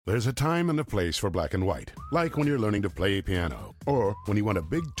There's a time and a place for black and white, like when you're learning to play piano, or when you want a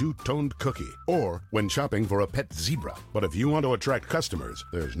big two-toned cookie, or when shopping for a pet zebra. But if you want to attract customers,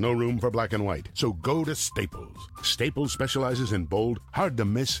 there's no room for black and white. So go to Staples. Staples specializes in bold,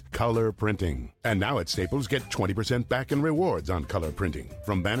 hard-to-miss color printing. And now at Staples, get 20% back in rewards on color printing,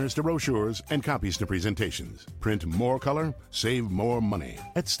 from banners to brochures and copies to presentations. Print more color, save more money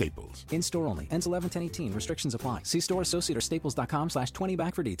at Staples. In-store only. Ends 11/10/18. Restrictions apply. See store associate or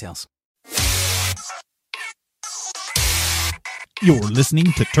staples.com/20back for details. You're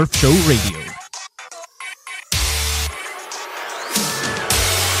listening to Turf Show Radio.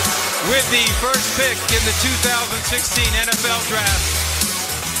 With the first pick in the 2016 NFL Draft,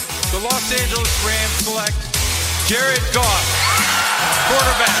 the Los Angeles Rams select Jared Goff,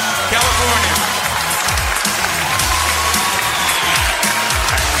 quarterback, California.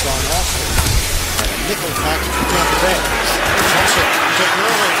 On Austin, and a nickel package for Tampa Bay. Johnson to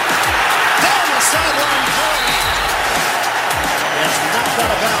Gurley. Down the sideline, Gurley. It's knocked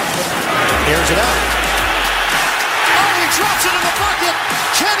out of bounds, but airs it out. Oh, he drops it in the bucket.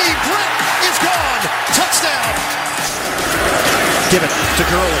 Kenny Britt is gone. Touchdown. Give it to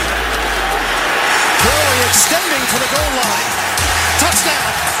Gurley. Gurley extending to the goal line.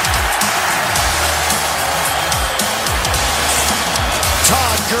 Touchdown.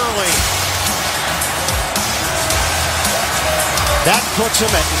 Todd Gurley. That puts him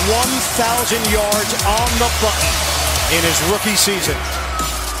at 1,000 yards on the button in his rookie season.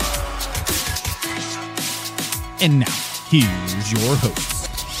 And now, here's your host.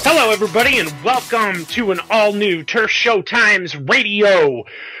 Hello, everybody, and welcome to an all-new Turf Show Times Radio.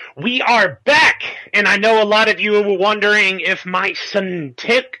 We are back, and I know a lot of you were wondering if my son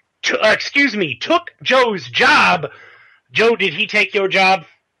took Joe's job. Joe, did he take your job?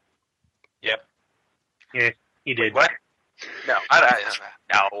 Yep. Yeah, he did. Wait, what? No,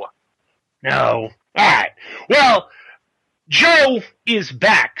 no. No. All right. Well, Joe is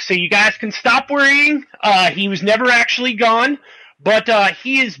back, so you guys can stop worrying. He was never actually gone, but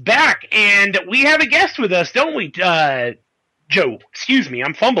he is back, and we have a guest with us, don't we, Joe? Excuse me,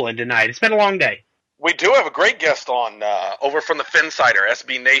 I'm fumbling tonight. It's been a long day. We do have a great guest on over from the Phinsider,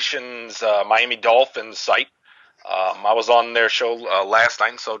 SB Nation's Miami Dolphins site. I was on their show last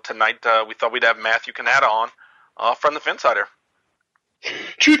night, so tonight we thought we'd have Matthew Cannata on from the Phinsider.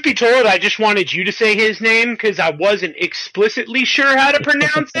 Truth be told, I just wanted you to say his name because I wasn't explicitly sure how to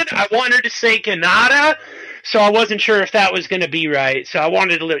pronounce it. I wanted to say Cannata, so I wasn't sure if that was going to be right. So I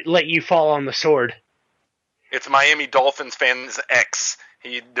wanted to let you fall on the sword. It's Miami Dolphins fans X.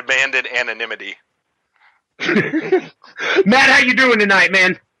 He demanded anonymity. Matt, how you doing tonight,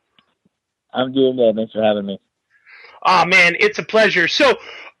 man? I'm doing well. Thanks for having me. Oh, man, it's a pleasure. So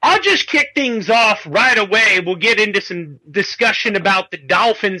I'll just kick things off right away. We'll get into some discussion about the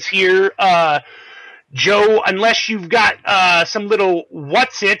Dolphins here. Joe, unless you've got some little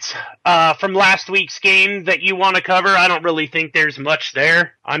what's-its from last week's game that you want to cover, I don't really think there's much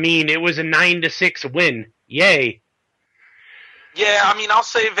there. I mean, it was a 9-6 win. Yay. Yeah, I mean, I'll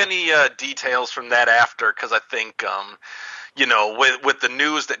save any details from that after because I think, with the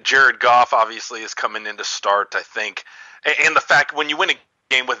news that Jared Goff obviously is coming in to start, I think, and the fact when you win a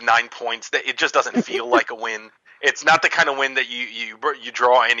game with 9 points, that it just doesn't feel like a win. It's not the kind of win that you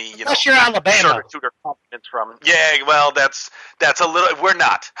draw any unless you're Alabama certitude or confidence from. Yeah, well, that's a little. We're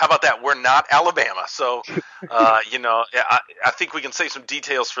not. How about that? We're not Alabama. So, I think we can say some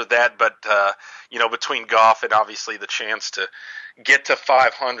details for that. But between Goff and obviously the chance to get to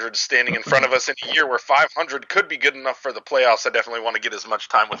 500 standing in front of us in a year where 500 could be good enough for the playoffs, I definitely want to get as much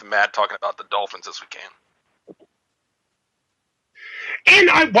time with Matt talking about the Dolphins as we can.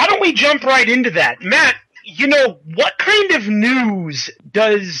 And why don't we jump right into that? Matt, what kind of news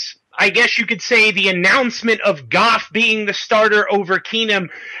does, I guess you could say, the announcement of Goff being the starter over Keenum,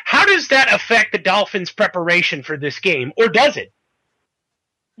 how does that affect the Dolphins' preparation for this game, or does it?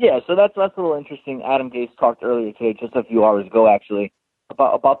 Yeah, so that's a little interesting. Adam Gase talked earlier today, just a few hours ago actually,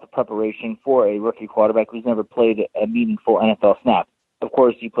 about the preparation for a rookie quarterback who's never played a meaningful NFL snap. Of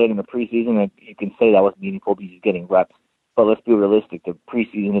course, he played in the preseason, and you can say that was meaningful because he's getting reps. But let's be realistic. The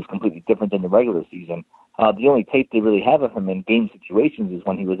preseason is completely different than the regular season. The only tape they really have of him in game situations is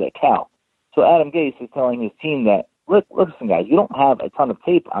when he was at Cal. So Adam Gase is telling his team that, listen, guys, we don't have a ton of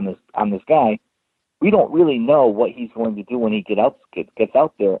tape on this guy. We don't really know what he's going to do when he gets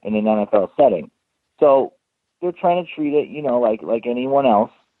out there in an NFL setting. So they're trying to treat it, like anyone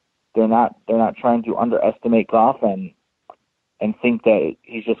else. They're not trying to underestimate Goff and think that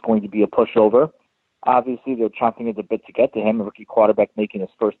he's just going to be a pushover. Obviously, they're chomping at the bit to get to him, a rookie quarterback making his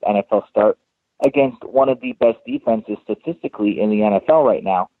first NFL start against one of the best defenses statistically in the NFL right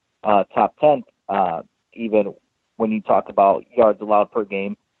now, top 10, even when you talk about yards allowed per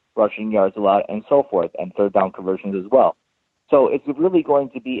game, rushing yards allowed, and so forth, and third down conversions as well. So it's really going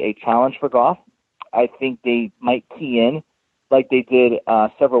to be a challenge for Goff. I think they might key in like they did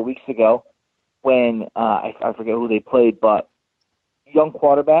several weeks ago when I forget who they played, but young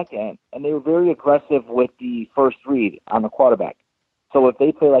quarterback, and they were very aggressive with the first read on the quarterback. So if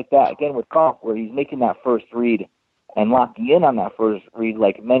they play like that, again with Goff, where he's making that first read and locking in on that first read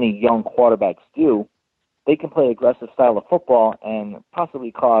like many young quarterbacks do, they can play aggressive style of football and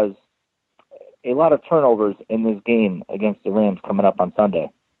possibly cause a lot of turnovers in this game against the Rams coming up on Sunday.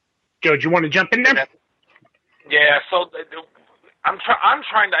 Joe, do you want to jump in there? Yeah, so I'm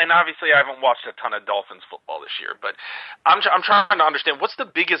trying to, and obviously I haven't watched a ton of Dolphins football this year, but I'm trying to understand what's the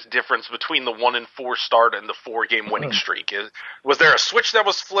biggest difference between the 1-4 start and the 4-game winning streak. Was there a switch that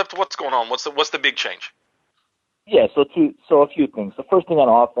was flipped? What's going on? What's the big change? Yeah, so a few things. The first thing on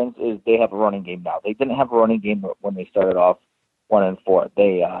offense is they have a running game now. They didn't have a running game when they started off 1-4.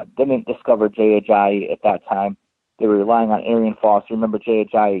 They didn't discover Jay Ajayi at that time. They were relying on Arian Foster. Remember, Jay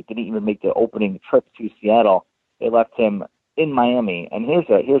Ajayi didn't even make the opening trip to Seattle. They left him in Miami. And here's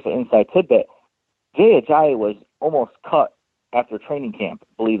an inside tidbit. Jay Ajayi was almost cut after training camp,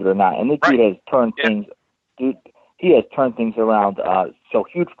 believe it or not. And this dude has turned things. Dude, he has turned things around. So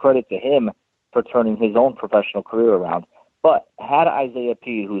huge credit to him for turning his own professional career around. But had Isaiah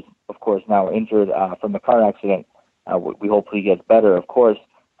P., who's of course now injured from the car accident, we hope he gets better, of course.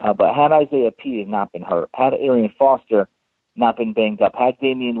 But had Isaiah P. not been hurt, had Arian Foster not been banged up, had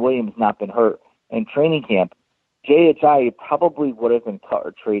Damian Williams not been hurt in training camp, Jay Ajayi probably would have been cut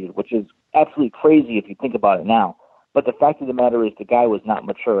or traded, which is absolutely crazy if you think about it now. But the fact of the matter is the guy was not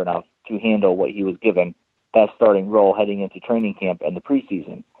mature enough to handle what he was given, that starting role heading into training camp and the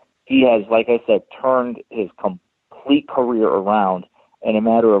preseason. He has, like I said, turned his complete career around in a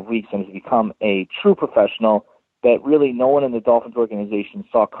matter of weeks and has become a true professional that really no one in the Dolphins organization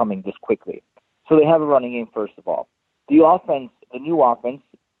saw coming this quickly. So they have a running game, first of all. The new offense,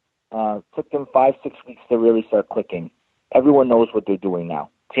 took them 5-6 weeks to really start clicking. Everyone knows what they're doing now.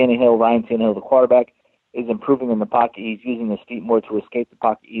 Ryan Tannehill, the quarterback, is improving in the pocket. He's using his feet more to escape the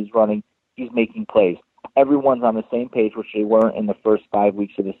pocket. He's running. He's making plays. Everyone's on the same page, which they weren't in the first 5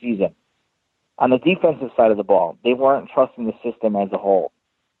 weeks of the season. On the defensive side of the ball, they weren't trusting the system as a whole.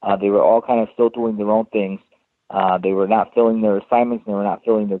 They were all kind of still doing their own things. They were not filling their assignments. They were not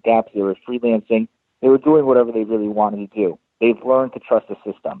filling their gaps. They were freelancing. They were doing whatever they really wanted to do. They've learned to trust the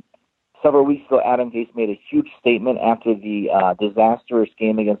system. Several weeks ago, Adam Gase made a huge statement after the disastrous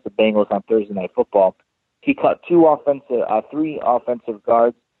game against the Bengals on Thursday Night Football. He cut three offensive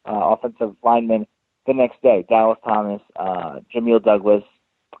guards, offensive linemen the next day, Dallas Thomas, Jamil Douglas,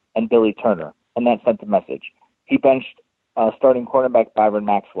 and Billy Turner, and that sent a message. He benched starting cornerback Byron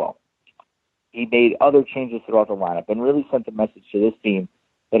Maxwell. He made other changes throughout the lineup and really sent a message to this team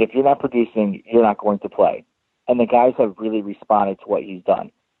that if you're not producing, you're not going to play. And the guys have really responded to what he's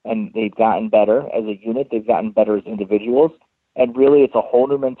done. And they've gotten better as a unit. They've gotten better as individuals. And really, it's a whole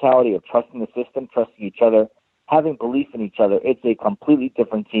new mentality of trusting the system, trusting each other, having belief in each other. It's a completely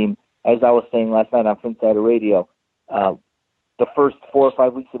different team. As I was saying last night on Phinsider Radio, the first 4 or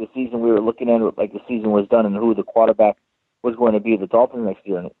 5 weeks of the season, we were looking at it like the season was done and who the quarterback was going to be the Dolphins next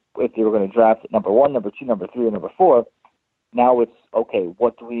year. And if they were going to draft number 1, number 2, number 3, or number 4, now it's, okay,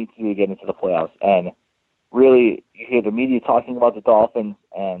 what do we need to do to get into the playoffs? And really, you hear the media talking about the Dolphins,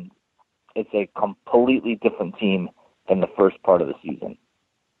 and it's a completely different team than the first part of the season.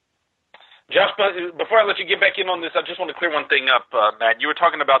 Josh, before I let you get back in on this, I just want to clear one thing up, Matt. You were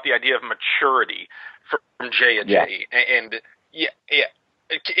talking about the idea of maturity from Jay Ajayi, and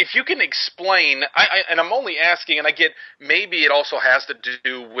if you can explain, and I'm only asking, and I get maybe it also has to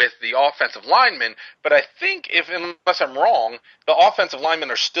do with the offensive linemen, but I think unless I'm wrong, the offensive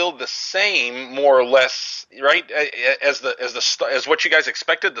linemen are still the same, more or less, right, as what you guys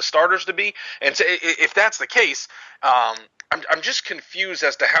expected the starters to be. And so if that's the case, I'm just confused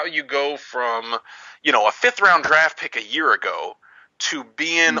as to how you go from, a 5th-round draft pick a year ago to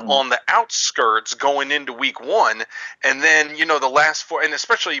being on the outskirts going into week 1, and then, the last 4, and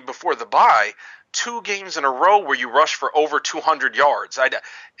especially before the bye, 2 games in a row where you rush for over 200 yards.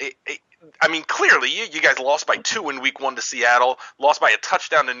 I mean, clearly, you guys lost by 2 in week 1 to Seattle, lost by a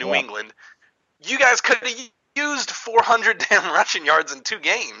touchdown to New England. You guys could have used 400 damn rushing yards in 2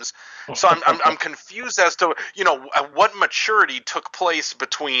 games. So I'm confused as to, what maturity took place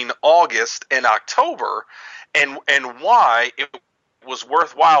between August and October, and why it was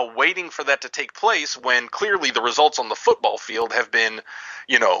worthwhile waiting for that to take place when clearly the results on the football field have been,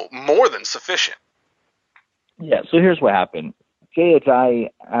 more than sufficient? Yeah, so here's what happened. Jay Ajayi,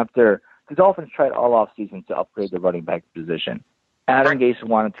 after the Dolphins tried all offseason to upgrade the running back position. Adam Gase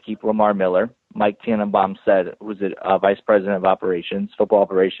wanted to keep Lamar Miller. Mike Tannenbaum said, vice president of operations, football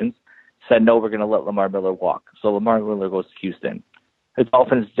operations, said, no, we're going to let Lamar Miller walk. So Lamar Miller goes to Houston. The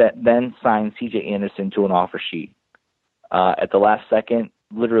Dolphins then signed C.J. Anderson to an offer sheet. At the last second,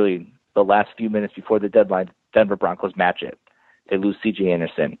 literally the last few minutes before the deadline, Denver Broncos match it. They lose C.J.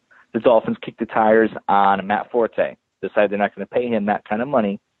 Anderson. The Dolphins kick the tires on Matt Forte, decide they're not going to pay him that kind of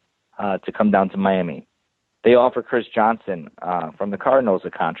money to come down to Miami. They offer Chris Johnson from the Cardinals a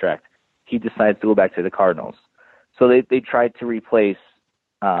contract. He decides to go back to the Cardinals. So they tried to replace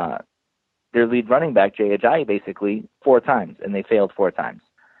their lead running back, Jay Ajayi, basically 4 times, and they failed 4 times.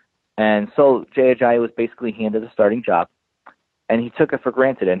 And so Jay Ajayi was basically handed a starting job, and he took it for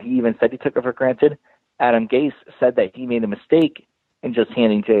granted. And he even said he took it for granted. Adam Gase said that he made a mistake in just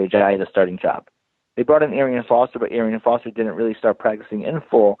handing Jay Ajayi the starting job. They brought in Arian Foster, but Arian Foster didn't really start practicing in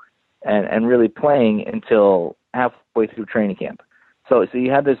full and really playing until halfway through training camp. So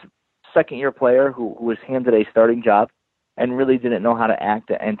you had this second-year player who was handed a starting job and really didn't know how to act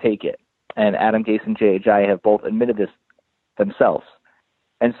and take it. And Adam Gase and Jay Ajayi have both admitted this themselves.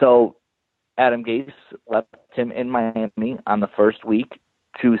 And so Adam Gase left him in Miami on the first week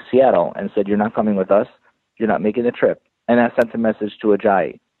to Seattle and said, you're not coming with us. You're not making the trip. And that sent a message to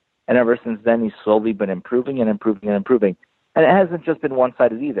Ajayi. And ever since then, he's slowly been improving and improving and improving. And it hasn't just been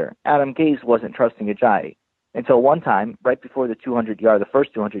one-sided either. Adam Gase wasn't trusting Ajayi until one time, right before the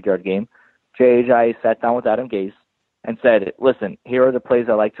first 200-yard game, Jay Ajayi sat down with Adam Gase and said, listen, here are the plays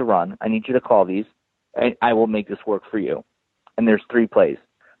I like to run. I need you to call these, and I will make this work for you. And there's 3 plays.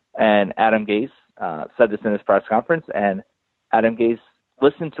 And Adam Gase said this in his press conference, and Adam Gase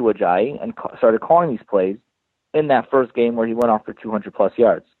listened to Ajayi and started calling these plays in that first game where he went off for 200-plus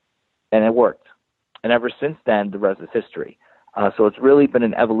yards. And it worked. And ever since then, the rest is history. So it's really been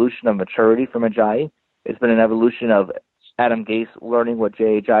an evolution of maturity from Ajayi. It's been an evolution of Adam Gase learning what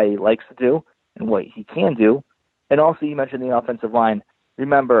Jay Ajayi likes to do and what he can do. And also, you mentioned the offensive line.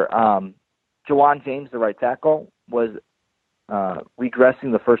 Remember, Jawan James, the right tackle, was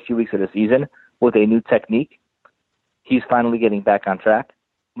regressing the first few weeks of the season with a new technique. He's finally getting back on track.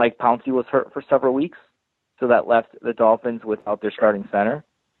 Mike Pouncey was hurt for several weeks, so that left the Dolphins without their starting center.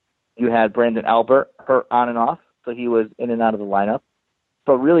 You had Brandon Albert hurt on and off, so he was in and out of the lineup.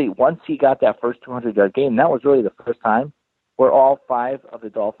 But really, once he got that first 200-yard game, that was really the first time where all 5 of the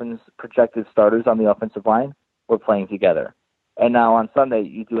Dolphins' projected starters on the offensive line were playing together. And now on Sunday,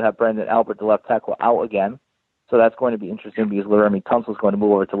 you do have Brandon Albert, the left tackle, out again. So that's going to be interesting because Laramie Tunsil is going to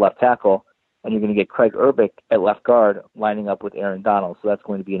move over to left tackle, and you're going to get Craig Urbick at left guard lining up with Aaron Donald. So that's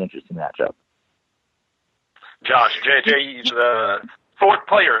going to be an interesting matchup. Josh, JJ, he's the 4th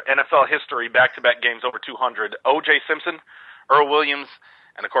player in NFL history, back-to-back games over 200. O.J. Simpson, Earl Williams,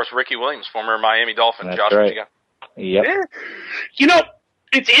 and, of course, Ricky Williams, former Miami Dolphin. That's Josh, right. what you got? Yep. Yeah.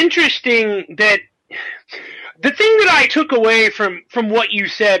 It's interesting that the thing that I took away from what you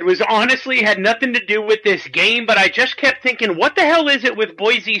said was honestly had nothing to do with this game, but I just kept thinking, what the hell is it with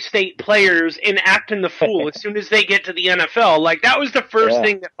Boise State players in acting the fool as soon as they get to the NFL? Like, that was the first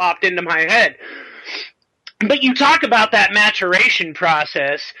thing that popped into my head. But you talk about that maturation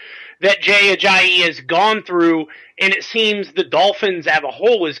process that Jay Ajayi has gone through, and it seems the Dolphins as a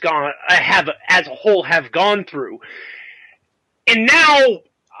whole have gone through. And now,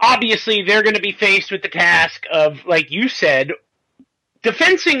 obviously, they're going to be faced with the task of, like you said,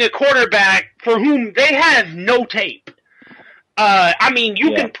 defending a quarterback for whom they have no tape.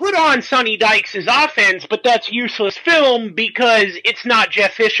 You can put on Sonny Dykes' offense, but that's useless film because it's not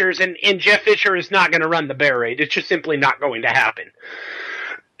Jeff Fisher's, and Jeff Fisher is not going to run the Bear Raid. It's just simply not going to happen.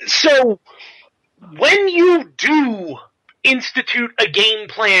 So, when you do institute a game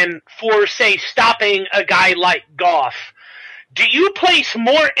plan for, say, stopping a guy like Goff, do you place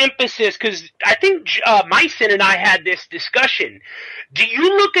more emphasis, because I think Myson and I had this discussion, do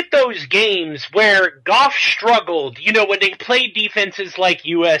you look at those games where Goff struggled, when they played defenses like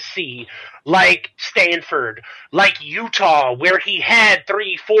USC, like Stanford, like Utah, where he had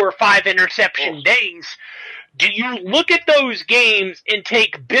 3, 4, 5 interception days, do you look at those games and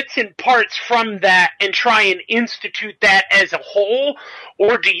take bits and parts from that and try and institute that as a whole?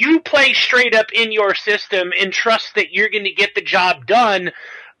 Or do you play straight up in your system and trust that you're going to get the job done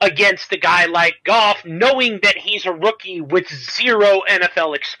against a guy like Goff, knowing that he's a rookie with 0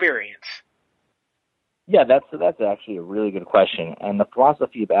 NFL experience? Yeah, that's actually a really good question. And the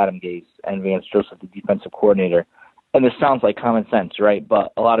philosophy of Adam Gase and Vance Joseph, the defensive coordinator, and this sounds like common sense, right?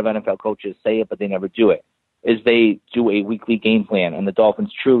 But a lot of NFL coaches say it, but they never do it, is they do a weekly game plan, and the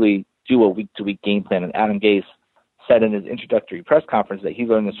Dolphins truly do a week-to-week game plan. And Adam Gase said in his introductory press conference that he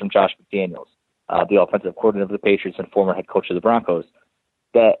learned this from Josh McDaniels, the offensive coordinator of the Patriots and former head coach of the Broncos,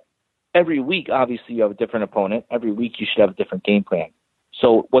 that every week, obviously, you have a different opponent. Every week, you should have a different game plan.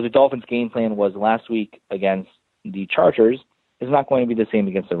 So what the Dolphins' game plan was last week against the Chargers is not going to be the same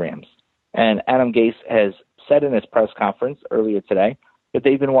against the Rams. And Adam Gase has said in his press conference earlier today that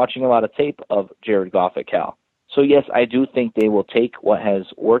they've been watching a lot of tape of Jared Goff at Cal. So, yes, I do think they will take what has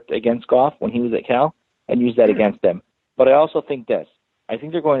worked against Goff when he was at Cal and use that against them. But I also think this. I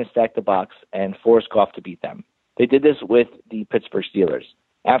think they're going to stack the box and force Goff to beat them. They did this with the Pittsburgh Steelers.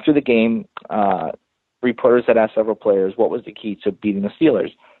 After the game, reporters had asked several players what was the key to beating the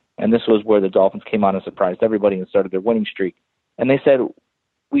Steelers. And this was where the Dolphins came on and surprised everybody and started their winning streak. And they said,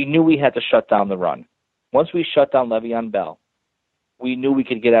 we knew we had to shut down the run. Once we shut down Le'Veon Bell, we knew we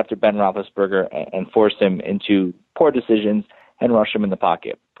could get after Ben Roethlisberger and force him into poor decisions and rush him in the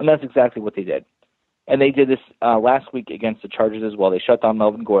pocket. And that's exactly what they did. And they did this last week against the Chargers as well. They shut down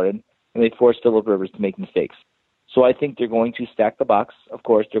Melvin Gordon, and they forced Phillip Rivers to make mistakes. So I think they're going to stack the box. Of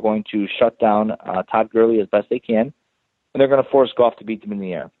course, they're going to shut down Todd Gurley as best they can, and they're going to force Goff to beat them in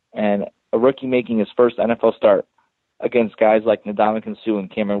the air. And a rookie making his first NFL start against guys like Ndamukong Suh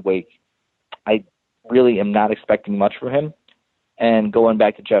and Cameron Wake, I really am not expecting much from him. And going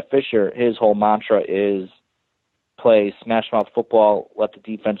back to Jeff Fisher, his whole mantra is play smash mouth football, let the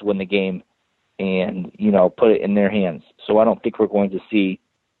defense win the game, and, put it in their hands. So I don't think we're going to see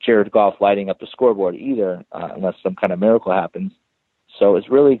Jared Goff lighting up the scoreboard either, unless some kind of miracle happens. So it's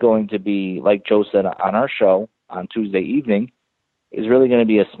really going to be, like Joe said on our show on Tuesday evening, is really going to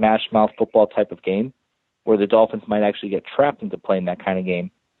be a smash mouth football type of game where the Dolphins might actually get trapped into playing that kind of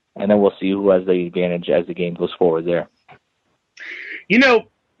game. And then we'll see who has the advantage as the game goes forward there.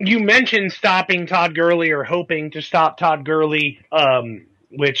 You mentioned stopping Todd Gurley or hoping to stop Todd Gurley,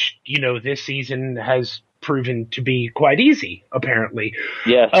 which, this season has proven to be quite easy, apparently.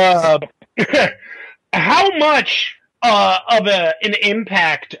 Yes. How much of an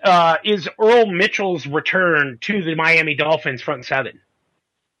impact is Earl Mitchell's return to the Miami Dolphins front seven?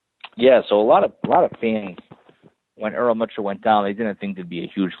 Yeah, so a lot of fans, when Earl Mitchell went down, they didn't think it'd be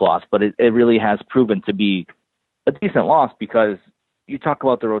a huge loss, but it really has proven to be a decent loss because you talk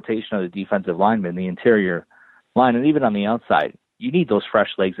about the rotation of the defensive linemen, the interior line, and even on the outside. You need those fresh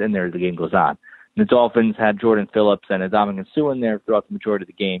legs in there as the game goes on. The Dolphins had Jordan Phillips and Ndamukong Suh in there throughout the majority of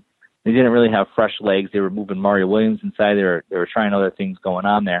the game. They didn't really have fresh legs. They were moving Mario Williams inside. They were trying other things going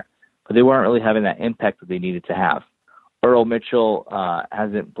on there, but they weren't really having that impact that they needed to have. Earl Mitchell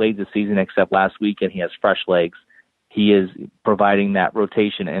hasn't played the season except last week, and he has fresh legs. He is providing that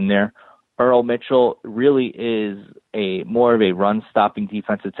rotation in there. Earl Mitchell really is more of a run-stopping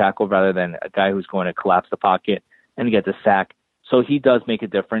defensive tackle rather than a guy who's going to collapse the pocket and get the sack. So he does make a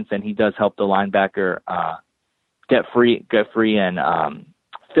difference, and he does help the linebacker get free and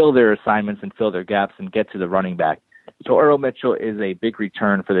fill their assignments and fill their gaps and get to the running back. So Earl Mitchell is a big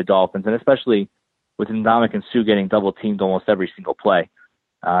return for the Dolphins, and especially with Ndamukong Suh getting double-teamed almost every single play.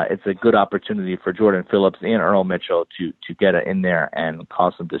 It's a good opportunity for Jordan Phillips and Earl Mitchell to get it in there and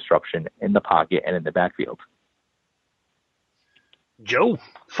cause some disruption in the pocket and in the backfield. Joe,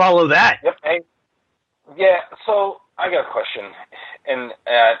 follow that. Yep. Hey, yeah, so I got a question. And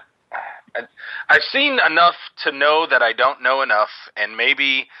I've seen enough to know that I don't know enough, and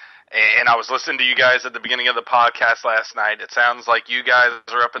I was listening to you guys at the beginning of the podcast last night. It sounds like you guys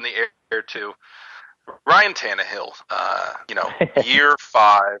are up in the air too. Ryan Tannehill, year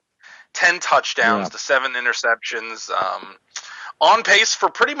 5, 10 touchdowns to 7 interceptions, on pace for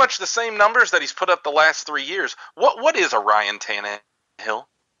pretty much the same numbers that he's put up the last 3 years. What is a Ryan Tannehill?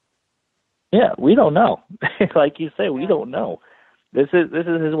 Yeah, we don't know. Like you say, we don't know. This is his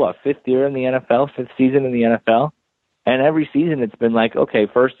 5th year in the NFL, 5th season in the NFL, and every season it's been like, okay,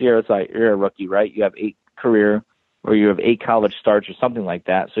 first year it's like you're a rookie, right? You have 8 career or you have 8 college starts or something like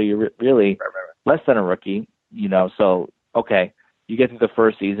that, so you're really less than a rookie, So okay, you get to the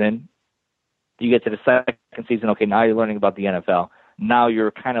first season, you get to the second season. Okay, now you're learning about the NFL. Now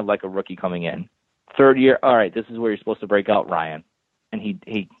you're kind of like a rookie coming in. 3rd year, all right, this is where you're supposed to break out, Ryan, and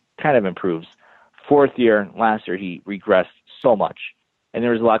he kind of improves. 4th year, last year, he regressed so much. And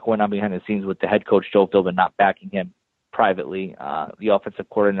there was a lot going on behind the scenes with the head coach, Joe Philbin, not backing him privately, the offensive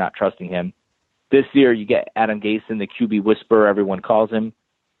coordinator not trusting him. This year, you get Adam Gase, the QB whisperer, everyone calls him,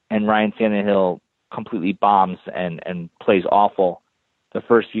 and Ryan Tannehill completely bombs and plays awful the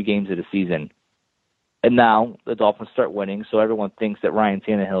first few games of the season. And now the Dolphins start winning, so everyone thinks that Ryan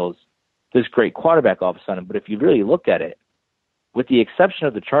Tannehill's this great quarterback all of a sudden. But if you really look at it, with the exception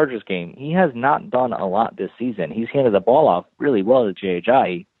of the Chargers game, he has not done a lot this season. He's handed the ball off really well to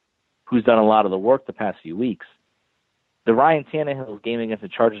J.H.I., who's done a lot of the work the past few weeks. The Ryan Tannehill game against the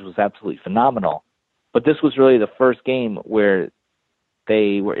Chargers was absolutely phenomenal, but this was really the first game where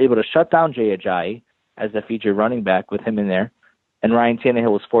they were able to shut down J.H.I. as the featured running back with him in there, and Ryan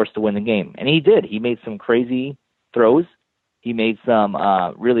Tannehill was forced to win the game. And he did. He made some crazy throws. He made some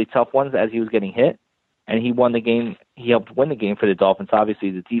really tough ones as he was getting hit, and he won the game. He helped win the game for the Dolphins.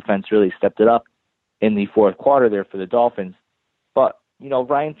 Obviously, the defense really stepped it up in the fourth quarter there for the Dolphins. But,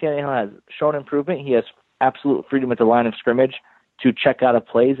 Ryan Tannehill has shown improvement. He has absolute freedom at the line of scrimmage to check out of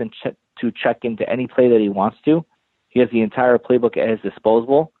plays and to check into any play that he wants to. He has the entire playbook at his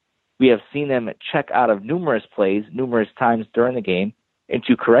disposal. We have seen him check out of numerous plays, numerous times during the game,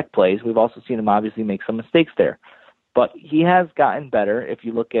 into correct plays. We've also seen him obviously make some mistakes there. But he has gotten better if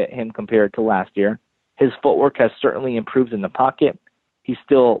you look at him compared to last year. His footwork has certainly improved in the pocket. He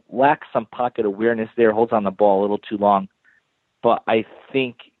still lacks some pocket awareness there, holds on the ball a little too long. But I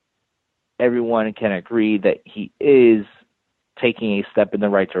think everyone can agree that he is taking a step in the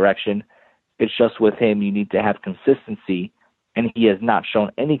right direction. It's just with him, you need to have consistency, and he has not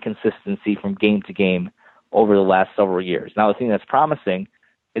shown any consistency from game to game over the last several years. Now, the thing that's promising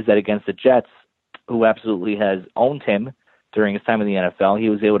is that against the Jets, who absolutely has owned him during his time in the NFL, he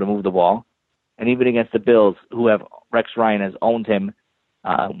was able to move the ball. And even against the Bills, who have Rex Ryan has owned him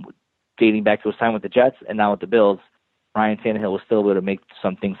dating back to his time with the Jets, and now with the Bills, Ryan Tannehill was still able to make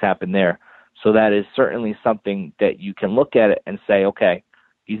some things happen there. So that is certainly something that you can look at it and say, okay,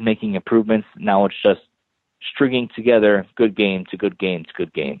 he's making improvements. Now it's just stringing together good game to good game to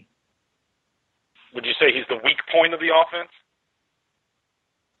good game. Would you say he's the weak point of the offense?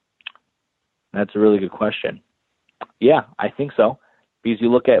 That's a really good question. Yeah, I think so. Because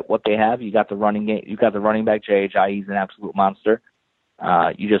you look at what they have, you got the running game, you got the running back J.H.I. He's an absolute monster.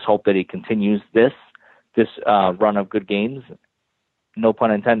 You just hope that he continues this run of good games. No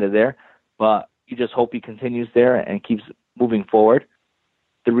pun intended there, but you just hope he continues there and keeps moving forward.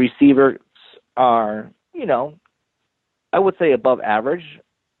 The receivers are, I would say above average.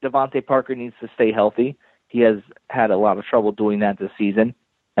 Devontae Parker needs to stay healthy. He has had a lot of trouble doing that this season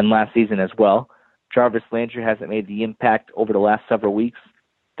and last season as well. Jarvis Landry hasn't made the impact over the last several weeks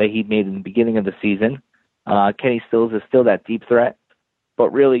that he made in the beginning of the season. Kenny Stills is still that deep threat, but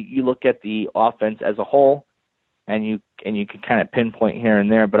really you look at the offense as a whole, and you can kind of pinpoint here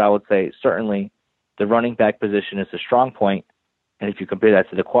and there. But I would say certainly the running back position is a strong point, and if you compare that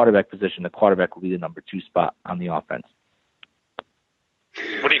to the quarterback position, the quarterback will be the number 2 spot on the offense.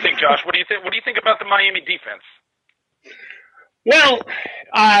 What do you think, Josh? What do you think about the Miami defense? Well,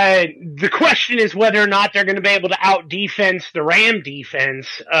 the question is whether or not they're going to be able to out-defense the Ram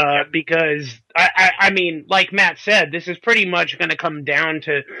defense, because, I mean, like Matt said, this is pretty much going to come down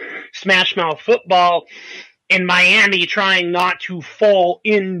to smash-mouth football and Miami trying not to fall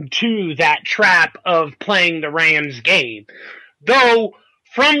into that trap of playing the Rams game. Though,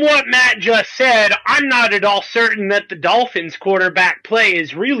 from what Matt just said, I'm not at all certain that the Dolphins quarterback play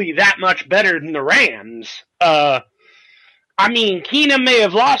is really that much better than the Rams. I mean, Keenum may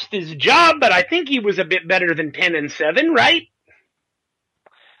have lost his job, but I think he was a bit better than 10-7, right?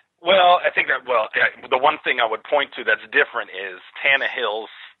 Well, I think that, the one thing I would point to that's different is Tannehill's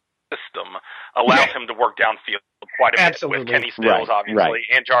system allows him to work downfield quite a bit with Kenny Stills, obviously,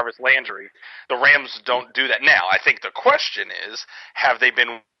 and Jarvis Landry. The Rams don't do that. Now, I think the question is, have they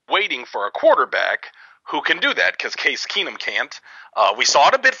been waiting for a quarterback who can do that? Because Case Keenum can't. We saw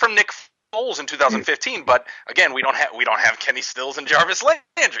it a bit from Nick Foles in 2015, but again, we don't have Kenny Stills and Jarvis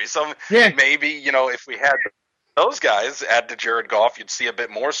Landry. So maybe, if we had those guys add to Jared Goff, you'd see a bit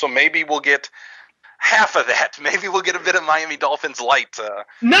more. So maybe we'll get half of that. Maybe we'll get a bit of Miami Dolphins light.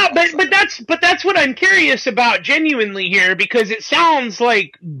 But that's what I'm curious about genuinely here, because it sounds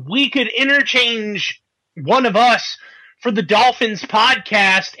like we could interchange one of us for the Dolphins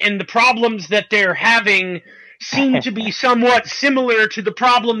podcast, and the problems that they're having seem to be somewhat similar to the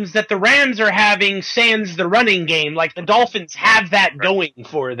problems that the Rams are having sans the running game. Like, the Dolphins have that going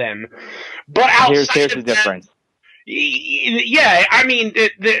for them. But outside here's the difference. Yeah, I mean,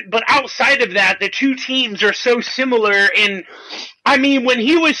 but outside of that, the two teams are so similar. And I mean, when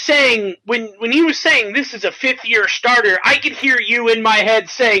he was saying this is a 5th-year starter, I could hear you in my head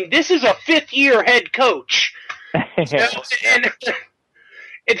saying this is a 5th-year head coach.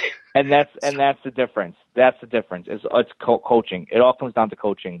 And that's the difference. That's the difference. It's coaching. It all comes down to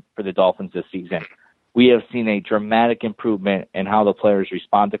coaching for the Dolphins this season. We have seen a dramatic improvement in how the players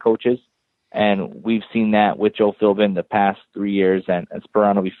respond to coaches, and we've seen that with Joe Philbin the past 3 years and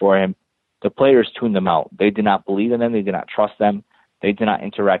Sperano before him. the players tune them out. They did not believe in them. They did not trust them. They did not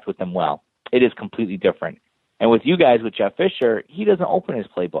interact with them well. It is completely different. And with you guys, with Jeff Fisher, he doesn't open his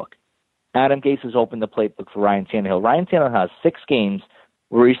playbook. Adam Gase has opened the playbook for Ryan Tannehill. Ryan Tannehill has 6 games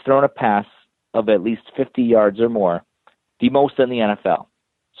where he's thrown a pass of at least 50 yards or more, the most in the NFL.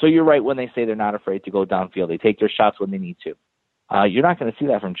 So you're right when they say they're not afraid to go downfield. They take their shots when they need to. You're not going to see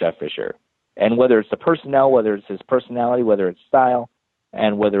that from Jeff Fisher. And whether it's the personnel, whether it's his personality, whether it's style,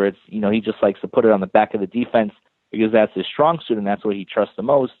 and whether it's, he just likes to put it on the back of the defense because that's his strong suit and that's what he trusts the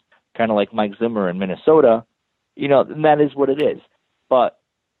most, kind of like Mike Zimmer in Minnesota, and that is what it is. But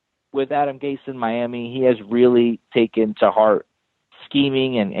with Adam Gase in Miami, he has really taken to heart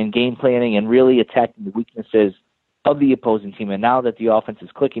scheming and game planning and really attacking the weaknesses of the opposing team. And now that the offense is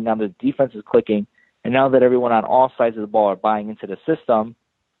clicking, now that the defense is clicking, and now that everyone on all sides of the ball are buying into the system,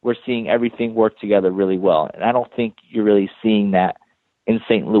 we're seeing everything work together really well. And I don't think you're really seeing that in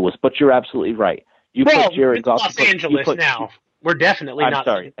St. Louis. But you're absolutely right. You put Jared Goff. Los Angeles now. We're definitely not. I'm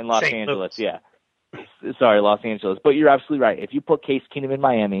sorry, in Los St. Angeles, Louis. yeah. Sorry, Los Angeles. But you're absolutely right. If you put Case Keenum in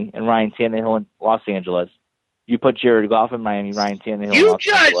Miami and Ryan Tannehill in Los Angeles, you put Jared Goff in Miami, Ryan Tannehill in Los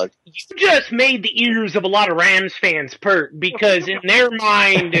Angeles. You just made the ears of a lot of Rams fans perk because in their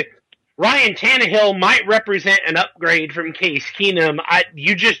mind, Ryan Tannehill might represent an upgrade from Case Keenum.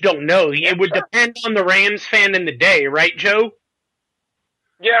 You just don't know. It would depend on the Rams fan in the day, right, Joe?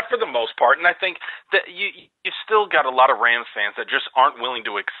 Yeah, for the most part. And I think that you still got a lot of Rams fans that just aren't willing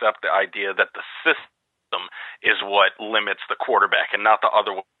to accept the idea that the system is what limits the quarterback and not the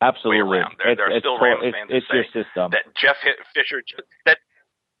other way around. There are still Rams fans that say that Jeff Fisher –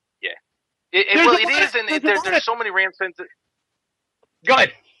 there's so many Rams fans that – Go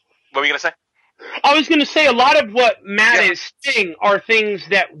ahead. What were you going to say? I was going to say a lot of what Matt is saying are things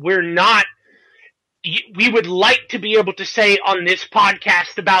that we would like to be able to say on this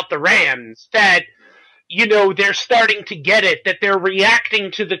podcast about the Rams, that, they're starting to get it, that they're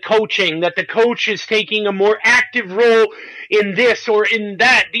reacting to the coaching, that the coach is taking a more active role in this or in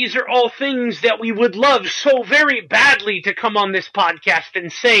that. These are all things that we would love so very badly to come on this podcast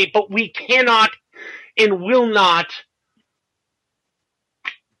and say, but we cannot and will not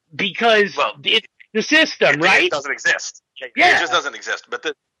because it's the system, right? It doesn't exist. Yeah. It just doesn't exist. But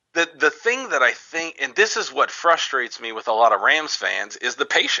the thing that I think, and this is what frustrates me with a lot of Rams fans, is the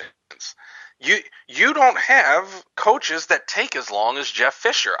patience. You don't have coaches that take as long as Jeff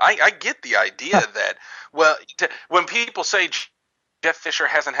Fisher. I get the idea that, when people say Jeff Fisher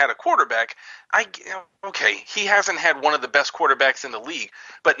hasn't had a quarterback, he hasn't had one of the best quarterbacks in the league.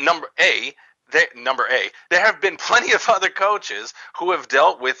 But number A, there have been plenty of other coaches who have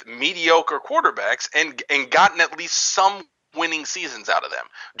dealt with mediocre quarterbacks and gotten at least some winning seasons out of them.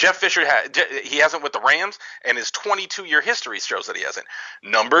 Jeff Fisher he hasn't with the Rams, and his 22-year history shows that he hasn't.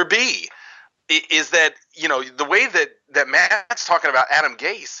 Number B is that, the way that Matt's talking about Adam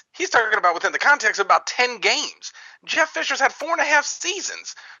Gase, he's talking about within the context of about 10 games. Jeff Fisher's had 4.5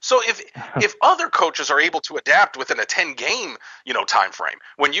 seasons. So if other coaches are able to adapt within a 10-game, time frame,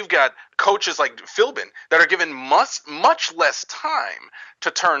 when you've got coaches like Philbin that are given much less time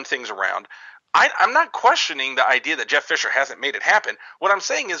to turn things around, I'm not questioning the idea that Jeff Fisher hasn't made it happen. What I'm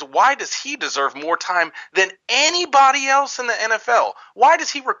saying is, why does he deserve more time than anybody else in the NFL? Why does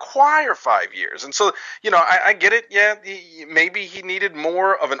he require 5 years? And so, I get it. Yeah, maybe he needed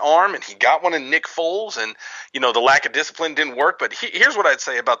more of an arm, and he got one in Nick Foles, and, the lack of discipline didn't work. But here's what I'd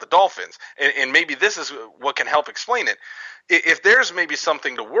say about the Dolphins, and maybe this is what can help explain it. If there's maybe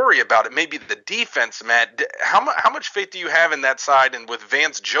something to worry about, it may be the defense, Matt. How much faith do you have in that side? And with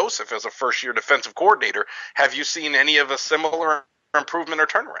Vance Joseph as a first-year defensive coordinator, have you seen any of a similar improvement or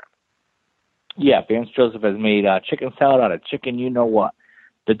turnaround? Yeah, Vance Joseph has made chicken salad out of chicken you-know-what.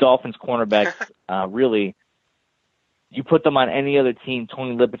 The Dolphins cornerbacks, really, you put them on any other team,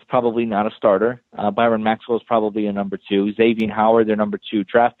 Tony Lippett's probably not a starter. Byron Maxwell's probably a number 2. Xavier Howard, their number 2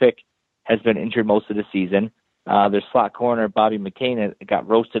 draft pick, has been injured most of the season. Their slot corner, Bobby McCain, got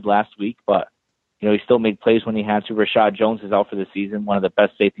roasted last week, but he still made plays when he had to. Rashad Jones is out for the season, one of the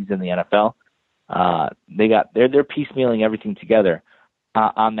best safeties in the NFL. They're piecemealing everything together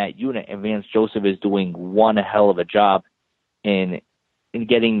on that unit, and Vance Joseph is doing one hell of a job in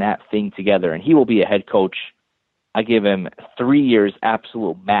getting that thing together. And he will be a head coach. I give him 3 years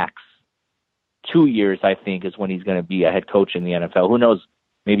absolute max. 2 years, I think, is when he's going to be a head coach in the NFL. Who knows?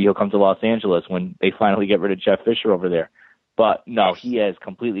 Maybe he'll come to Los Angeles when they finally get rid of Jeff Fisher over there. But no, he has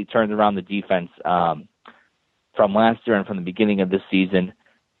completely turned around the defense from last year and from the beginning of this season.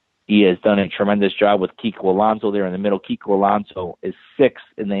 He has done a tremendous job with Kiko Alonso there in the middle. Kiko Alonso is 6th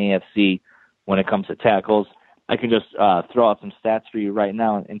in the AFC when it comes to tackles. I can just throw out some stats for you right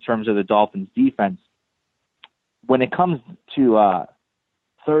now in terms of the Dolphins' defense. When it comes to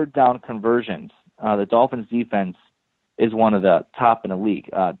third down conversions, the Dolphins' defense is one of the top in the league.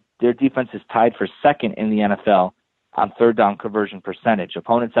 Their defense is tied for second in the NFL on third down conversion percentage.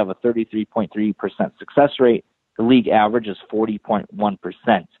 Opponents have a 33.3% success rate. The league average is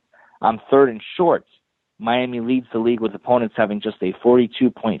 40.1%. On third and short, Miami leads the league with opponents having just a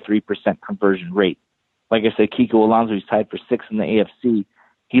 42.3% conversion rate. Like I said, Kiko Alonso is tied for sixth in the AFC.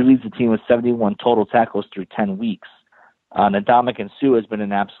 He leads the team with 71 total tackles through 10 weeks. Ndamukong Suh has been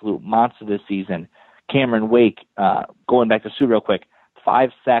an absolute monster this season. Cameron Wake, going back to Suh real quick, 5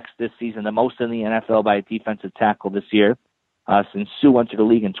 sacks this season, the most in the NFL by a defensive tackle this year. Since Suh entered the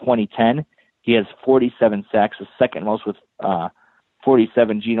league in 2010, he has 47 sacks, the second most with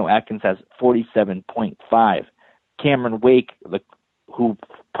 47. Geno Atkins has 47.5. Cameron Wake, who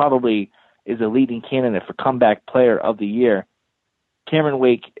probably is a leading candidate for comeback player of the year. Cameron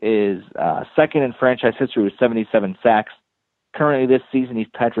Wake is second in franchise history with 77 sacks. Currently this season, he's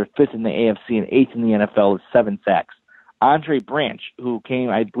tied for fifth in the AFC and eighth in the NFL with 7 sacks. Andre Branch, who came,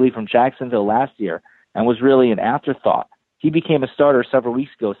 I believe, from Jacksonville last year and was really an afterthought, he became a starter several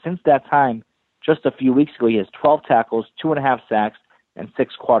weeks ago. Since that time, just a few weeks ago, he has 12 tackles, 2.5 sacks, and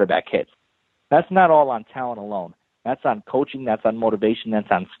 6 quarterback hits. That's not all on talent alone. That's on coaching, that's on motivation, that's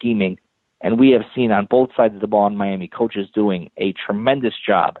on scheming. And we have seen on both sides of the ball in Miami coaches doing a tremendous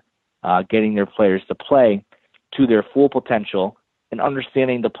job getting their players to play to their full potential and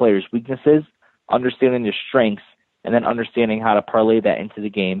understanding the players' weaknesses, understanding their strengths, and then understanding how to parlay that into the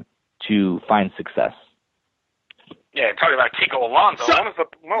game to find success. Yeah, talking about Kiko Alonso.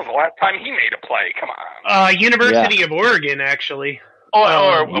 When was the last time he made a play? Come on. University of Oregon, actually.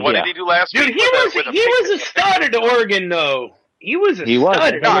 What did he do last week? Dude, he was a stud at Oregon, though. He was a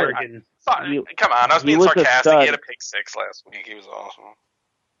stud at Oregon. Come on, I was being sarcastic. He had a pick 6 last week. He was awesome.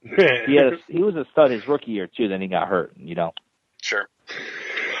 He was a stud his rookie year too. Then he got hurt. Sure.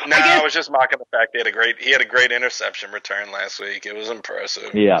 No, I was just mocking the fact he had a great interception return last week. It was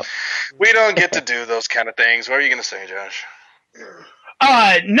impressive. Yeah. We don't get to do those kind of things. What are you going to say, Josh?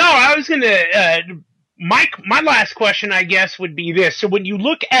 No, I was going to. My last question, I guess, would be this. So when you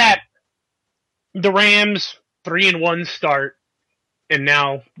look at the Rams 3-1 start, and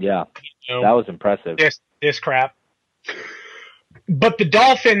now that was impressive. This crap. But the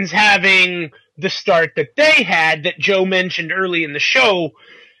Dolphins having the start that they had, that Joe mentioned early in the show,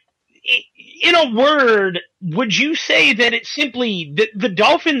 in a word, would you say that it's simply the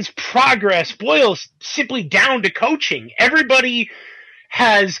Dolphins' progress boils simply down to coaching? Everybody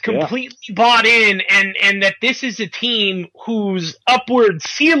has completely bought in, and that this is a team whose upward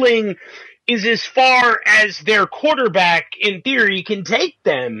ceiling is as far as their quarterback, in theory, can take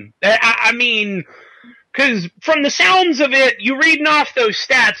them. I mean, because from the sounds of it, you reading off those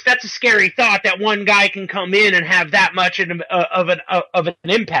stats, that's a scary thought that one guy can come in and have that much of an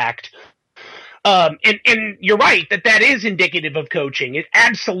impact. And you're right that is indicative of coaching. It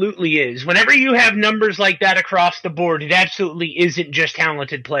absolutely is. Whenever you have numbers like that across the board, it absolutely isn't just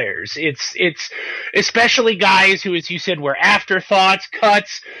talented players. It's especially guys who, as you said, were afterthoughts,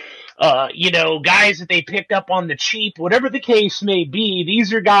 cuts, guys that they picked up on the cheap, whatever the case may be.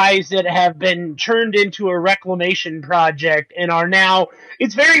 These are guys that have been turned into a reclamation project and are now,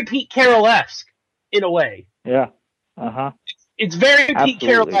 it's very Pete Carroll-esque in a way. Yeah. Uh-huh. It's very Pete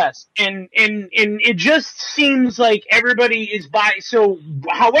Carroll-esque, and it just seems like everybody is by. So,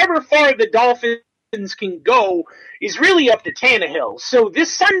 however far the Dolphins can go is really up to Tannehill. So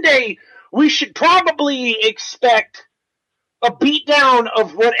this Sunday, we should probably expect a beatdown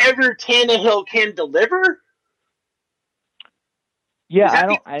of whatever Tannehill can deliver.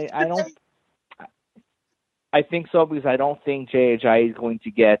 Yeah, I think so, because I don't think J.H.I. is going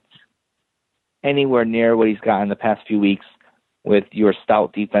to get anywhere near what he's got in the past few weeks with your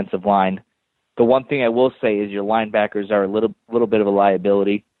stout defensive line. The one thing I will say is your linebackers are a little bit of a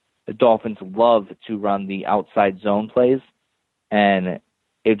liability. The Dolphins love to run the outside zone plays, and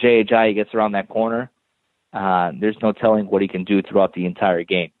if J.H.I. gets around that corner, there's no telling what he can do throughout the entire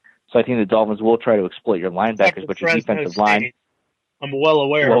game. So I think the Dolphins will try to exploit your linebackers, but your defensive line... I'm well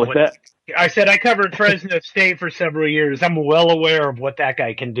aware of what I said. I covered Fresno State for several years. I'm well aware of what that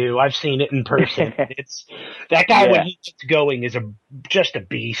guy can do. I've seen it in person. It's that guy when he gets going is just a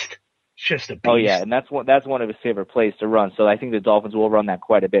beast. Just a beast. Oh yeah, and that's one of his favorite plays to run. So I think the Dolphins will run that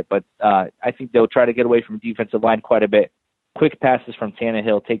quite a bit. But I think they'll try to get away from defensive line quite a bit. Quick passes from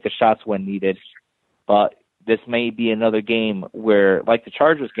Tannehill, take the shots when needed. But this may be another game where, like the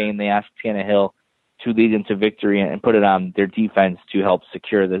Chargers game, they asked Tannehill to lead into victory and put it on their defense to help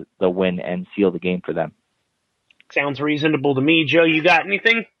secure the win and seal the game for them. Sounds reasonable to me. Joe, you got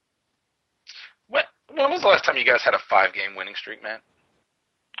anything? When was the last time you guys had a 5-game winning streak, Matt?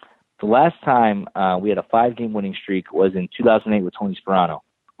 The last time we had a 5-game winning streak was in 2008 with Tony Sperano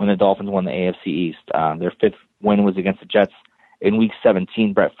when the Dolphins won the AFC East. Their 5th win was against the Jets in Week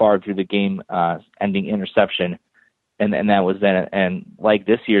 17. Brett Favre drew the game-ending interception, and that was then. And like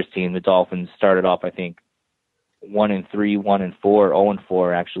this year's team, the Dolphins started off, I think, 1-3, 1-4,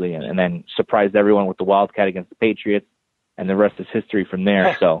 0-4 actually, and then surprised everyone with the Wildcat against the Patriots, and the rest is history from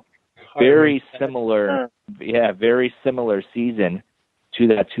there. So very similar season to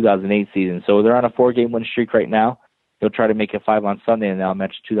that 2008 season. So they're on a 4-game win streak right now. They'll try to make it 5 on Sunday, and that'll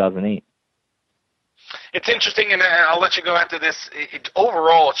match 2008. It's interesting, and I'll let you go after this.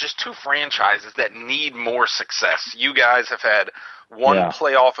 Overall, it's just two franchises that need more success. You guys have had one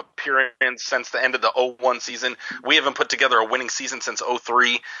playoff appearance since the end of the 0-1 season. We haven't put together a winning season since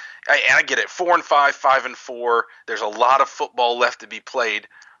 0-3. I get it. 4-5, 5-4. There's a lot of football left to be played.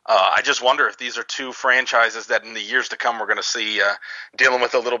 I just wonder if these are two franchises that in the years to come we're going to see dealing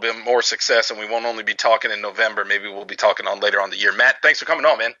with a little bit more success, and we won't only be talking in November. Maybe we'll be talking on later on the year. Matt, thanks for coming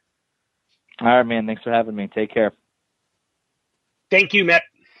on, man. All right, man. Thanks for having me. Take care. Thank you, Matt.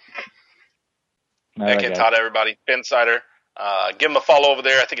 Matt Cannata, everybody. Phinsider. Give him a follow over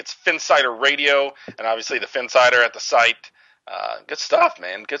there. I think it's Phinsider Radio, and obviously the Phinsider at the site. Good stuff,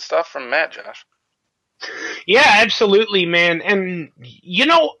 man. Good stuff from Matt, Josh. Yeah, absolutely, man. And, you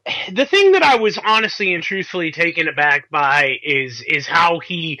know, the thing that I was honestly and truthfully taken aback by is how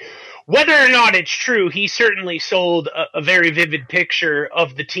he, whether or not it's true, he certainly sold a very vivid picture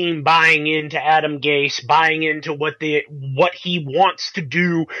of the team buying into Adam Gase, buying into what he wants to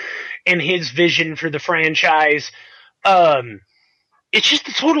do and his vision for the franchise. It's just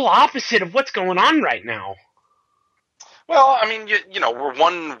the total opposite of what's going on right now. Well, I mean, you know, we're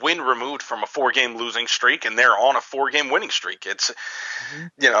 1 win removed from a 4-game losing streak, and they're on a 4-game winning streak. It's,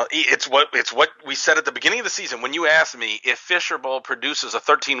 you know, it's what we said at the beginning of the season. When you asked me if Fisher-Bowl produces a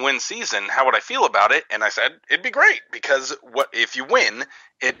 13-win season, how would I feel about it? And I said it'd be great because if you win,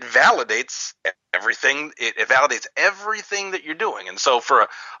 it validates everything. It validates everything that you're doing. And so for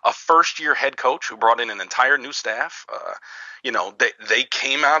a first-year head coach who brought in an entire new staff, you know, they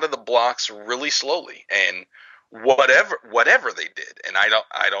came out of the blocks really slowly and. Whatever they did, and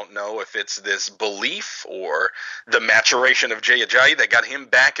I don't know if it's this belief or the maturation of Jay Ajayi that got him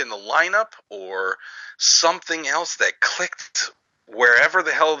back in the lineup or something else that clicked wherever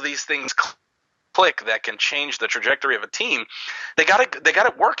the hell these things click that can change the trajectory of a team. They got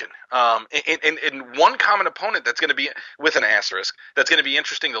it working. And one common opponent that's going to be with an asterisk that's going to be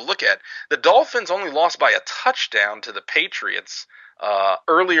interesting to look at. The Dolphins only lost by a touchdown to the Patriots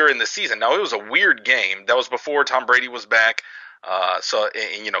earlier in the season. Now, it was a weird game. That was before Tom Brady was back. So,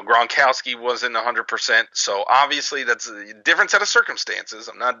 you know, Gronkowski wasn't 100%. So, obviously, that's a different set of circumstances.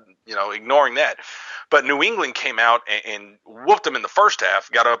 I'm not, you know, ignoring that. But New England came out and whooped them in the first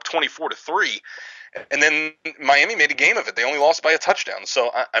half, got up 24-3. And then Miami made a game of it. They only lost by a touchdown. So,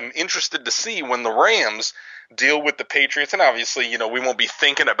 I'm interested to see when the Rams deal with the Patriots. And obviously, you know, we won't be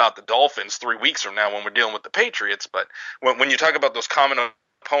thinking about the Dolphins 3 weeks from now when we're dealing with the Patriots. But when you talk about those common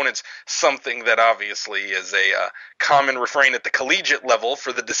opponents, something that obviously is a common refrain at the collegiate level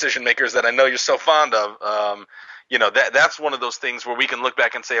for the decision makers that I know you're so fond of, you know, that's one of those things where we can look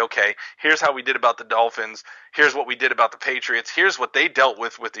back and say, okay, here's how we did about the Dolphins. Here's what we did about the Patriots. Here's what they dealt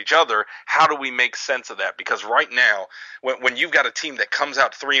with each other. How do we make sense of that? Because right now, when you've got a team that comes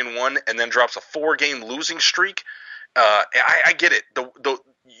out 3-1 and then drops a 4-game losing streak, I get it.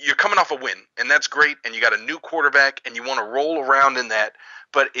 You're coming off a win, and that's great, and you got a new quarterback, and you want to roll around in that.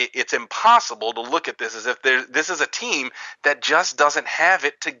 But it's impossible to look at this as if this is a team that just doesn't have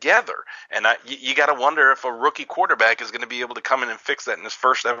it together. And you got to wonder if a rookie quarterback is going to be able to come in and fix that in his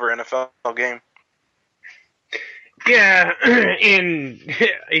first ever NFL game. Yeah, and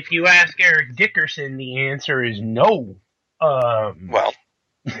if you ask Eric Dickerson, the answer is no. Well.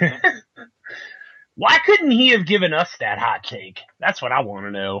 Why couldn't he have given us that hot take? That's what I want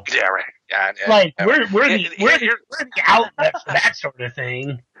to know. Yeah, right. Yeah, like we're the outlet for that sort of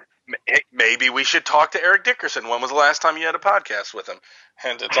thing. Maybe we should talk to Eric Dickerson. When was the last time you had a podcast with him?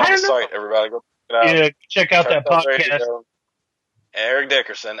 And it's on the site. Everybody go check it out. Yeah, check out that podcast. Radio. Eric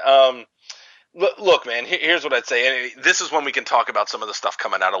Dickerson. Look, man. Here's what I'd say. This is when we can talk about some of the stuff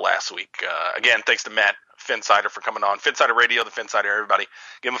coming out of last week. Again, thanks to Matt Phinsider for coming on. Phinsider Radio, the Phinsider. Everybody,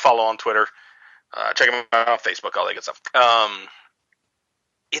 give him a follow on Twitter. Check him out on Facebook, all that good stuff.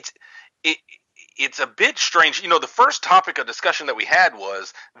 It's a bit strange. You know, the first topic of discussion that we had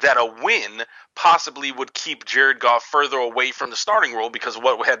was that a win possibly would keep Jared Goff further away from the starting role because of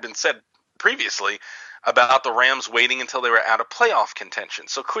what had been said previously. about the Rams waiting until they were out of playoff contention.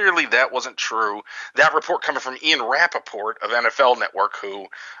 So clearly that wasn't true. That report coming from Ian Rappaport of NFL Network, who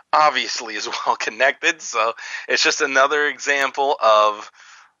obviously is well connected. So it's just another example of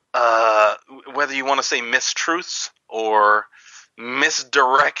whether you want to say mistruths or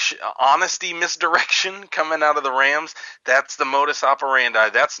misdirection, misdirection coming out of the Rams. That's the modus operandi.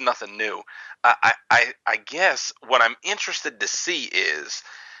 That's nothing new. I guess what I'm interested to see is,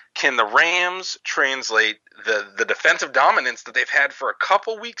 can the Rams translate the defensive dominance that they've had for a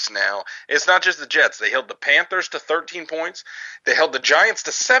couple weeks now? It's not just the Jets. They held the Panthers to 13 points. They held the Giants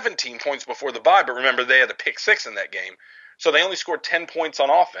to 17 points before the bye, but remember, they had a pick six in that game. So they only scored 10 points on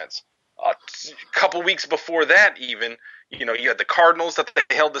offense. A couple weeks before that, even, you had the Cardinals that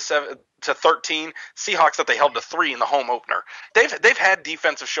they held to 13, Seahawks that they held to 3 in the home opener. They've had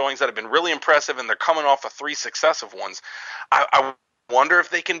defensive showings that have been really impressive, and they're coming off of 3 successive ones. I wonder if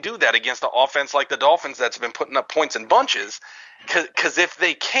they can do that against an offense like the Dolphins that's been putting up points in bunches. Because if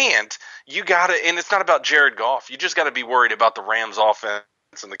they can't, you got to – and it's not about Jared Goff. You just got to be worried about the Rams offense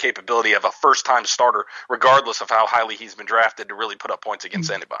and the capability of a first-time starter, regardless of how highly he's been drafted, to really put up points against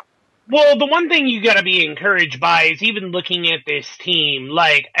anybody. Well, the one thing you got to be encouraged by is even looking at this team,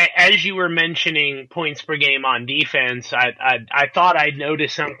 like, as you were mentioning points per game on defense, I thought I'd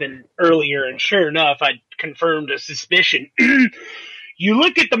noticed something earlier, and sure enough, I confirmed a suspicion. You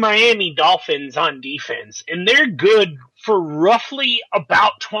look at the Miami Dolphins on defense, and they're good for roughly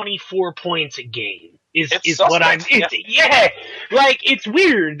about 24 points a game. Is what I'm. Yeah, like, it's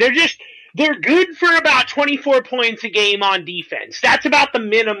weird. They're good for about 24 points a game on defense. That's about the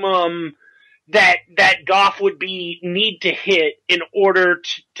minimum that Goff would need to hit in order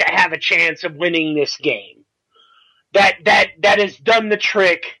to have a chance of winning this game. That has done the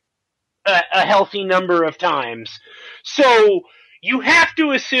trick a healthy number of times. So you have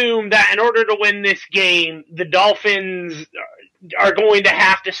to assume that in order to win this game, the Dolphins are going to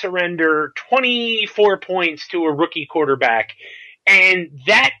have to surrender 24 points to a rookie quarterback. And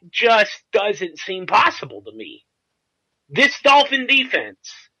that just doesn't seem possible to me. This Dolphin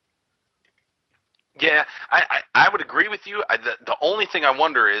defense. Yeah, I would agree with you. The only thing I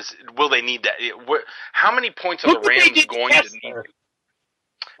wonder is, will they need that? How many points are the Rams going to need?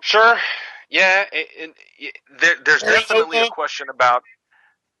 Sure. Yeah. There's definitely a question about.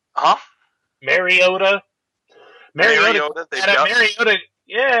 Huh? Mariota. Mariota.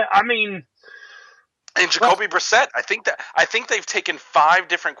 Yeah, I mean. And Jacoby Brissett, I think they've taken 5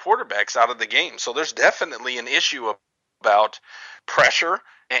 different quarterbacks out of the game. So there's definitely an issue about pressure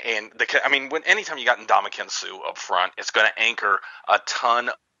and anytime you got Ndamukong Suh up front, it's going to anchor a ton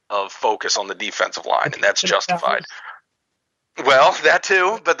of focus on the defensive line, and that's justified. Well, that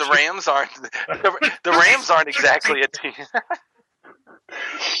too, but the Rams aren't. The Rams aren't exactly a team.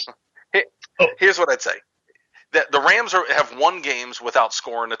 Here's what I'd say: the Rams have won games without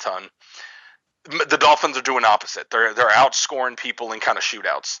scoring a ton. The Dolphins are doing opposite. They're outscoring people in kind of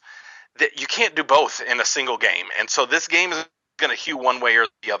shootouts. You can't do both in a single game, and so this game is going to hew one way or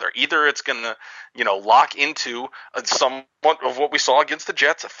the other. Either it's going to, lock into somewhat of what we saw against the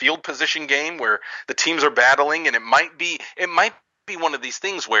Jets, a field position game where the teams are battling, and it might be one of these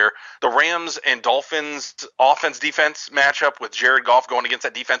things where the Rams and Dolphins offense defense matchup with Jared Goff going against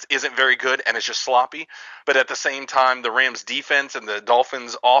that defense isn't very good and it's just sloppy. But at the same time, the Rams defense and the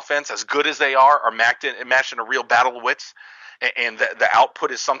Dolphins offense, as good as they are matched in a real battle of wits, and the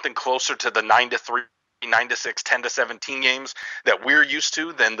output is something closer to the 9-3, 9-6, 10-17 games that we're used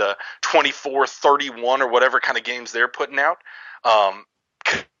to than the 24-31 or whatever kind of games they're putting out.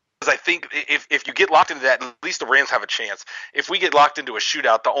 Because I think if you get locked into that, at least the Rams have a chance. If we get locked into a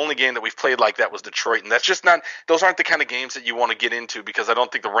shootout, the only game that we've played like that was Detroit, and that's just not – those aren't the kind of games that you want to get into, because I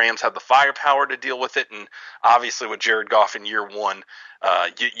don't think the Rams have the firepower to deal with it. And obviously with Jared Goff in year one,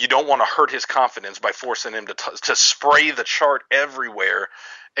 you don't want to hurt his confidence by forcing him to spray the chart everywhere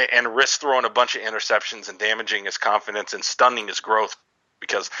and risk throwing a bunch of interceptions and damaging his confidence and stunning his growth,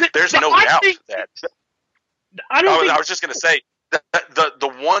 because there's no doubt that – I was just going to say –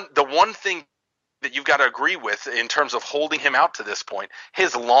 The one thing that you've got to agree with in terms of holding him out to this point,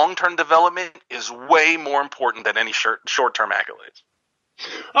 his long-term development is way more important than any short-term accolades.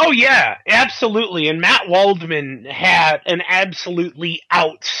 Oh, yeah, absolutely. And Matt Waldman had an absolutely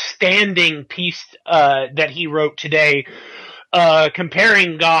outstanding piece that he wrote today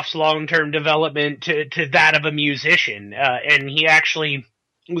comparing Goff's long-term development to that of a musician. And he actually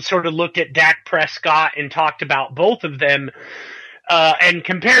sort of looked at Dak Prescott and talked about both of them. And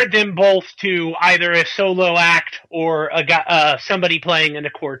compared them both to either a solo act or somebody playing in a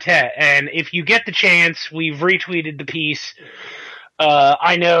quartet. And if you get the chance, we've retweeted the piece.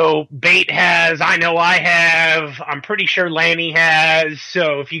 I know Bate has. I know I have. I'm pretty sure Lanny has.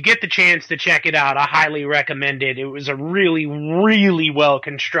 So if you get the chance to check it out, I highly recommend it. It was a really, really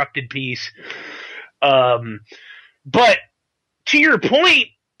well-constructed piece. But to your point,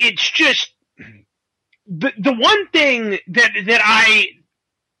 it's just the one thing that I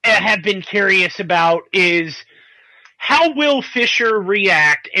have been curious about is how will Fisher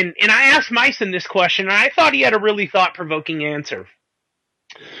react? And I asked Myson this question, and I thought he had a really thought-provoking answer.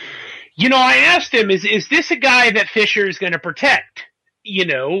 You know, I asked him, is this a guy that Fisher is going to protect? You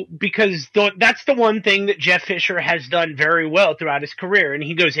know, because that's the one thing that Jeff Fisher has done very well throughout his career. And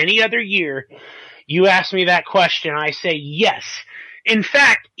he goes, any other year, you ask me that question, I say yes. In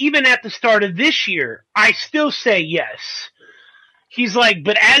fact, even at the start of this year, I still say yes. He's like,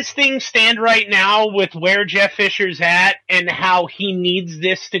 but as things stand right now with where Jeff Fisher's at and how he needs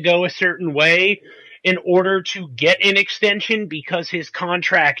this to go a certain way in order to get an extension because his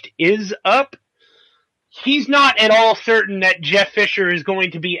contract is up, he's not at all certain that Jeff Fisher is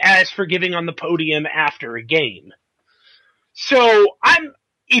going to be as forgiving on the podium after a game. So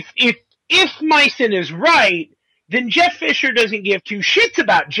if Myson is right, then Jeff Fisher doesn't give two shits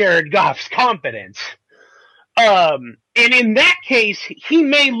about Jared Goff's competence. And in that case, he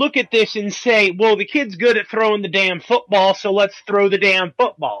may look at this and say, well, the kid's good at throwing the damn football, so let's throw the damn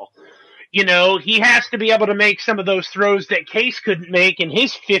football. You know, he has to be able to make some of those throws that Case couldn't make in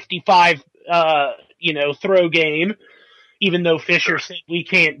his 55, throw game, even though Fisher said we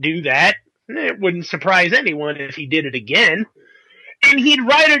can't do that. It wouldn't surprise anyone if he did it again. And he'd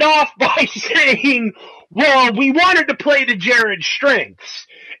write it off by saying, well, we wanted to play to Jared's strengths.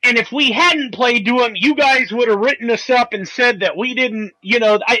 And if we hadn't played to him, you guys would have written us up and said that we didn't,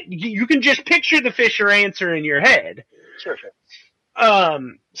 you can just picture the Fisher answer in your head. Sure.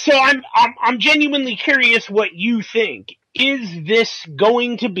 So I'm genuinely curious what you think. Is this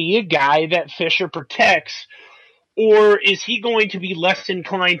going to be a guy that Fisher protects, or is he going to be less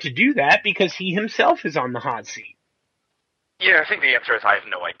inclined to do that because he himself is on the hot seat? Yeah, I think the answer is I have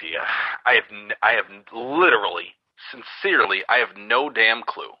no idea. I have literally, sincerely, I have no damn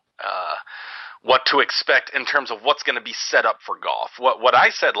clue what to expect in terms of what's going to be set up for Goff. What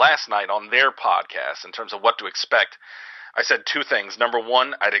I said last night on their podcast in terms of what to expect, I said two things. Number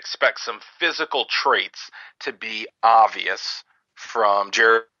one, I'd expect some physical traits to be obvious from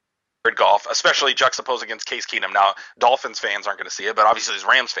Jared Goff, especially juxtaposed against Case Keenum. Now, Dolphins fans aren't going to see it, but obviously as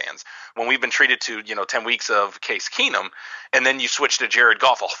Rams fans, when we've been treated to 10 weeks of Case Keenum, and then you switch to Jared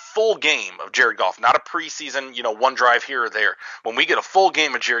Goff, a full game of Jared Goff, not a preseason, one drive here or there. When we get a full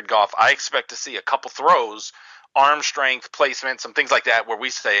game of Jared Goff, I expect to see a couple throws, arm strength, placement, some things like that, where we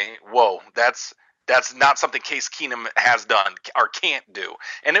say, whoa, that's not something Case Keenum has done or can't do.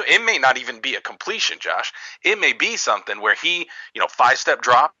 And it may not even be a completion, Josh. It may be something where he, 5-step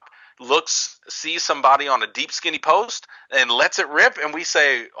drop, sees somebody on a deep skinny post and lets it rip, and we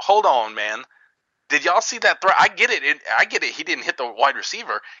say, hold on, man. Did y'all see that throw? I get it. He didn't hit the wide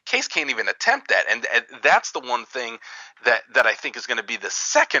receiver. Case can't even attempt that. And that's the one thing that I think is going to be the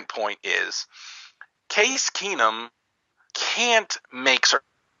second point is Case Keenum can't make certain.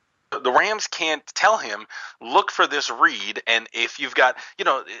 The Rams can't tell him, look for this read, and if you've got,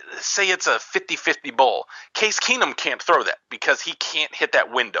 say it's a 50-50 ball, Case Keenum can't throw that because he can't hit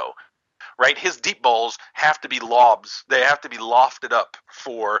that window, right? His deep balls have to be lobs. They have to be lofted up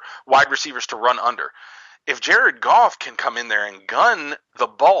for wide receivers to run under. If Jared Goff can come in there and gun the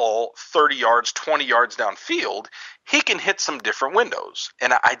ball 30 yards, 20 yards downfield, he can hit some different windows.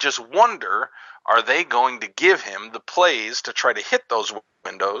 And I just wonder, are they going to give him the plays to try to hit those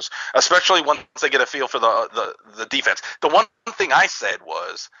windows, especially once they get a feel for the defense? The one thing I said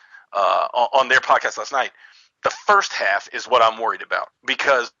was on their podcast last night, the first half is what I'm worried about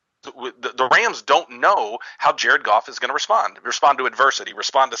because the Rams don't know how Jared Goff is going to respond to adversity,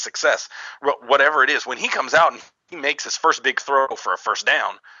 respond to success, whatever it is. When he comes out and he makes his first big throw for a first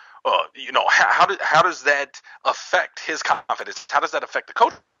down, how does that affect his confidence? How does that affect the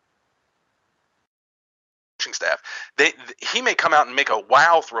coaching staff? He may come out and make a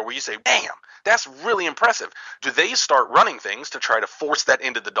wow throw where you say, damn, that's really impressive. Do they start running things to try to force that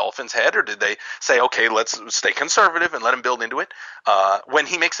into the Dolphins' head, or did they say, okay, let's stay conservative and let him build into it? When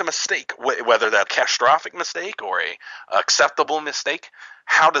he makes a mistake, whether that's a catastrophic mistake or a acceptable mistake,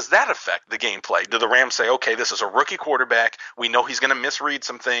 how does that affect the gameplay? Do the Rams say, okay, this is a rookie quarterback. We know he's going to misread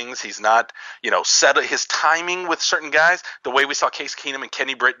some things. He's not, set his timing with certain guys. The way we saw Case Keenum and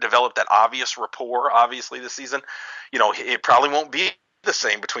Kenny Britt develop that obvious rapport, obviously, this season, it probably won't be the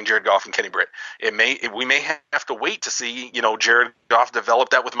same between Jared Goff and Kenny Britt. We may have to wait to see, Jared Goff develop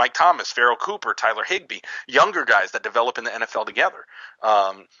that with Mike Thomas, Farrell Cooper, Tyler Higbee, younger guys that develop in the NFL together.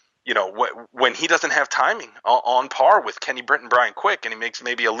 When he doesn't have timing on par with Kenny Britt and Brian Quick, and he makes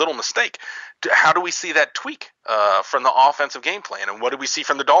maybe a little mistake, how do we see that tweak from the offensive game plan? And what do we see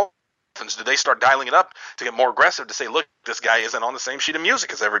from the Dolphins? Do they start dialing it up to get more aggressive to say, look, this guy isn't on the same sheet of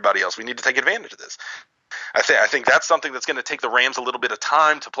music as everybody else. We need to take advantage of this. I think that's something that's going to take the Rams a little bit of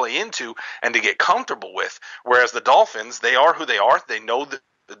time to play into and to get comfortable with, whereas the Dolphins, they are who they are. They know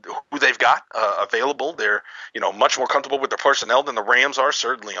who they've got available. They're much more comfortable with their personnel than the Rams are,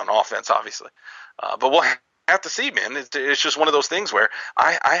 certainly on offense, obviously. But we'll have to see, man. It's just one of those things where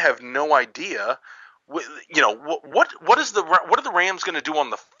I have no idea. What are the Rams going to do on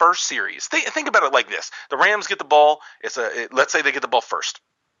the first series? Think about it like this: the Rams get the ball. Let's say they get the ball first,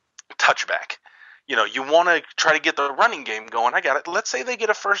 touchback. You want to try to get the running game going. I got it. Let's say they get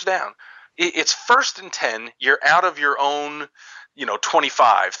a first down. It's 1st and 10. You're out of your own,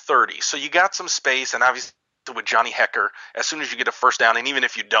 25, 30. So you got some space, and obviously with Johnny Hekker, as soon as you get a first down, and even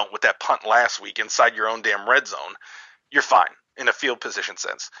if you don't with that punt last week inside your own damn red zone, you're fine in a field position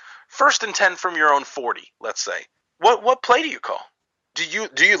sense. 1st and 10 from your own 40, let's say. What play do you call? Do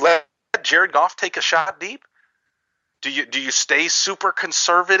you let Jared Goff take a shot deep? Do you stay super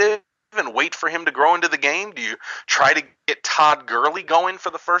conservative and wait for him to grow into the game? Do you try to get Todd Gurley going for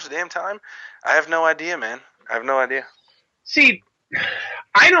the first damn time? I have no idea, man. I have no idea. See,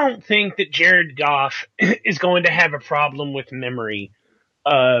 I don't think that Jared Goff is going to have a problem with memory.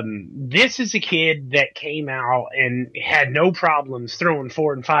 This is a kid that came out and had no problems throwing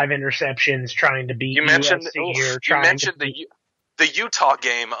 4 and 5 interceptions, trying to beat USC here. You mentioned the Utah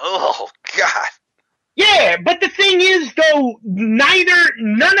game. Oh, God. Yeah, but the thing is, though,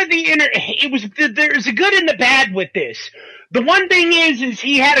 none of there's a good and the bad with this. The one thing is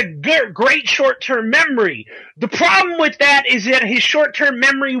he had a great short-term memory. The problem with that is that his short-term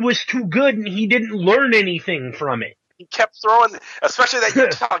memory was too good and he didn't learn anything from it. He kept throwing, especially that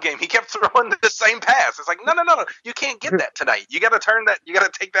Utah game, he kept throwing the same pass. It's like, no, you can't get that tonight. You got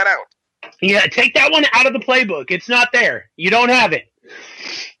to take that out. Yeah, take that one out of the playbook. It's not there. You don't have it.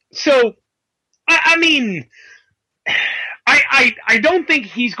 So, I mean, I don't think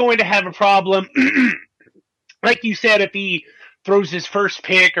he's going to have a problem. Like you said, if he throws his first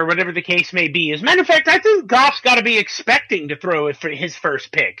pick or whatever the case may be. As a matter of fact, I think Goff's got to be expecting to throw it for his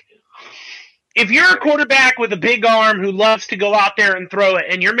first pick. If you're a quarterback with a big arm who loves to go out there and throw it,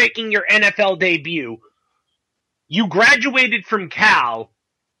 and you're making your NFL debut, you graduated from Cal,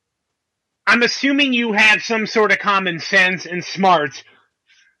 I'm assuming you have some sort of common sense and smarts.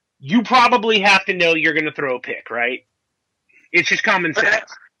 You probably have to know you're going to throw a pick, right? It's just common sense.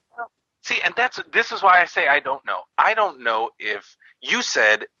 See, and this is why I say I don't know. I don't know if you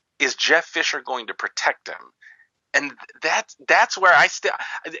said, is Jeff Fisher going to protect him? And that's where I still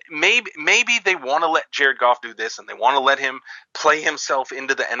maybe they want to let Jared Goff do this and they want to let him play himself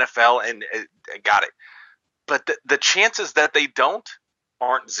into the NFL and got it. But the chances that they don't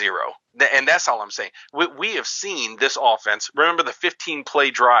aren't zero. And that's all I'm saying. We have seen this offense. Remember the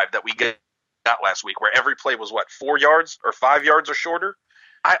 15-play drive that we got last week where every play was, 4 yards or 5 yards or shorter?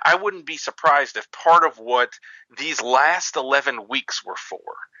 I wouldn't be surprised if part of what these last 11 weeks were for,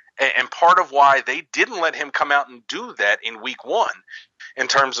 and part of why they didn't let him come out and do that in week 1 in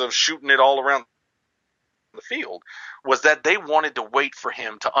terms of shooting it all around the field, was that they wanted to wait for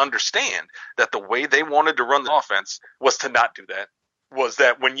him to understand that the way they wanted to run the offense was to not do that. Was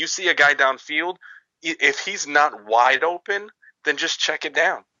that when you see a guy downfield, if he's not wide open, then just check it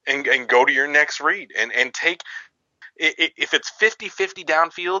down and go to your next read and take – if it's 50-50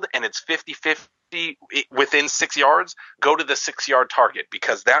 downfield and it's 50-50 within 6 yards, go to the 6-yard target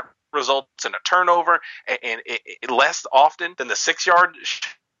because that results in a turnover and it less often than the 6-yard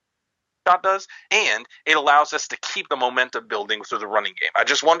shot does, and it allows us to keep the momentum building through the running game. I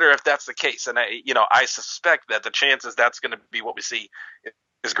just wonder if that's the case, and I suspect that the chances that's going to be what we see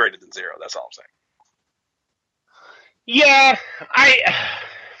is greater than zero. That's all I'm saying. Yeah,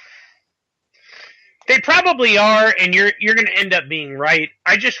 they probably are, and you're going to end up being right.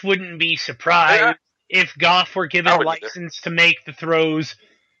 I just wouldn't be surprised if Goff were given a license to make the throws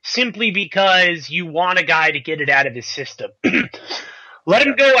simply because you want a guy to get it out of his system. Let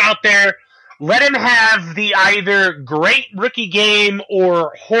him go out there. Let him have the either great rookie game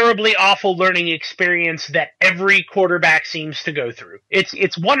or horribly awful learning experience that every quarterback seems to go through.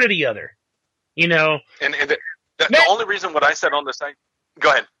 It's one or the other, And the only reason what I said on the site. Go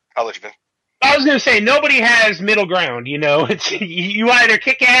ahead. I'll let you finish. I was going to say nobody has middle ground. It's you either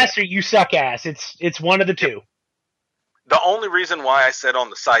kick ass or you suck ass. It's one of the two. The only reason why I said on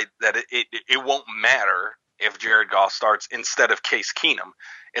the site that it won't matter if Jared Goff starts instead of Case Keenum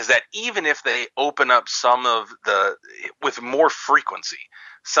is that even if they open up some of with more frequency,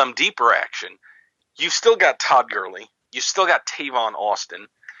 some deeper action, you've still got Todd Gurley, you still got Tavon Austin.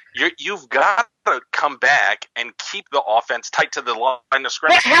 You've got to come back and keep the offense tight to the line of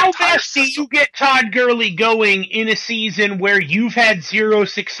scrimmage. But how fast do you get Todd Gurley going in a season where you've had zero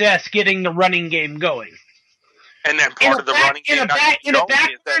success getting the running game going? And then part of the running game in a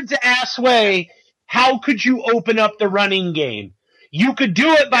backwards-ass way, how could you open up the running game? You could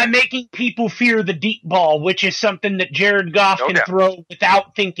do it by making people fear the deep ball, which is something that Jared Goff can throw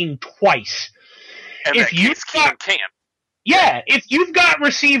without thinking twice. And if Case Keenum can. Yeah, if you've got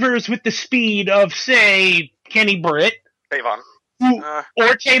receivers with the speed of, say, Kenny Britt, Tavon,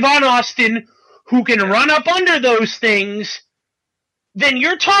 or Tavon Austin, who can run up under those things, then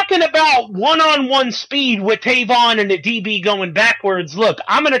you're talking about one-on-one speed with Tavon and a DB going backwards. Look,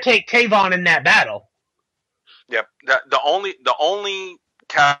 I'm going to take Tavon in that battle. Yep. The only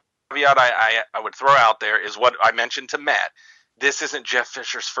caveat I would throw out there is what I mentioned to Matt. This isn't Jeff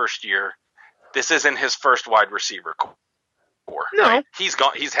Fisher's first year. This isn't his first wide receiver core. No. Right? He's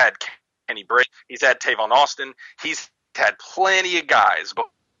had Kenny Britt. He's had Tavon Austin. He's had plenty of guys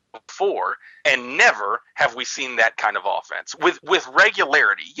before, and never have we seen that kind of offense with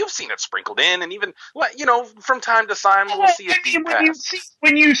regularity. You've seen it sprinkled in, and even from time to time we'll see it deep pass.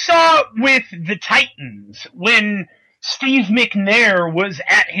 When you saw with the Titans, when Steve McNair was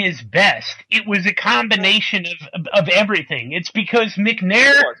at his best, it was a combination of everything. It's because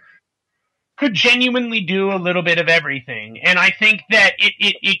McNair could genuinely do a little bit of everything, and I think that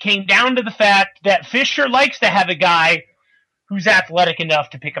it came down to the fact that Fisher likes to have a guy who's athletic enough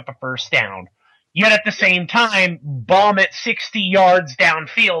to pick up a first down, yet at the same time bomb it 60 yards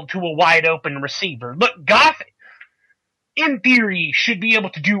downfield to a wide open receiver. Look, Goff, in theory, should be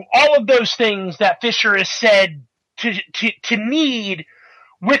able to do all of those things that Fisher has said to need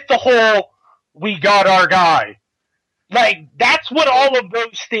with the whole, we got our guy. Like, that's what all of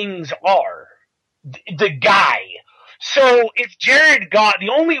those things are. The guy. So if Jared Goff, the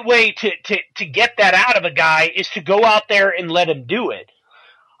only way to get that out of a guy is to go out there and let him do it.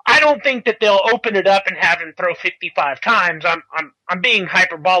 I don't think that they'll open it up and have him throw 55 times. I'm being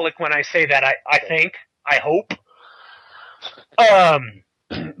hyperbolic when I say that. I hope.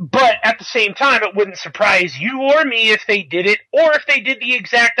 But at the same time, it wouldn't surprise you or me if they did it, or if they did the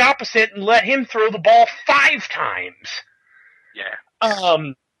exact opposite and let him throw the ball 5 times. Yeah.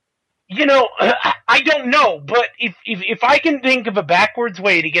 I don't know, but if I can think of a backwards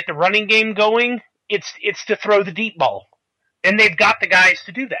way to get the running game going, it's to throw the deep ball, and they've got the guys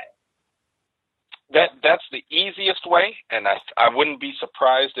to do that. That's the easiest way, and I wouldn't be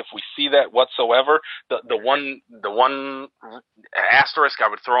surprised if we see that whatsoever. The one asterisk I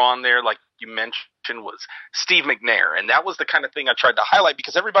would throw on there, like you mentioned, was Steve McNair, and that was the kind of thing I tried to highlight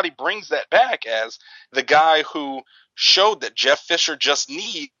because everybody brings that back as the guy who showed that Jeff Fisher just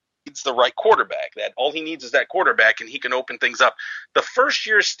needs the right quarterback, that all he needs is that quarterback and he can open things up. The first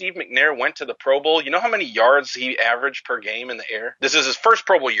year Steve McNair went to the Pro Bowl, you know how many yards he averaged per game in the air? This is his first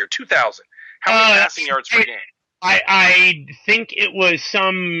Pro Bowl year, 2000. How many passing yards per game? I think it was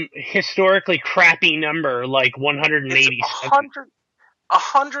some historically crappy number, like 180.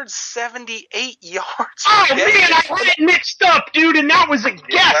 178 yards. Oh, man, I had it mixed up, dude, and that was a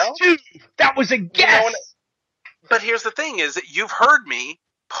guess, too. That was a guess. But here's the thing is that you've heard me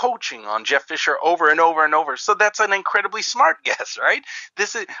poaching on Jeff Fisher over and over and over, so that's an incredibly smart guess, right?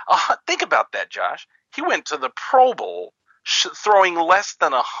 This is think about that, Josh. He went to the Pro Bowl throwing less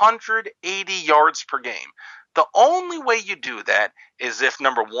than 180 yards per game. The only way you do that is if,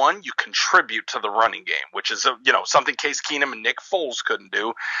 number one, you contribute to the running game, which is something Case Keenum and Nick Foles couldn't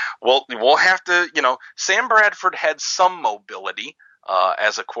do. We'll have to, Sam Bradford had some mobility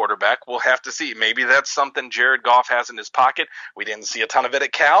as a quarterback. We'll have to see. Maybe that's something Jared Goff has in his pocket. We didn't see a ton of it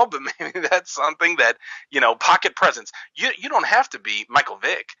at Cal, but maybe that's something that, pocket presence. You don't have to be Michael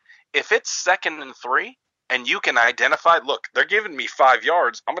Vick. If it's 2nd and 3 and you can identify, look, they're giving me 5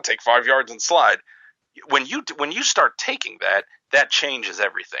 yards, I'm going to take 5 yards and slide. When you start taking that changes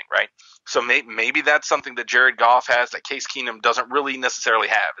everything, right? So maybe that's something that Jared Goff has that Case Keenum doesn't really necessarily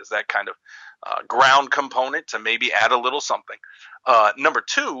have, is that kind of ground component to maybe add a little something. Number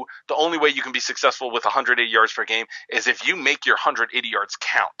two, the only way you can be successful with 180 yards per game is if you make your 180 yards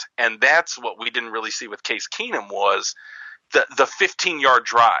count. And that's what we didn't really see with Case Keenum was the 15-yard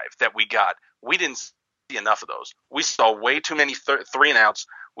drive that we got. We didn't see enough of those. We saw way too many 3-and-outs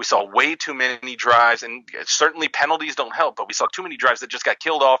We saw way too many drives, and certainly penalties don't help, but we saw too many drives that just got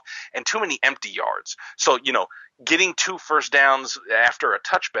killed off and too many empty yards. So, getting 2 first downs after a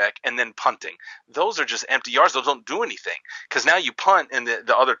touchback and then punting, those are just empty yards. Those don't do anything, because now you punt and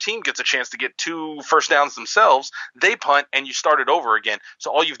the other team gets a chance to get 2 first downs themselves. They punt and you start it over again.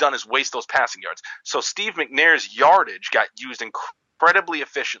 So all you've done is waste those passing yards. So Steve McNair's yardage got used incredibly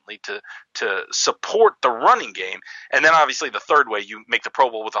efficiently to support the running game. And then obviously the third way you make the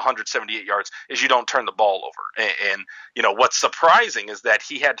Pro Bowl with 178 yards is you don't turn the ball over. And what's surprising is that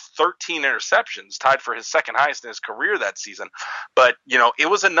he had 13 interceptions, tied for his second highest in his career that season. But, it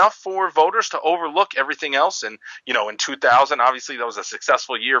was enough for voters to overlook everything else. And, in 2000, obviously that was a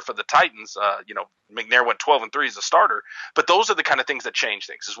successful year for the Titans. McNair went 12-3 as a starter. But those are the kind of things that change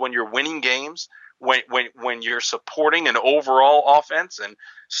things, is when you're winning games, when you're supporting an overall offense. And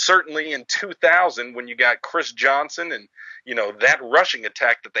certainly in 2000, when you got Chris Johnson and, that rushing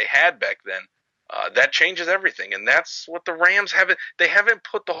attack that they had back then, that changes everything. And that's what the Rams haven't. They haven't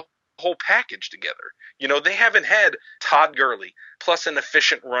put the whole package together. They haven't had Todd Gurley plus an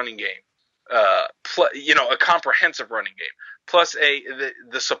efficient running game, a comprehensive running game, plus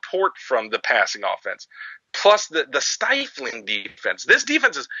the support from the passing offense, plus the stifling defense. This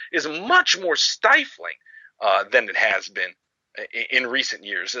defense is much more stifling than it has been in recent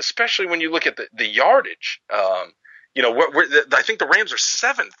years, especially when you look at the yardage. I think the Rams are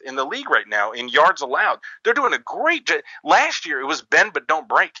 7th in the league right now in yards allowed. They're doing a great job. Last year it was bend but don't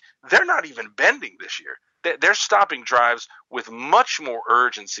break. They're not even bending this year. They're stopping drives with much more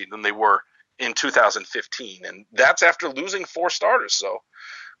urgency than they were in 2015, and that's after losing 4 starters. So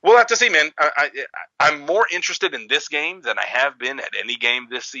we'll have to see, man. I'm more interested in this game than I have been at any game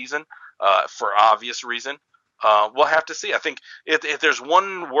this season, for obvious reason. We'll have to see. I think if there's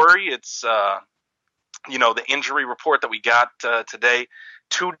one worry, it's the injury report that we got today.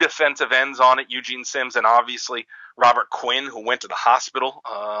 2 defensive ends on it, Eugene Sims and obviously Robert Quinn, who went to the hospital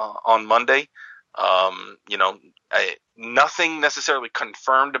on Monday. Nothing necessarily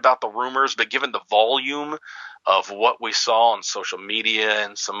confirmed about the rumors, but given the volume of what we saw on social media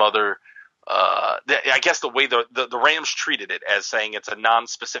and some other, I guess the way the Rams treated it as saying it's a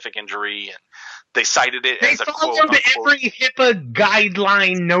non-specific injury, and they cited it as a quote. They followed every HIPAA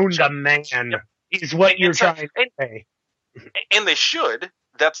guideline known to man, is what you're trying to say. And they should.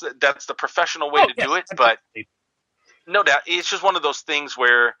 That's the professional way to do it. But no doubt, it's just one of those things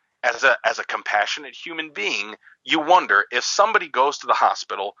where, as a compassionate human being, you wonder if somebody goes to the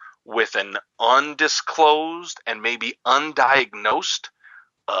hospital with an undisclosed and maybe undiagnosed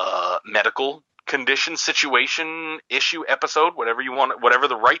medical condition, situation, issue, episode, whatever you want, whatever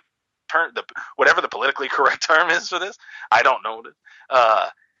the right term, whatever the politically correct term is for this, I don't know.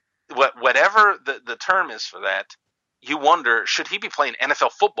 Whatever the term is for that, you wonder, should he be playing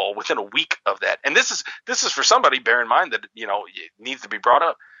NFL football within a week of that? And this is for somebody, bear in mind that, it needs to be brought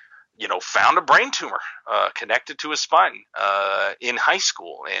up, found a brain tumor connected to his spine in high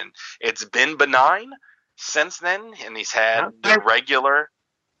school. And it's been benign since then. And he's had the regular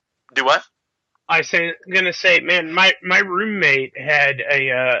 – do what? I'm gonna say, man, my roommate had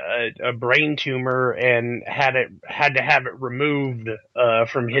a brain tumor and had to have it removed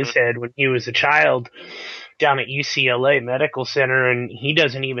from his head when he was a child down at UCLA Medical Center, and he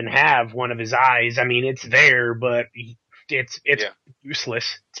doesn't even have one of his eyes. I mean, it's there, but it's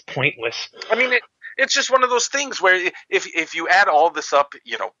useless. It's pointless. I mean, it's just one of those things where if you add all this up,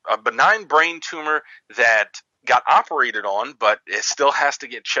 a benign brain tumor that got operated on, but it still has to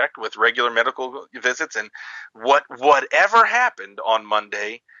get checked with regular medical visits, and whatever happened on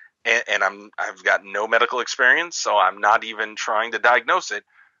Monday, and I've got no medical experience, so I'm not even trying to diagnose it.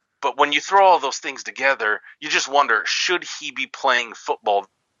 But when you throw all those things together, you just wonder, should he be playing football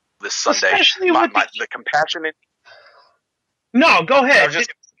this Sunday? Especially with the compassionate. No, go ahead.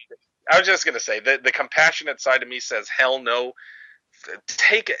 I was just going to say that the compassionate side of me says, hell no.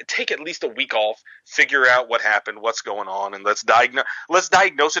 Take at least a week off, figure out what happened, what's going on, and let's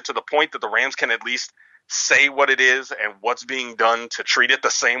diagnose it to the point that the Rams can at least say what it is and what's being done to treat it the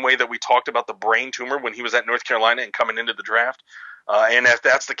same way that we talked about the brain tumor when he was at North Carolina and coming into the draft. And if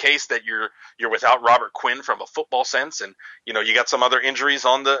that's the case, that you're without Robert Quinn from a football sense, and you got some other injuries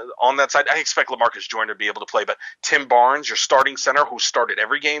on that side, I expect LaMarcus Joyner to be able to play. But Tim Barnes, your starting center, who started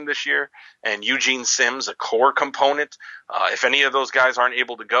every game this year, and Eugene Sims, a core component, if any of those guys aren't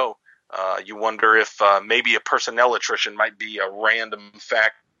able to go, you wonder if maybe a personnel attrition might be a random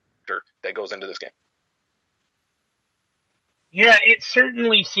factor that goes into this game. Yeah, it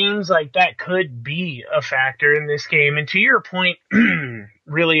certainly seems like that could be a factor in this game. And to your point,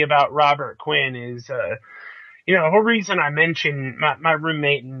 really about Robert Quinn is, You know, the whole reason I mentioned my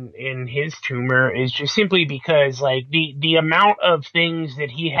roommate and his tumor is just simply because, like, the amount of things that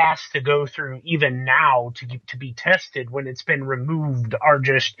he has to go through even now to be tested when it's been removed are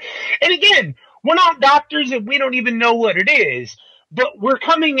just, and again, we're not doctors and we don't even know what it is, but we're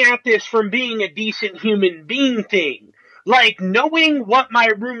coming at this from being a decent human being thing. Like, knowing what my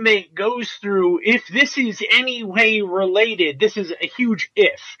roommate goes through, if this is any way related, this is a huge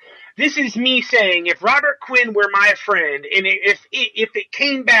if. This is me saying, if Robert Quinn were my friend, and if it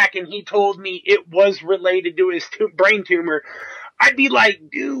came back and he told me it was related to his brain tumor, I'd be like,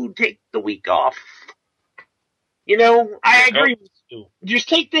 dude, take the week off. You know, I agree with you. Just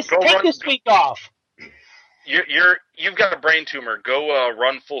take this week off. You've got a brain tumor. Go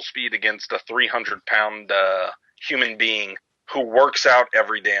run full speed against a 300-pound human being who works out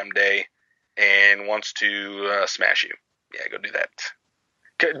every damn day and wants to smash you. Yeah, go do that.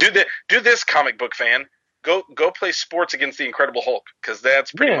 Do this, comic book fan. Go play sports against the Incredible Hulk, because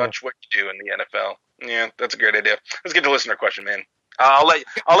that's pretty much what you do in the NFL. Yeah, that's a great idea. Let's get to listener question, man. I'll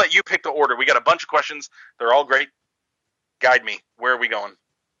let you pick the order. We got a bunch of questions. They're all great. Guide me. Where are we going?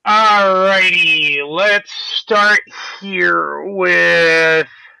 Alrighty, let's start here with.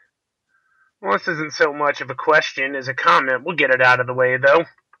 Well, this isn't so much of a question as a comment. We'll get it out of the way, though.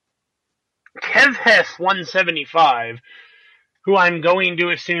 KevHef175, who I'm going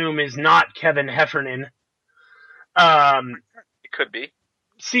to assume is not Kevin Heffernan. It could be.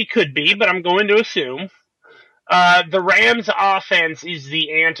 See, could be, but I'm going to assume. The Rams' offense is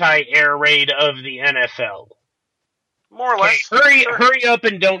the anti-air raid of the NFL. More or less. Hurry up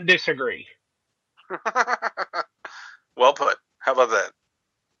and don't disagree. Well put. How about that?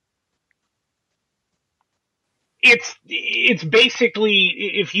 It's basically,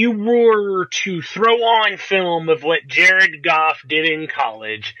 if you were to throw on film of what Jared Goff did in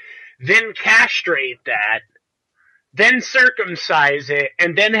college, then castrate that, then circumcise it,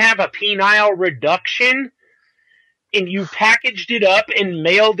 and then have a penile reduction, and you packaged it up and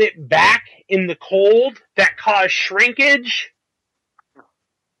mailed it back in the cold that caused shrinkage,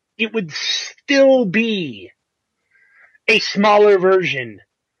 it would still be a smaller version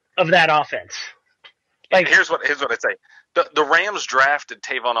of that offense. Like, here's what I'd say. The Rams drafted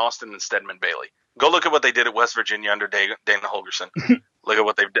Tavon Austin and Stedman Bailey. Go look at what they did at West Virginia under Dana Holgorsen. Look at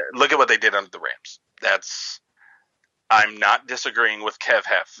what they did under the Rams. I'm not disagreeing with Kev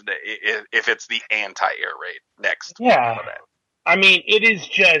Hef if it's the anti-air raid. Next. Yeah. I mean, it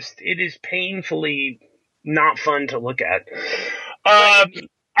is painfully not fun to look at.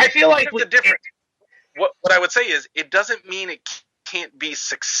 I feel like the difference. What I would say is, it doesn't mean it can't be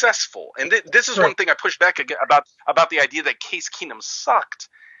successful. And this is one thing I push back about the idea that Case Keenum sucked.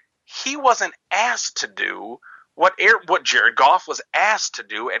 He wasn't asked to do what Jared Goff was asked to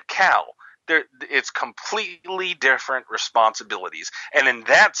do at Cal. It's completely different responsibilities. And in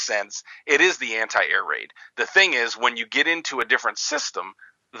that sense, it is the anti-air raid. The thing is, when you get into a different system,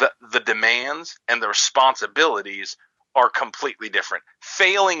 the demands and the responsibilities are completely different.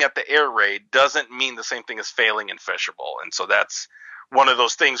 Failing at the air raid doesn't mean the same thing as failing in Fisherball. And so that's one of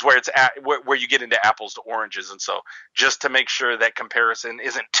those things where where you get into apples to oranges. And so just to make sure that comparison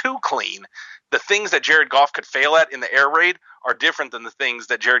isn't too clean, the things that Jared Goff could fail at in the air raid are different than the things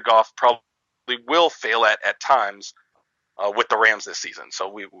that Jared Goff probably will fail at times with the Rams this season. So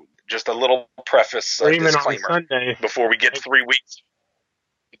we just a little preface disclaimer before we get 3 weeks.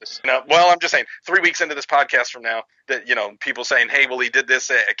 Well, I'm just saying 3 weeks into this podcast from now that, people saying, hey, well, he did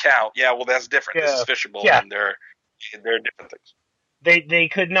this at Cal. Yeah, well, that's different. Yeah. This is Fisherball, and they're different things. They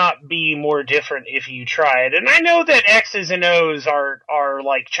could not be more different if you tried. And I know that X's and O's are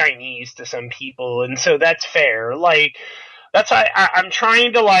like Chinese to some people, and so that's fair. Like, that's why I'm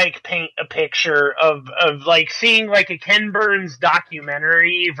trying to like paint a picture of like seeing like a Ken Burns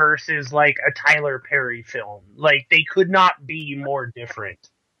documentary versus like a Tyler Perry film. Like, they could not be more different.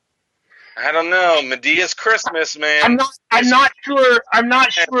 I don't know. Medea's Christmas, man. I'm not sure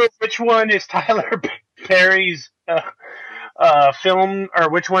which one is Tyler Perry's film, or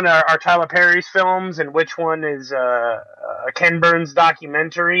which one are Tyler Perry's films, and which one is a Ken Burns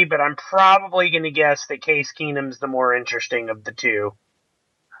documentary. But I'm probably going to guess that Case Keenum's the more interesting of the two.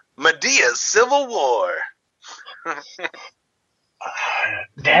 Medea's Civil War.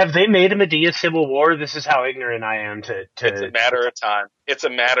 Have they made a Medea Civil War? This is how ignorant I am to... It's a matter of time. It's a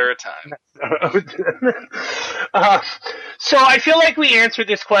matter of time. So I feel like we answer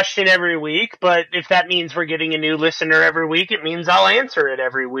this question every week, but if that means we're getting a new listener every week, it means I'll answer it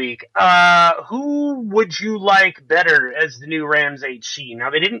every week. Who would you like better as the new Rams HC?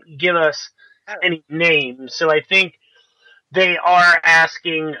 Now, they didn't give us any names, so I think they are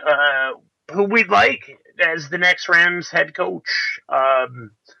asking who we'd like as the next Rams head coach.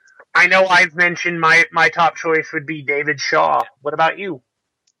 I know I've mentioned my top choice would be David Shaw. What about you?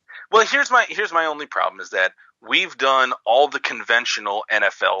 Well, here's my only problem is that we've done all the conventional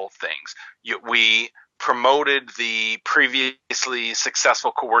NFL things. We promoted the previously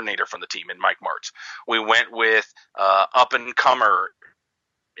successful coordinator from the team in Mike Martz. We went with up-and-comer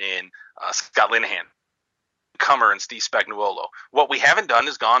in Scott Linehan, Comer and Steve Spagnuolo. What we haven't done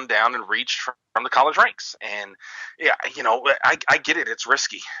is gone down and reached from the college ranks. And yeah, I get it. It's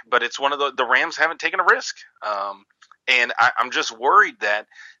risky, but it's one of the Rams haven't taken a risk. And I'm just worried that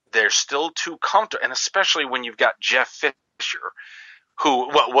they're still too comfortable. And especially when you've got Jeff Fisher, who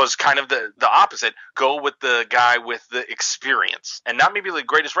was kind of the opposite, go with the guy with the experience. And not maybe the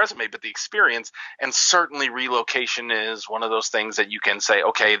greatest resume, but the experience. And certainly relocation is one of those things that you can say,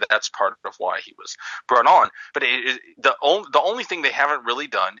 okay, that's part of why he was brought on. But the only thing they haven't really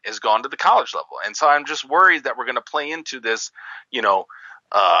done is gone to the college level. And so I'm just worried that we're going to play into this,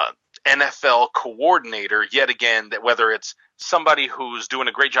 NFL coordinator yet again, that whether it's somebody who's doing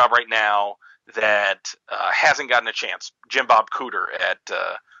a great job right now that hasn't gotten a chance, Jim Bob Cooter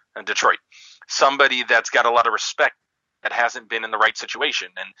at Detroit, somebody that's got a lot of respect that hasn't been in the right situation.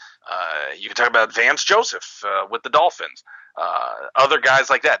 And you can talk about Vance Joseph with the Dolphins, other guys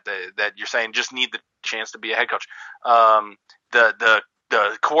like that you're saying just need the chance to be a head coach.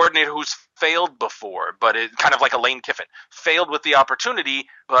 The coordinator who's failed before, but it kind of like a Lane Kiffin, failed with the opportunity,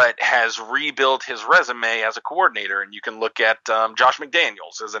 but has rebuilt his resume as a coordinator. And you can look at Josh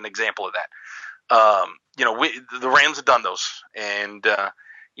McDaniels as an example of that. The Rams have done those. And,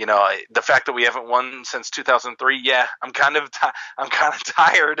 the fact that we haven't won since 2003, yeah, I'm kind of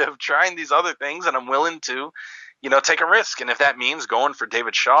tired of trying these other things, and I'm willing to, take a risk. And if that means going for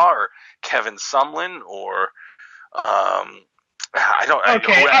David Shaw or Kevin Sumlin or, I don't.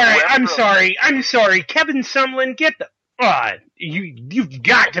 Okay, all right. I'm sorry. Kevin Sumlin, get the. You've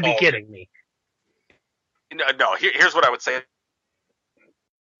got to be kidding me. No. Here's what I would say.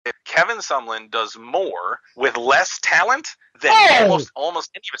 Kevin Sumlin does more with less talent than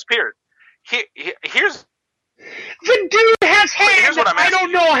almost any of his peers. Here's the dude has had. Here's what I'm asking. I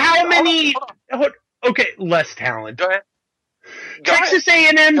don't know how many. Okay, less talent. Go ahead. Texas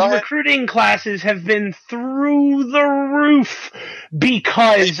A&M's recruiting classes have been through the roof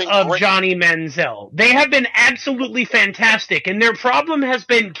because of Johnny Manziel. They have been absolutely fantastic, and their problem has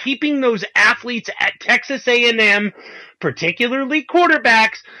been keeping those athletes at Texas A&M, particularly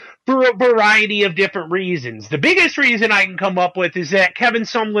quarterbacks, for a variety of different reasons. The biggest reason I can come up with is that Kevin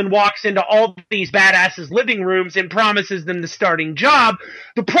Sumlin walks into all these badasses' living rooms and promises them the starting job.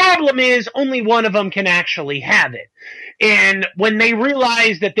 The problem is only one of them can actually have it. And when they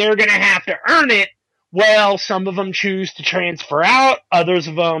realize that they're going to have to earn it, well, some of them choose to transfer out. Others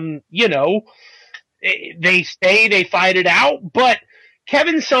of them, they stay, they fight it out. But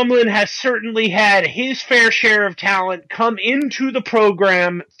Kevin Sumlin has certainly had his fair share of talent come into the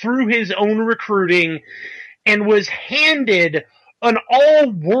program through his own recruiting and was handed an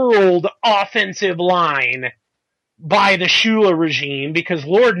all-world offensive line by the Shula regime because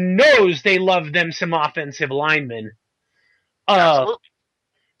Lord knows they love them some offensive linemen.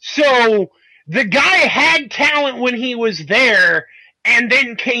 So the guy had talent when he was there and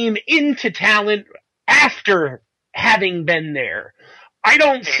then came into talent after having been there. I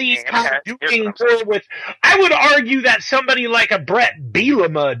don't see how doing more with. I would argue that somebody like a Brett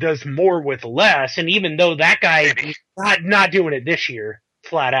Bielema does more with less, and even though that guy is not doing it this year,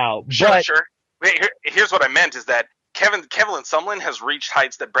 flat out. Sure. Here's what I meant is that Kevin Sumlin has reached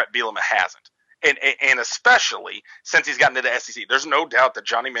heights that Brett Bielema hasn't, and especially since he's gotten into the SEC. There's no doubt that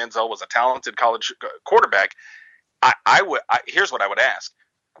Johnny Manziel was a talented college quarterback. Here's what I would ask: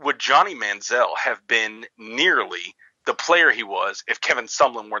 would Johnny Manziel have been nearly the player he was if Kevin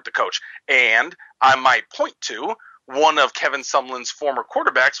Sumlin weren't the coach? And I might point to one of Kevin Sumlin's former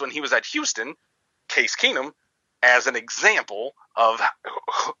quarterbacks when he was at Houston, Case Keenum, as an example of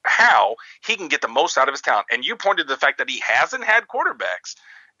how he can get the most out of his talent. And you pointed to the fact that he hasn't had quarterbacks.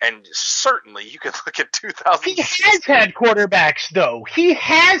 And certainly you could look at 2000. He has had quarterbacks, though. He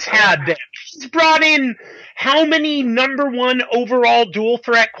has had them. He's brought in how many number one overall dual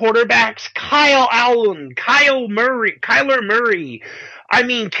threat quarterbacks? Kyle Allen, Kyler Murray. I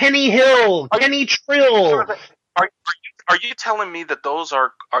mean, Kenny Hill, Kenny Trill. Are you telling me that those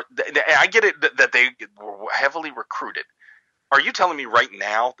are I get it that they were heavily recruited. Are you telling me right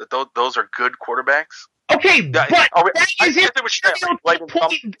now that those are good quarterbacks? Okay, but that is it.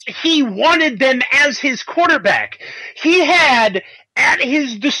 He wanted them as his quarterback. He had at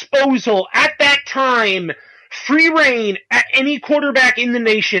his disposal at that time free reign at any quarterback in the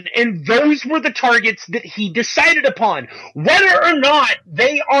nation, and those were the targets that he decided upon. Whether or not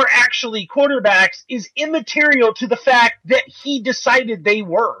they are actually quarterbacks is immaterial to the fact that he decided they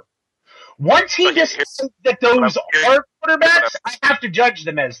were. Once he decides that those are quarterbacks, I have to judge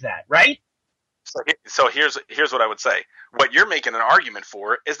them as that, right? So here's what I would say. What you're making an argument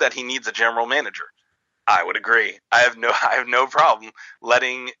for is that he needs a general manager. I would agree. I have no problem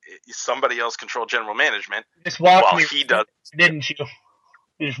letting somebody else control general management while he does. Didn't you?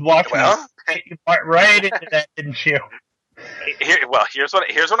 You just walked me right into that, didn't you? Here's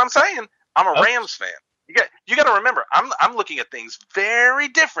what I'm saying. I'm a Rams fan. You got to remember, I'm looking at things very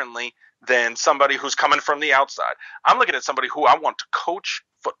differently than somebody who's coming from the outside. I'm looking at somebody who I want to coach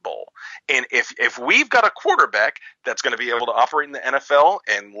football. And if we've got a quarterback that's going to be able to operate in the NFL,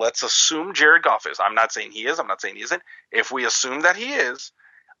 and let's assume Jared Goff is. I'm not saying he is. I'm not saying he isn't. If we assume that he is,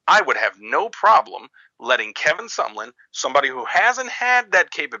 I would have no problem letting Kevin Sumlin, somebody who hasn't had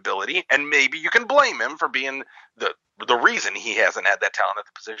that capability, and maybe you can blame him for being the reason he hasn't had that talent at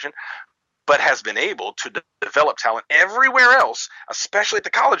the position, but has been able to develop talent everywhere else, especially at the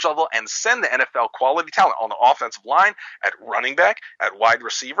college level, and send the NFL quality talent on the offensive line, at running back, at wide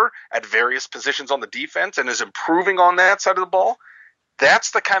receiver, at various positions on the defense, and is improving on that side of the ball.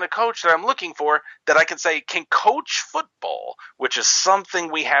 That's the kind of coach that I'm looking for, that I can say can coach football, which is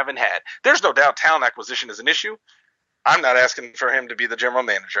something we haven't had. There's no doubt talent acquisition is an issue. I'm not asking for him to be the general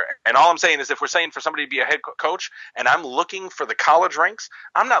manager. And all I'm saying is, if we're saying for somebody to be a head coach and I'm looking for the college ranks,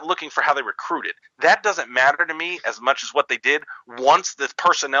 I'm not looking for how they recruited. That doesn't matter to me as much as what they did once the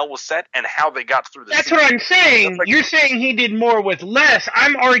personnel was set and how they got through the season. That's what I'm saying. You're saying he did more with less.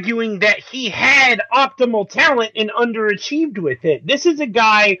 I'm arguing that he had optimal talent and underachieved with it. This is a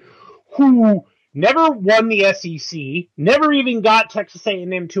guy who never won the SEC, never even got Texas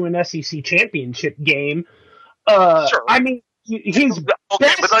A&M to an SEC championship game. Sure. I mean, he's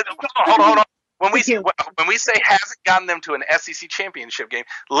okay, but hold on. When we say hasn't gotten them to an SEC championship game,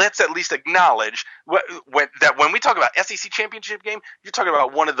 let's at least acknowledge that when we talk about SEC championship game, you're talking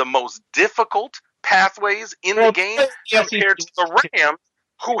about one of the most difficult pathways in the game compared to the Rams,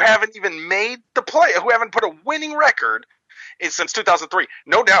 who haven't even made the play, who haven't put a winning record since 2003.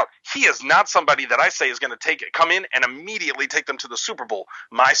 No doubt, he is not somebody that I say is going to come in and immediately take them to the Super Bowl.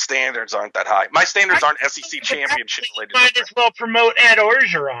 My standards aren't that high. My standards aren't SEC championship related. Might as well promote Ed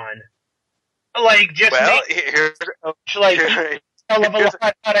Orgeron. Like, just a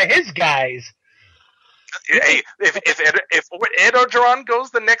lot out of his guys. Hey, if Ed Orgeron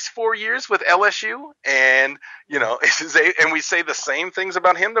goes the next 4 years with LSU, and and we say the same things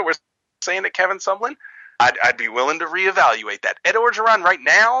about him that we're saying at Kevin Sumlin, I'd be willing to reevaluate that. Ed Orgeron right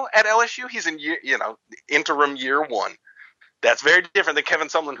now at LSU, he's in interim year one. That's very different than Kevin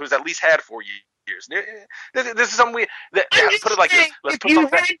Sumlin, who's at least had 4 years. This is something put it like this. If you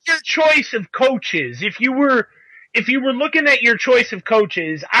had your choice of coaches, if you were looking at your choice of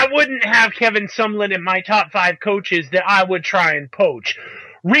coaches, I wouldn't have Kevin Sumlin in my top 5 coaches that I would try and poach.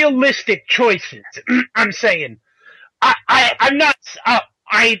 Realistic choices. I'm saying. I'm not.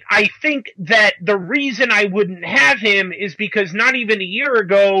 I think that the reason I wouldn't have him is because not even a year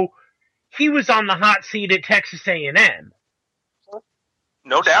ago, he was on the hot seat at Texas A&M.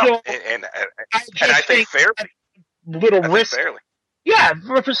 No doubt. So, and I think fairly. Little risk. Fairly. Yeah,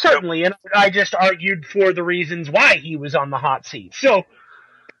 for certainly. And I just argued for the reasons why he was on the hot seat. So,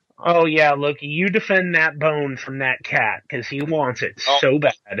 oh yeah, Loki, you defend that bone from that cat because he wants it so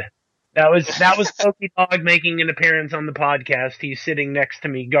bad. That was Loki Dog making an appearance on the podcast. He's sitting next to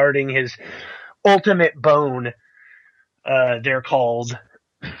me guarding his ultimate bone. They're called.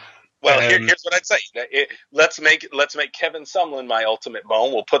 Well, here's what I'd say. Let's make Kevin Sumlin my ultimate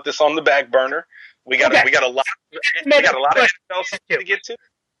bone. We'll put this on the back burner. We got a lot of NFL stuff to get to.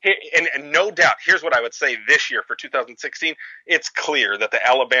 And no doubt, here's what I would say this year for 2016. It's clear that the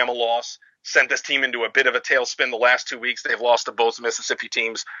Alabama loss sent this team into a bit of a tailspin the last 2 weeks. They've lost to both Mississippi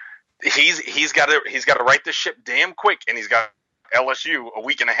teams. He's got to right this ship damn quick, and he's got LSU a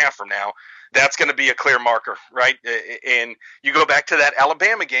week and a half from now. That's going to be a clear marker, right? And you go back to that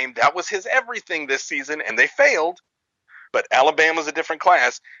Alabama game, that was his everything this season, and they failed. But Alabama's a different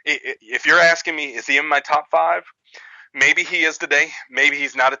class. If you're asking me, is he in my top 5? Maybe he is today. Maybe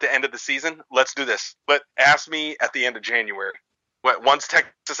he's not at the end of the season. Let's do this. But ask me at the end of January. Once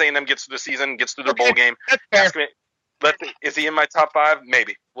Texas A&M gets through the season, gets through their bowl game, ask me, is he in my top 5?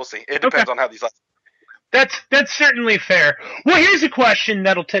 Maybe. We'll see. It depends on how these last. That's certainly fair. Well, here's a question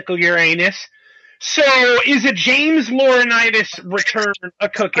that'll tickle your anus. So, is a James Laurinaitis return a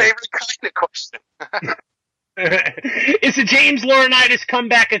cookie? Favorite kind of question. Is the James Laurinaitis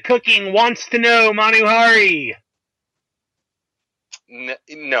comeback of cooking? Wants to know, Manu Hari.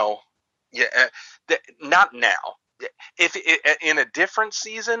 No. Yeah, not now. If in a different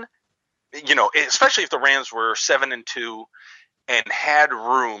season, especially if the Rams were 7-2 and had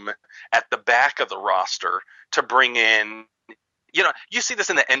room at the back of the roster to bring in, you see this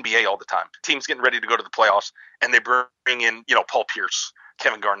in the NBA all the time. Teams getting ready to go to the playoffs, and they bring in, Paul Pierce,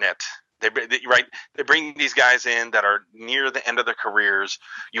 Kevin Garnett. They bring these guys in that are near the end of their careers.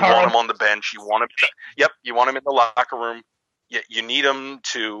 You want them on the bench. You want them. You want them in the locker room. You need them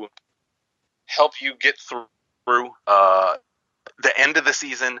to help you get through the end of the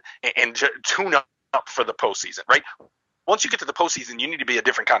season and tune up for the postseason, right? Once you get to the postseason, you need to be a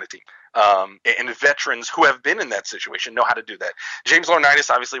different kind of team. And veterans who have been in that situation know how to do that. James Laurinaitis,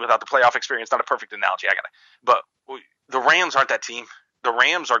 obviously, without the playoff experience, not a perfect analogy. But the Rams aren't that team. The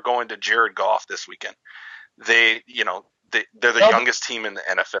Rams are going to Jared Goff this weekend. They're the youngest team in the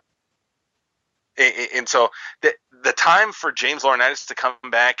NFL. And so the time for James Laurinaitis to come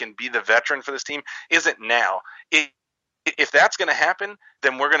back and be the veteran for this team isn't now. If that's going to happen,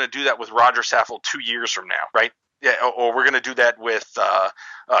 then we're going to do that with Roger Saffold 2 years from now, right? Yeah, or we're going to do that with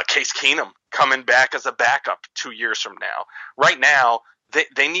Case Keenum coming back as a backup 2 years from now. Right now,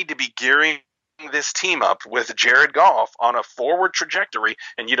 they need to be gearing this team up with Jared Goff on a forward trajectory,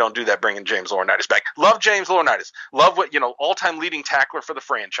 and you don't do that bringing James Laurinaitis back. Love James Laurinaitis. Love what, all-time leading tackler for the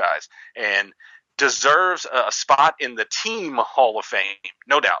franchise, and deserves a spot in the team Hall of Fame,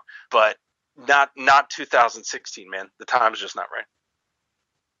 no doubt, but not 2016, man. The time's just not right.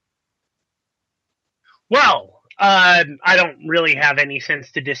 Well, I don't really have any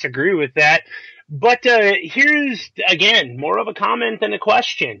sense to disagree with that. But here's, again, more of a comment than a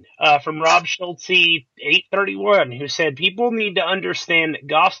question from Rob Schultze, 831, who said, people need to understand that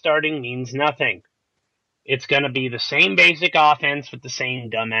Goff starting means nothing. It's going to be the same basic offense with the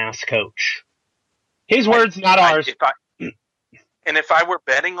same dumbass coach. His words, not ours. If I were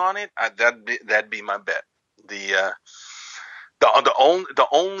betting on it, that'd be my bet. The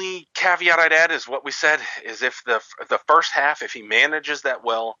only caveat I'd add is what we said is if the first half, if he manages that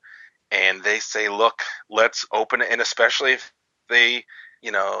well, and they say, look, let's open it, and especially if they,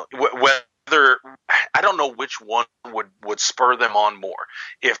 whether I don't know which one would spur them on more,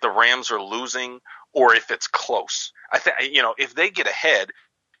 if the Rams are losing or if it's close. I think if they get ahead,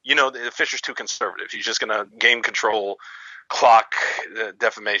 Fisher's too conservative. He's just going to game control, clock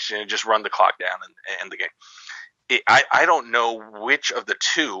defamation, and just run the clock down and end the game. I don't know which of the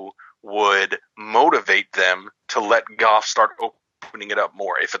two would motivate them to let Goff start opening it up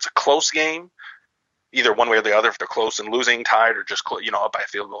more. If it's a close game, either one way or the other, if they're close and losing, tied, or just up by a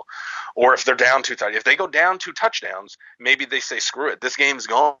field goal, or if they're down 2 touchdowns. If they go down 2 touchdowns, maybe they say, screw it, this game's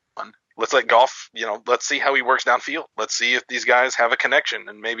gone. Let's let Goff, let's see how he works downfield. Let's see if these guys have a connection,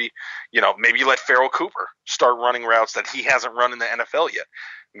 and maybe you let Farrell Cooper start running routes that he hasn't run in the NFL yet.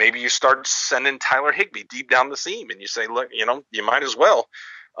 Maybe you start sending Tyler Higbee deep down the seam, and you say, look, you might as well.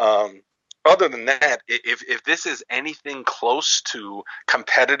 Other than that, if this is anything close to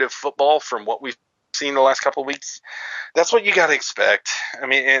competitive football from what we've seen the last couple of weeks, that's what you got to expect. I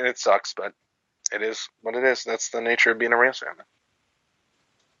mean, and it sucks, but it is what it is. That's the nature of being a Rams fan.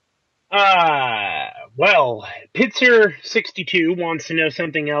 Well, Pitzer62 wants to know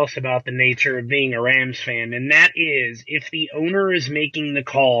something else about the nature of being a Rams fan, and that is, if the owner is making the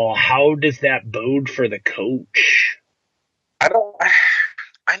call, how does that bode for the coach?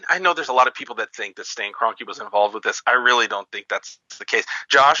 I know there's a lot of people that think that Stan Kroenke was involved with this. I really don't think that's the case.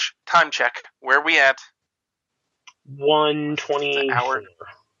 Josh, time check. Where are we at? 1:24.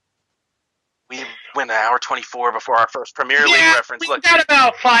 We went an hour 24 before our first Premier League reference. We've got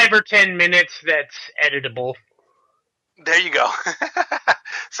about 5 or 10 minutes that's editable. There you go.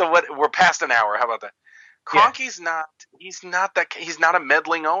 So we're past an hour. How about that? Kroenke's he's not a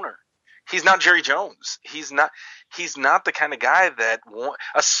meddling owner. He's not Jerry Jones. He's not the kind of guy that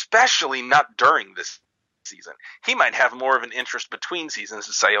especially not during this season. He might have more of an interest between seasons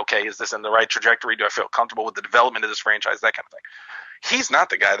to say, okay, is this in the right trajectory? Do I feel comfortable with the development of this franchise? That kind of thing. He's not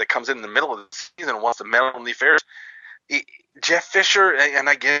the guy that comes in the middle of the season and wants to meddle in the affairs. Jeff Fisher, and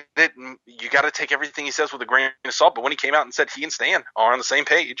I get it, you got to take everything he says with a grain of salt, but when he came out and said he and Stan are on the same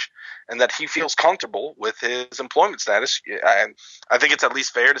page and that he feels comfortable with his employment status, I think it's at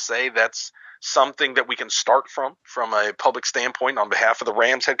least fair to say that's something that we can start from a public standpoint on behalf of the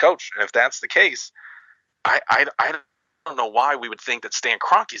Rams head coach. And if that's the case, I don't know why we would think that Stan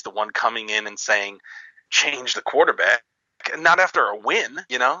Kroenke's the one coming in and saying, change the quarterback. Not after a win,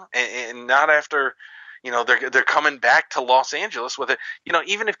 and not after, they're coming back to Los Angeles with it.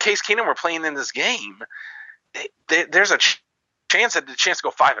 Even if Case Keenum were playing in this game, there's a chance to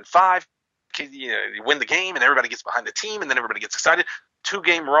go 5-5. You win the game, and everybody gets behind the team, and then everybody gets excited.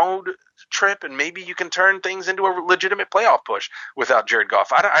 2-game road trip, and maybe you can turn things into a legitimate playoff push without Jared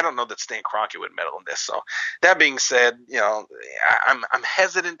Goff. I don't know that Stan Kroenke would meddle in this. So that being said, I'm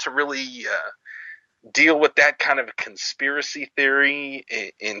hesitant to really deal with that kind of conspiracy theory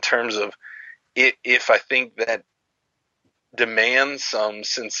in terms of if I think that demands some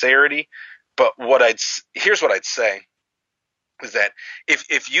sincerity. But here's what I'd say is that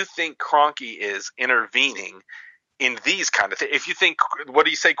if you think Kroenke is intervening in these kind of things, if you think, what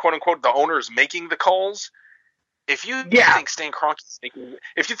do you say, quote unquote, the owner is making the calls, if you think Stan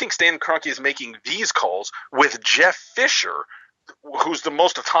Kroenke is making these calls with Jeff Fisher, who's the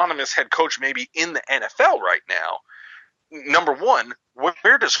most autonomous head coach maybe in the NFL right now, number one,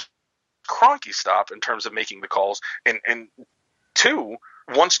 where does Kroenke stop in terms of making the calls? And two,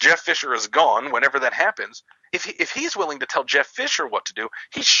 once Jeff Fisher is gone, whenever that happens, if he's willing to tell Jeff Fisher what to do,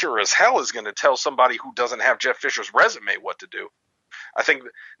 he sure as hell is going to tell somebody who doesn't have Jeff Fisher's resume what to do. I think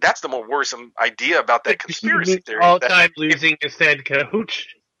that's the more worrisome idea about that conspiracy theory. All-time losing his head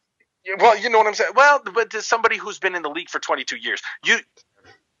coach. Well, you know what I'm saying. Well, but to somebody who's been in the league for 22 years, you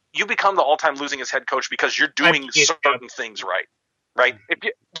become the all-time losing his head coach because you're doing certain things right. Right?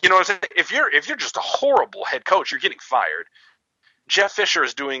 You know what I'm saying? If you're just a horrible head coach, you're getting fired. Jeff Fisher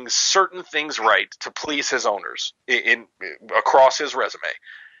is doing certain things right to please his owners across his resume,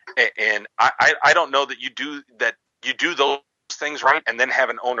 and I don't know that you do those things right and then have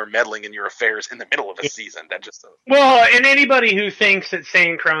an owner meddling in your affairs in the middle of a season. That just well, and anybody who thinks that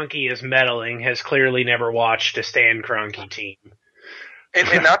Stan Kroenke is meddling has clearly never watched a Stan Kroenke team.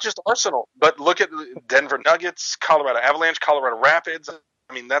 And not just Arsenal, but look at Denver Nuggets, Colorado Avalanche, Colorado Rapids.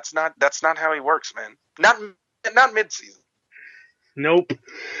 I mean, that's not how he works, man. Not mid-season. Nope.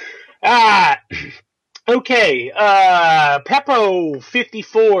 Okay.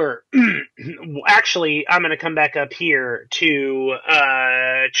 Peppo54. Actually, I'm going to come back up here to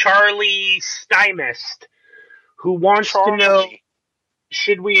Charlie Stymist, who wants to know,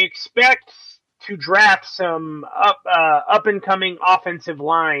 should we expect to draft some up and coming offensive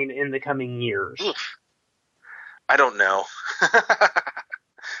line in the coming years? Oof. I don't know.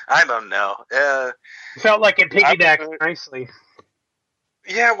 I don't know. Felt like it piggybacked nicely.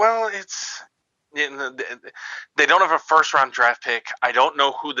 Yeah, well, they don't have a first-round draft pick. I don't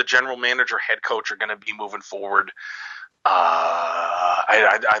know who the general manager, head coach are going to be moving forward.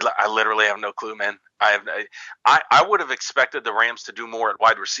 I literally have no clue, man. I would have expected the Rams to do more at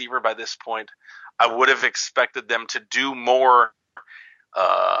wide receiver by this point. I would have expected them to do more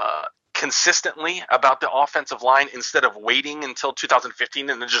consistently about the offensive line instead of waiting until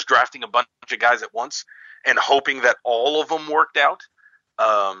 2015 and then just drafting a bunch of guys at once and hoping that all of them worked out.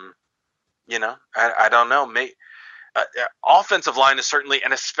 I don't know. Offensive line is certainly,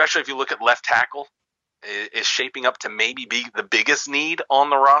 and especially if you look at left tackle, is shaping up to maybe be the biggest need on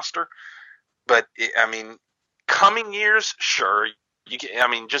the roster. But coming years, sure.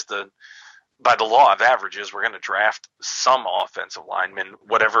 By the law of averages, we're going to draft some offensive linemen,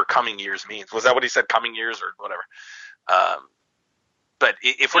 whatever coming years means. Was that what he said? Coming years or whatever. But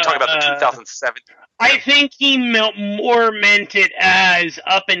if we're talking about the 2007, I think he more meant it as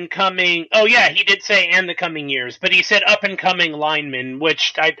up and coming. Oh yeah, he did say and the coming years, but he said up and coming linemen,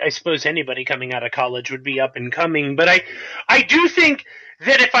 which I suppose anybody coming out of college would be up and coming. But I do think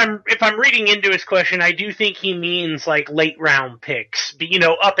that if I'm reading into his question, I do think he means like late round picks,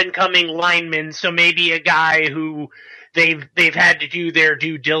 up and coming linemen. So maybe a guy who they've had to do their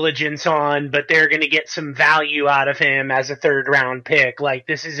due diligence on, but they're going to get some value out of him as a third round pick. Like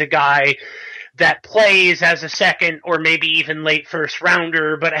this is a guy that plays as a second or maybe even late first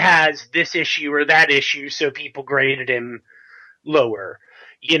rounder, but has this issue or that issue, so people graded him lower.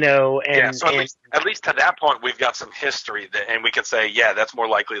 At least to that point, we've got some history and we can say, yeah, that's more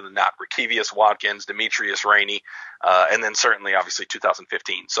likely than not. Rakevius Watkins, Demetrius Rainey, and then certainly, obviously,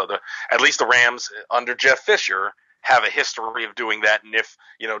 2015. So at least the Rams under Jeff Fisher have a history of doing that. And if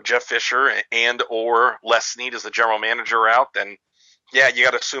Jeff Fisher and or Les Snead is the general manager out, then yeah, you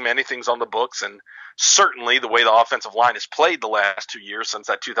got to assume anything's on the books. And certainly the way the offensive line has played the last 2 years since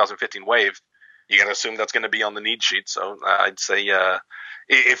that 2015 wave, you got to assume that's going to be on the need sheet. So I'd say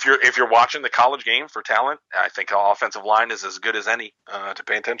if you're watching the college game for talent, I think the offensive line is as good as any to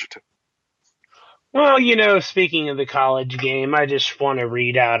pay attention to. Well, speaking of the college game, I just want to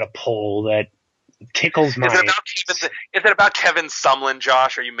read out a poll that tickles my. Is it about Kevin Sumlin,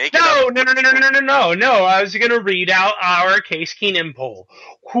 Josh? Are you making? No. I was going to read out our Case Keenum poll.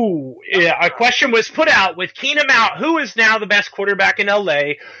 A question was put out with Keenum out. Who is now the best quarterback in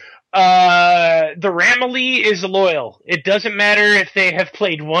LA? The Ramilly is loyal. It doesn't matter if they have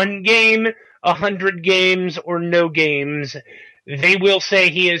played 1 game, 100 games, or no games. They will say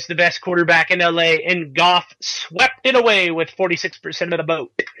he is the best quarterback in LA, and Goff swept it away with 46% of the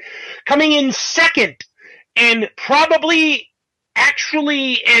vote. Coming in second, and probably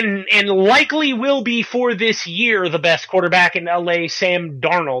actually and likely will be for this year the best quarterback in LA, Sam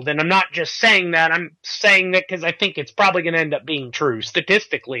Darnold. And I'm not just saying that, I'm saying that because I think it's probably going to end up being true,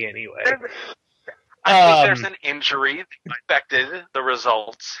 statistically anyway. I think there's an injury that affected the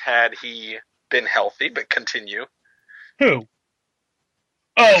results had he been healthy, but continue. Who?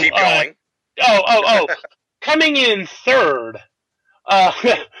 Keep going. Coming in third,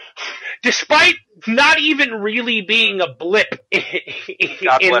 despite not even really being a blip in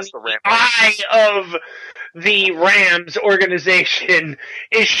the eye of the Rams organization,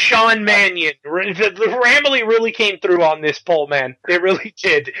 is Sean Mannion. The Ramilly really came through on this poll, man. They really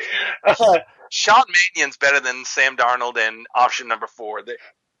did. Sean Mannion's better than Sam Darnold and option number 4.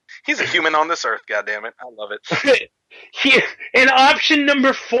 He's a human on this earth, goddammit. I love it. And option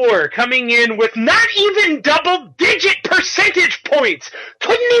number 4 coming in with not even double-digit percentage points.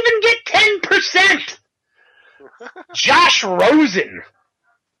 Couldn't even get 10%. Josh Rosen.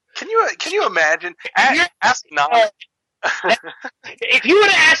 Can you imagine? Ask not. If you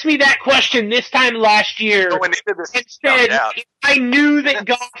would have asked me that question this time last year, instead, if I knew that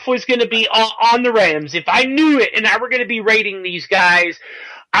Goff was going to be on the Rams, if I knew it and I were going to be rating these guys,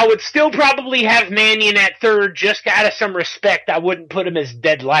 I would still probably have Mannion at third just out of some respect. I wouldn't put him as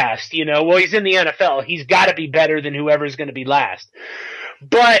dead last. Well, he's in the NFL. He's got to be better than whoever's going to be last.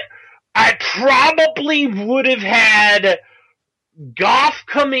 But I probably would have had Goff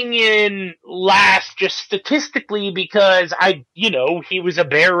coming in last just statistically because he was a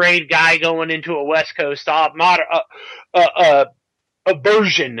Bear Raid guy going into a West Coast a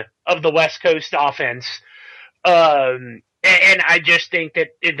version of the West Coast offense. And I just think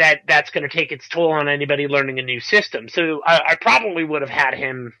that's going to take its toll on anybody learning a new system. So I probably would have had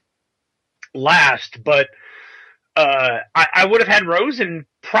him last, but I would have had Rosen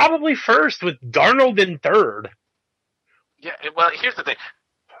probably first with Darnold in third. Yeah, well, here's the thing.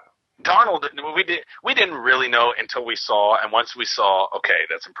 Darnold, we didn't really know until we saw, and once we saw, okay,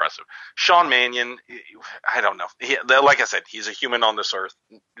 that's impressive. Sean Mannion, I don't know. Like I said, he's a human on this earth.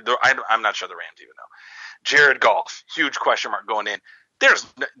 I'm not sure the Rams even know. Jared Goff, huge question mark going in.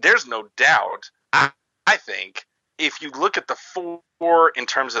 There's no doubt, I think, if you look at the 4 in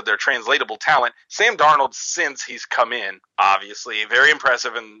terms of their translatable talent, Sam Darnold, since he's come in, obviously, very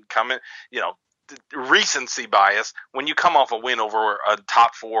impressive and coming, recency bias. When you come off a win over a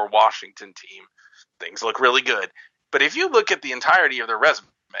top 4 Washington team, things look really good. But if you look at the entirety of their resume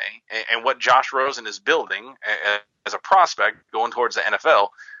and what Josh Rosen is building as a prospect going towards the NFL,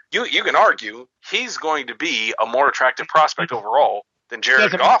 you can argue he's going to be a more attractive prospect overall than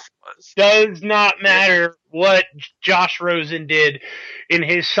Jared Goff was. Does not matter what Josh Rosen did in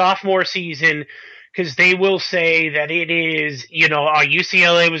his sophomore season, because they will say that it is,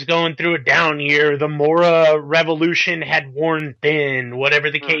 UCLA was going through a down year. The Mora revolution had worn thin, whatever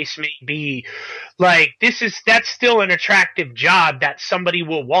the case may be. Like, that's still an attractive job that somebody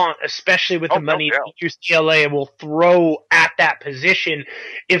will want, especially with the money that UCLA will throw at that position.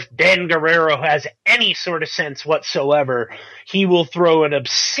 If Dan Guerrero has any sort of sense whatsoever, he will throw an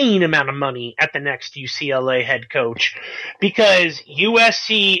obscene amount of money at the next UCLA head coach, because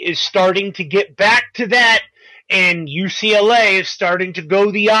USC is starting to get back to that, and UCLA is starting to go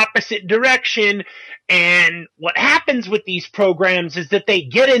the opposite direction. And what happens with these programs is that they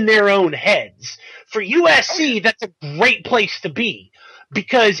get in their own heads. For USC, that's a great place to be,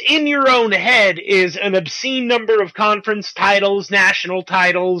 because in your own head is an obscene number of conference titles, national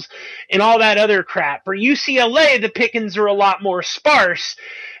titles, and all that other crap. For UCLA, the pickings are a lot more sparse.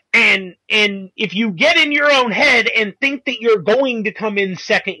 And if you get in your own head and think that you're going to come in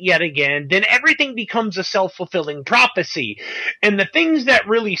second yet again, then everything becomes a self-fulfilling prophecy. And the things that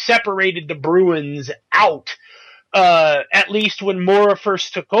really separated the Bruins out, at least when Mora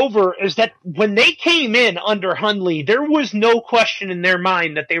first took over, is that when they came in under Hundley, there was no question in their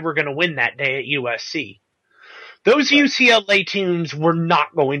mind that they were going to win that day at USC. Those UCLA teams were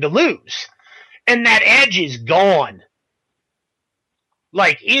not going to lose. And that edge is gone.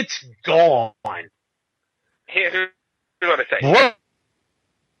 Like, it's gone. Here's what I say.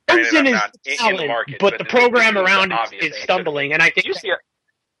 Rosen is talent, but the program around it is stumbling, and I think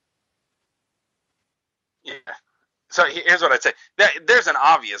yeah. So here's what I'd say. There's an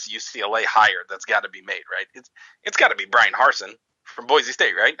obvious UCLA hire that's got to be made, right? It's got to be Brian Harsin from Boise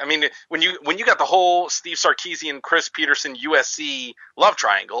State, right? I mean, when you got the whole Steve Sarkisian, Chris Peterson, USC love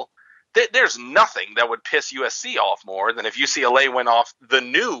triangle, there's nothing that would piss USC off more than if UCLA went off the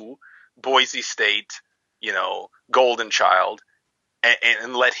new Boise State, golden child,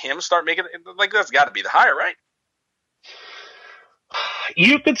 and let him start making it. Like, that's got to be the hire, right?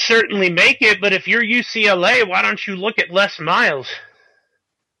 You could certainly make it, but if you're UCLA, why don't you look at Les Miles?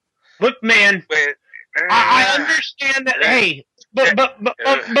 Look, man, I understand that. Hey, but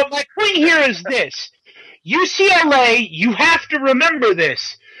my point here is this: UCLA, you have to remember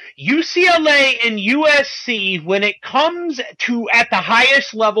this. UCLA and USC, when it comes to at the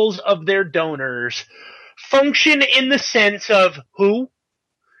highest levels of their donors, function in the sense of who?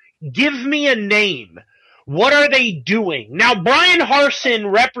 Give me a name. What are they doing? Now, Brian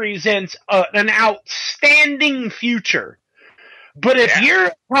Harsin represents an outstanding future. But if you're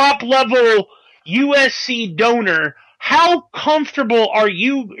a top-level USC donor, how comfortable are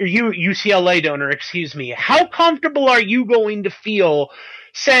you, or UCLA donor, excuse me, how comfortable are you going to feel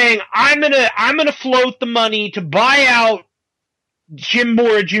saying, I'm gonna float the money to buy out Jim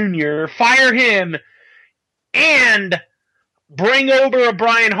Mora Jr., fire him, and bring over a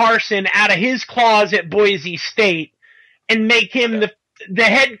Brian Harsin out of his claws at Boise State and make him the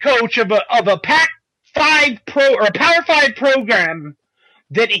head coach of a Pac-5 or a Power 5 program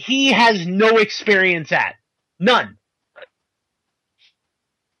that he has no experience at? None. Right.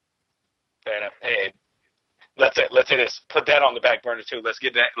 Fair enough. Hey, let's say this. Put that on the back burner too. Let's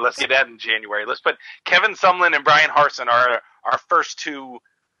get that in January. Let's put Kevin Sumlin and Brian Harsin are our first two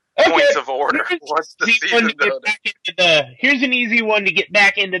points of order. What's the season? Here's an easy one to get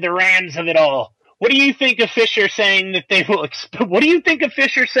back into the Rams of it all. What do you think of Fisher saying that they will? What do you think of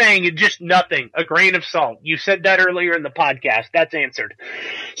Fisher saying? Just nothing, a grain of salt. You said that earlier in the podcast. That's answered.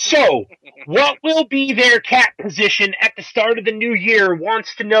 So, what will be their cap position at the start of the new year?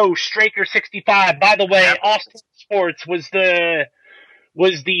 Wants to know. Straker65. By the way, Austin Sports was the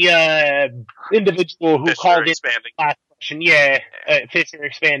individual who Fisher called in expanding. last question. Yeah, Fisher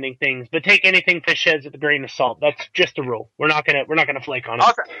expanding things, but take anything Fish says with a grain of salt. That's just a rule. We're not gonna flake on it.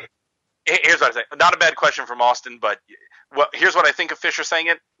 Okay. Here's what I say. Not a bad question from Austin, but here's what I think of Fisher saying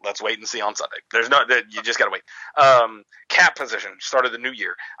it. Let's wait and see on Sunday. You just got to wait. Cap position, start of the new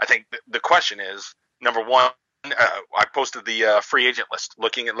year. I think the question is, number one, I posted the free agent list.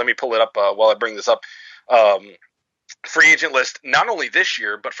 Let me pull it up while I bring this up. Free agent list, not only this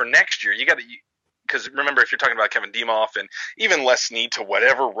year, but for next year. You got to, because remember, if you're talking about Kevin Demoff and even Les Snead to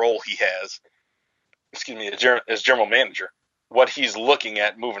whatever role he has, as general manager, what he's looking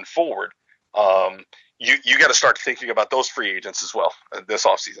at moving forward, you got to start thinking about those free agents as well this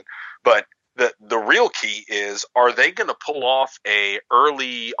offseason. But the real key is, are they going to pull off a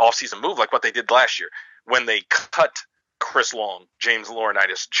early offseason move like what they did last year when they cut Chris Long, James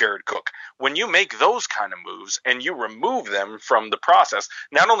Laurinaitis, Jared Cook? When you make those kind of moves and you remove them from the process,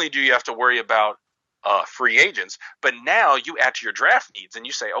 not only do you have to worry about free agents, but now you add to your draft needs and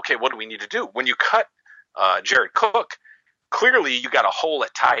you say, okay, what do we need to do? When you cut Jared Cook, clearly you got a hole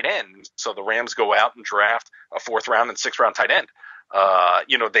at tight end, so the Rams go out and draft a 4th round and 6th round tight end.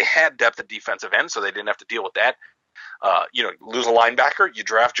 They had depth at defensive end, so they didn't have to deal with that. Lose a linebacker, you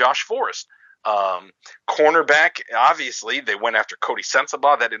draft Josh Forrest. Cornerback, obviously, they went after Cody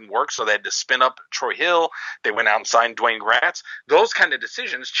Sensabaugh. That didn't work, so they had to spin up Troy Hill. They went out and signed Dwayne Gratz. Those kind of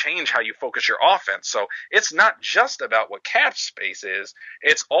decisions change how you focus your offense. So it's not just about what cap space is.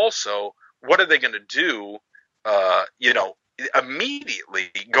 It's also, what are they going to do,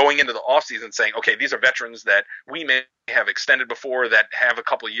 immediately going into the offseason saying, okay, these are veterans that we may have extended before, that have a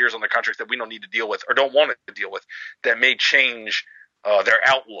couple of years on their contracts that we don't need to deal with or don't want to deal with, that may change their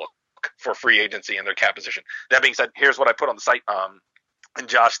outlook for free agency and their cap position. That being said, here's what I put on the site. And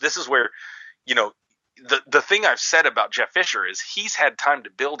Josh, this is where, the thing I've said about Jeff Fisher is he's had time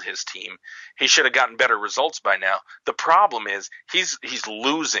to build his team. He should have gotten better results by now. The problem is he's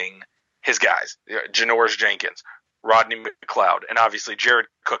losing his guys, Janoris Jenkins, Rodney McLeod, and obviously Jared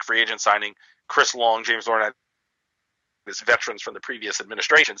Cook, free agent signing, Chris Long, James Laurinaitis, veterans from the previous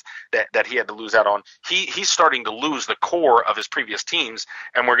administrations that he had to lose out on. He's starting to lose the core of his previous teams,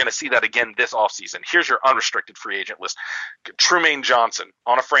 and we're going to see that again this offseason. Here's your unrestricted free agent list. Trumaine Johnson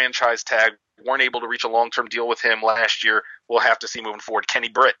on a franchise tag. Weren't able to reach a long-term deal with him last year. We'll have to see moving forward. Kenny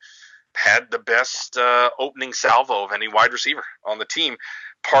Britt had the best opening salvo of any wide receiver on the team.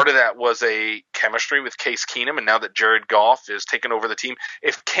 Part of that was a chemistry with Case Keenum, and now that Jared Goff is taking over the team,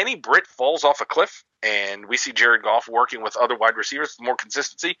 if Kenny Britt falls off a cliff and we see Jared Goff working with other wide receivers, more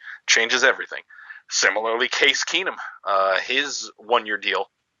consistency changes everything. Similarly, Case Keenum, his 1-year deal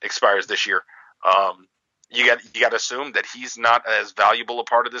expires this year. you got to assume that he's not as valuable a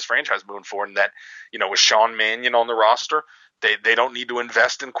part of this franchise moving forward, and that, with Sean Mannion on the roster, they don't need to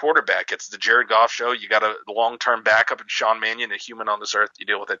invest in quarterback. It's the Jared Goff show. You got a long-term backup in Sean Mannion, a human on this earth. You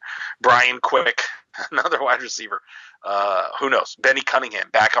deal with it. Brian Quick, another wide receiver. Who knows? Benny Cunningham,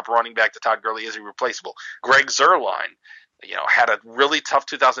 backup running back to Todd Gurley, is irreplaceable. Greg Zuerlein, had a really tough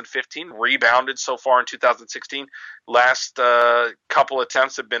 2015, rebounded so far in 2016. Last couple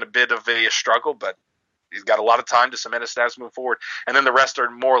attempts have been a bit of a struggle, but he's got a lot of time to cement his status moving forward. And then the rest are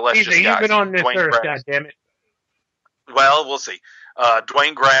more or less just guys. He's been on this Dwayne earth, Gratz. goddammit. Well, we'll see.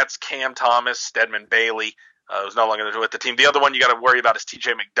 Dwayne Gratz, Cam Thomas, Stedman Bailey, who's no longer with the team. The other one you got to worry about is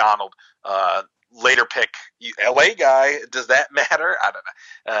TJ McDonald, later pick. LA guy, does that matter? I don't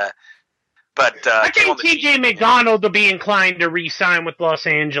know. But I think TJ McDonald will be inclined to re-sign with Los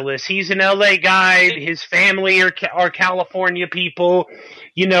Angeles. He's an LA guy. His family are California people,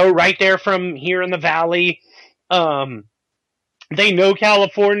 right there from here in the Valley. They know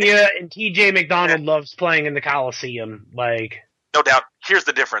California, and TJ McDonald loves playing in the Coliseum. No doubt. Here's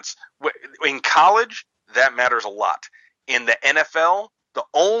the difference. In college, that matters a lot. In the NFL, the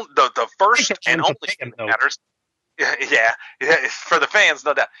first and only thing that matters. Yeah, for the fans,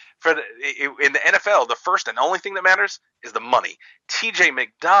 no doubt. In the NFL, the first and only thing that matters is the money. TJ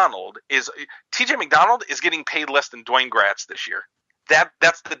McDonald is getting paid less than Dwayne Gratz this year.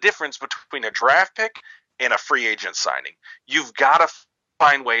 That's the difference between a draft pick and a free agent signing. You've got to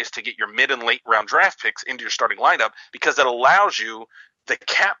find ways to get your mid and late round draft picks into your starting lineup, because it allows you the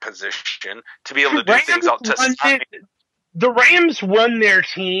cap position to be able to do things out to sign. The Rams run their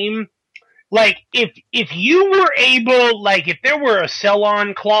team. If you were able, if there were a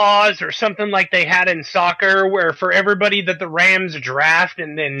sell-on clause or something like they had in soccer, where for everybody that the Rams draft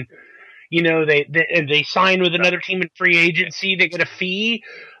and then, they sign with another team in free agency, they get a fee,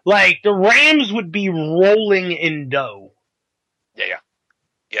 the Rams would be rolling in dough. Yeah,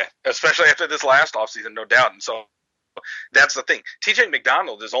 especially after this last offseason, no doubt. And so that's the thing. TJ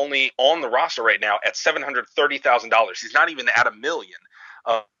McDonald is only on the roster right now at $730,000. He's not even at $1 million.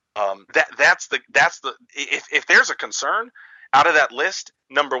 That's the if there's a concern out of that list,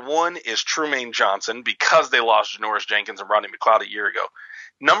 number one is Trumaine Johnson, because they lost Janoris Jenkins and Rodney McLeod a year ago.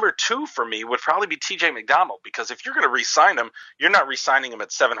 Number two for me would probably be TJ McDonald, because if you're going to re-sign him, you're not re-signing him at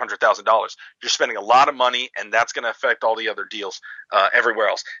 $700,000. You're spending a lot of money, and that's going to affect all the other deals everywhere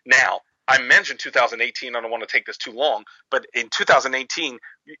else. Now, I mentioned 2018. I don't want to take this too long, but in 2018,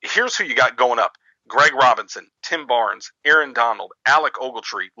 here's who you got going up. Greg Robinson, Tim Barnes, Aaron Donald, Alec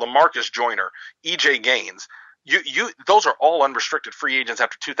Ogletree, LaMarcus Joyner, E.J. Gaines. Those are all unrestricted free agents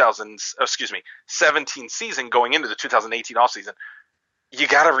after 2017 season going into the 2018 offseason. You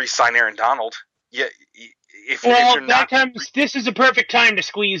got to re-sign Aaron Donald. If you're not, this is a perfect time to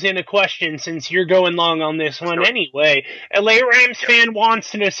squeeze in a question, since you're going long on this one anyway. LA Rams fan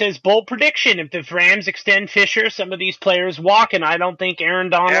wants to know, says, bold prediction: if the Rams extend Fisher, some of these players walk, and I don't think Aaron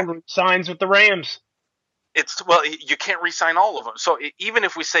Donald signs with the Rams. You can't re-sign all of them. So even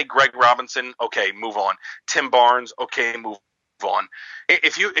if we say Greg Robinson, okay, move on. Tim Barnes, okay, move on.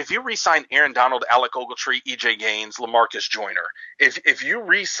 If you re-sign Aaron Donald, Alec Ogletree, E.J. Gaines, LaMarcus Joyner, if you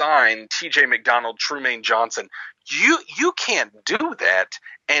re-sign T.J. McDonald, Trumaine Johnson, you can't do that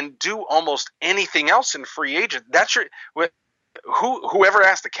and do almost anything else in free agent. That's whoever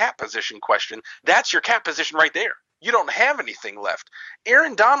asked the cap position question, that's your cap position right there. You don't have anything left.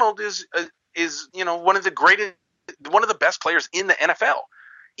 Aaron Donald is one of the best players in the NFL.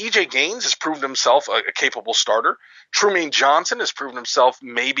 E.J. Gaines has proven himself a capable starter. Trumaine Johnson has proven himself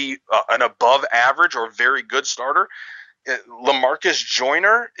maybe an above average or very good starter. LaMarcus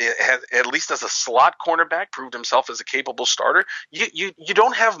Joyner, at least as a slot cornerback, proved himself as a capable starter. You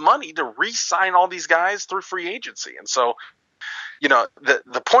don't have money to re-sign all these guys through free agency. And so,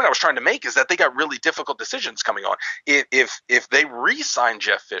 the point I was trying to make is that they got really difficult decisions coming on. If they re-sign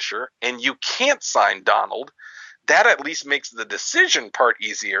Jeff Fisher and you can't sign Donald, that at least makes the decision part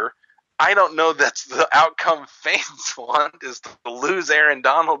easier. I don't know that's the outcome fans want, is to lose Aaron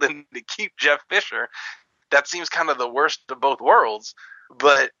Donald and to keep Jeff Fisher. That seems kind of the worst of both worlds.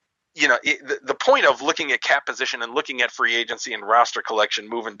 But, the point of looking at cap position and looking at free agency and roster collection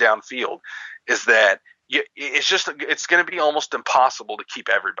moving downfield is that it's going to be almost impossible to keep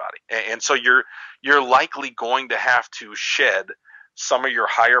everybody. And so you're likely going to have to shed some of your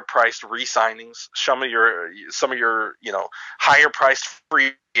higher priced re-signings, some of your higher priced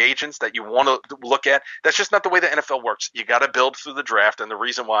free agents that you want to look at. That's just not the way the NFL works. You got to build through the draft, and the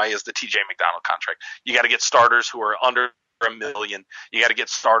reason why is the TJ McDonald contract. You got to get starters who are under $1 million. You got to get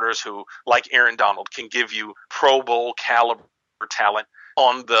starters who, like Aaron Donald, can give you Pro Bowl caliber talent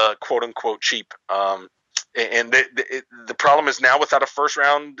on the quote unquote cheap. And the problem is now without a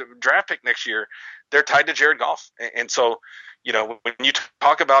first-round draft pick next year, they're tied to Jared Goff. And so, when you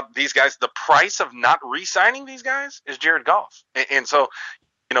talk about these guys, the price of not re-signing these guys is Jared Goff. And so,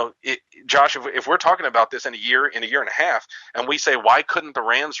 Josh, if we're talking about this in a year and a half, and we say, why couldn't the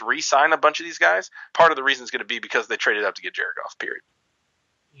Rams re-sign a bunch of these guys? Part of the reason is going to be because they traded up to get Jared Goff, period.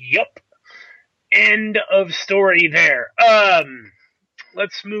 Yep. End of story there.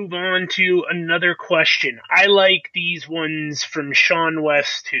 Let's move on to another question. I like these ones from Sean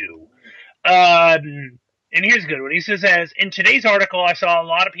West, too. And here's a good one. He says, in today's article, I saw a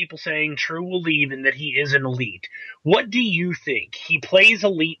lot of people saying True will leave and that he is an elite. What do you think? He plays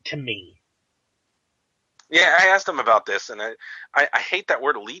elite to me. Yeah, I asked him about this, and I hate that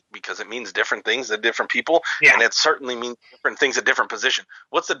word elite because it means different things to different people, and it certainly means different things at different position.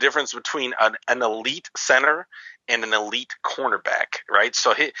 What's the difference between an elite center and an elite cornerback, right?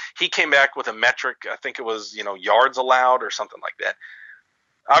 So he came back with a metric, I think it was, yards allowed or something like that.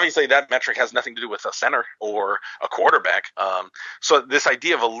 Obviously, that metric has nothing to do with a center or a quarterback. So this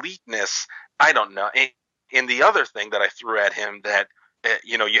idea of eliteness, I don't know. And the other thing that I threw at him that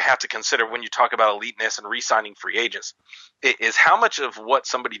you have to consider when you talk about eliteness and re-signing free agents is how much of what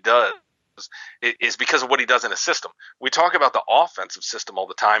somebody does is because of what he does in a system. We talk about the offensive system all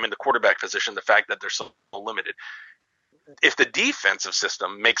the time and the quarterback position, the fact that they're so limited. If the defensive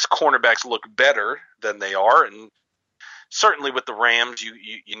system makes cornerbacks look better than they are, and certainly with the Rams, you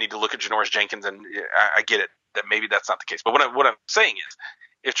need to look at Janoris Jenkins, and I get it that maybe that's not the case. But what I'm saying is,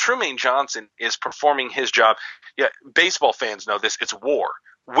 if Trumaine Johnson is performing his job, baseball fans know this, it's war.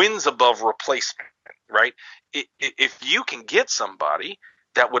 Wins above replacement, right? If you can get somebody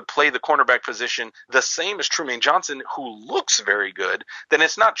that would play the cornerback position the same as Trumaine Johnson, who looks very good, then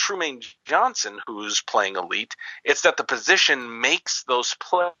it's not Trumaine Johnson who's playing elite. It's that the position makes those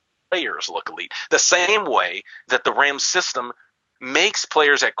players look elite. The same way that the Rams system makes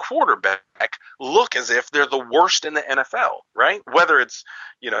players at quarterback look as if they're the worst in the NFL, right? Whether it's,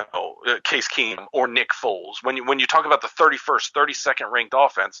 Case Keenum or Nick Foles. When you talk about the 31st, 32nd ranked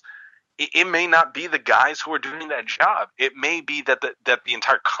offense, it may not be the guys who are doing that job. It may be that the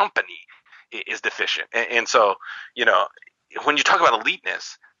entire company is deficient. And so, when you talk about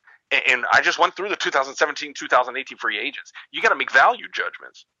eliteness, and I just went through the 2017, 2018 free agents, you got to make value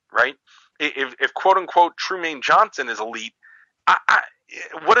judgments, right? If quote unquote Trumaine Johnson is elite,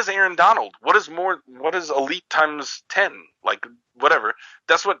 what is Aaron Donald? What is elite times 10? Like whatever.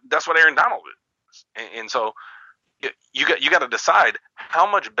 That's what Aaron Donald is. And so you got to decide how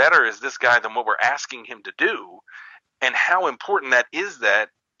much better is this guy than what we're asking him to do, and how important that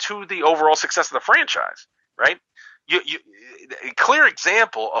to the overall success of the franchise, right? A clear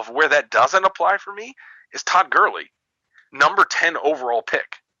example of where that doesn't apply for me is Todd Gurley, number 10 overall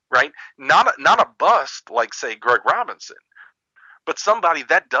pick, right? Not a bust like, say, Greg Robinson, but somebody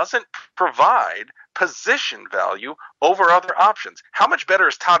that doesn't provide position value over other options. How much better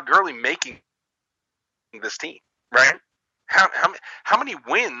is Todd Gurley making this team, right? How many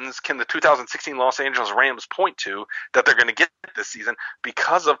wins can the 2016 Los Angeles Rams point to that they're going to get this season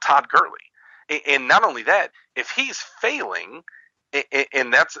because of Todd Gurley? And not only that, if he's failing,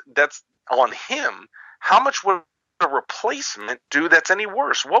 and that's on him, how much would a replacement do that's any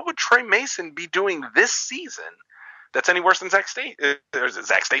worse? What would Trey Mason be doing this season that's any worse than Zach Stacy?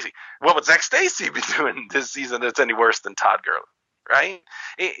 What would Zach Stacy be doing this season that's any worse than Todd Gurley? Right?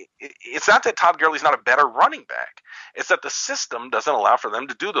 It's not that Todd Gurley's not a better running back. It's that the system doesn't allow for them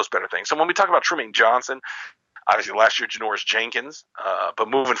to do those better things. So when we talk about Trumaine Johnson, obviously last year Janoris Jenkins, but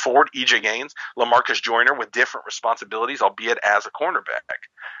moving forward, EJ Gaines, LaMarcus Joyner with different responsibilities, albeit as a cornerback.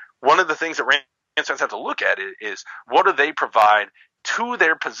 One of the things that Rams fans have to look at is what do they provide to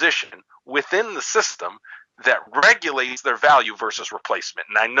their position within the system that regulates their value versus replacement.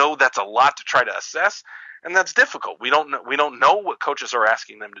 And I know that's a lot to try to assess, and that's difficult. We don't know what coaches are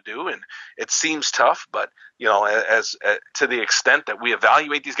asking them to do, and it seems tough. But as to the extent that we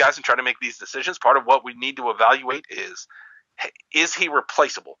evaluate these guys and try to make these decisions, part of what we need to evaluate is he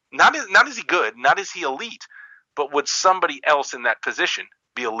replaceable? Not is he good, not is he elite, but would somebody else in that position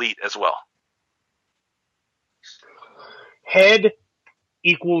be elite as well? Head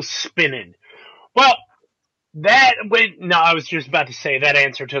equals spinning. Well, I was just about to say that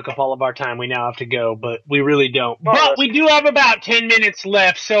answer took up all of our time. We now have to go, but we really don't. But we do have about 10 minutes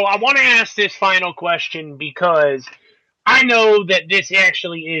left, so I want to ask this final question because I know that this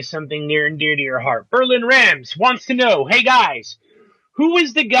actually is something near and dear to your heart. Berlin Rams wants to know, hey guys, who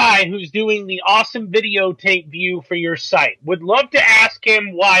is the guy who's doing the awesome videotape view for your site? Would love to ask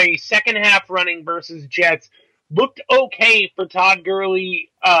him why second half running versus Jets looked okay for Todd Gurley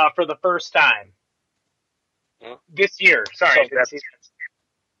for the first time. This year. Sorry. So that's,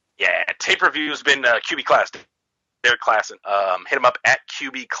 yeah, tape review's been QB Class. Derek Klassen. Hit him up at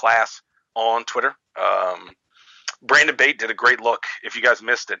QB Class on Twitter. Brandon Bate did a great look. If you guys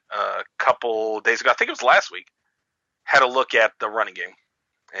missed it a couple days ago, I think it was last week, had a look at the running game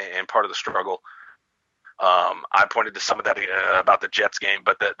and part of the struggle. I pointed to some of that about the Jets game,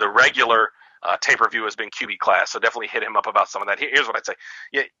 but the regular tape review has been QB Class, so definitely hit him up about some of that. Here's what I'd say.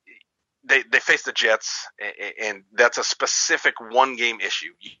 Yeah, they face the Jets, and that's a specific one-game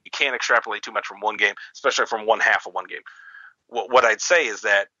issue. You can't extrapolate too much from one game, especially from one half of one game. What I'd say is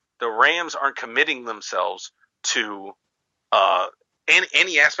that the Rams aren't committing themselves to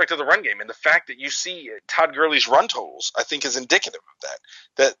any aspect of the run game, and the fact that you see Todd Gurley's run totals, I think, is indicative of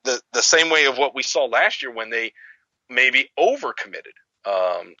that. That the same way of what we saw last year when they maybe overcommitted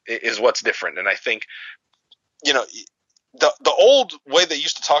is what's different. And I think, the old way they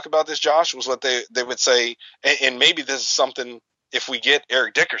used to talk about this, Josh, was what they would say, and maybe this is something. If we get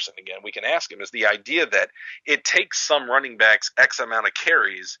Eric Dickerson again, we can ask him, is the idea that it takes some running backs X amount of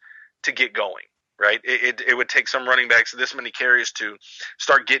carries to get going. Right, it would take some running backs this many carries to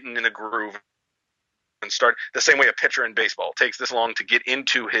start getting in a groove and start the same way a pitcher in baseball takes this long to get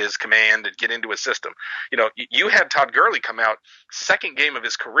into his command and get into his system. You had Todd Gurley come out second start of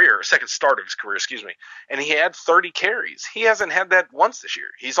his career, and he had 30 carries. He hasn't had that once this year.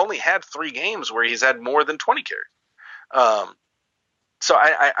 He's only had 3 games where he's had more than 20 carries. So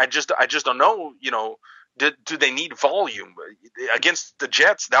I just don't know, Do they need volume? Against the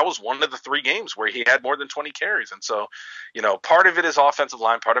Jets, that was one of the 3 games where he had more than 20 carries. And so, part of it is offensive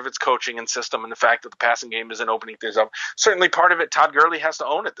line, part of it's coaching and system, and the fact that the passing game isn't opening things up. Certainly part of it, Todd Gurley has to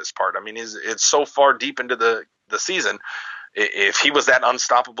own at this part. I mean, it's so far deep into the season. If he was that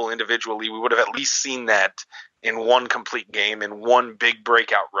unstoppable individually, we would have at least seen that in one complete game, in one big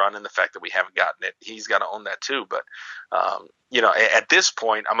breakout run, and the fact that we haven't gotten it, he's got to own that too. But, at this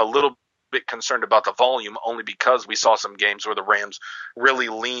point, I'm a little bit concerned about the volume, only because we saw some games where the Rams really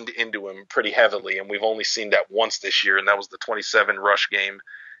leaned into him pretty heavily, and we've only seen that once this year, and that was the 27 rush game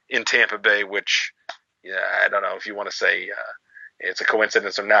in Tampa Bay, which I don't know if you want to say it's a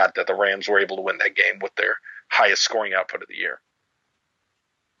coincidence or not that the Rams were able to win that game with their highest scoring output of the year.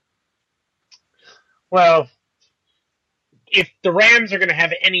 Well, if the Rams are going to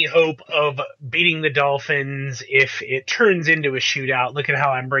have any hope of beating the Dolphins, if it turns into a shootout, look at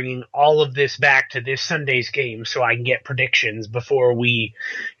how I'm bringing all of this back to this Sunday's game so I can get predictions before we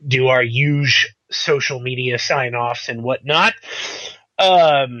do our huge social media sign-offs and whatnot.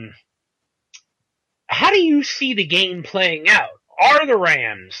 How do you see the game playing out? Are the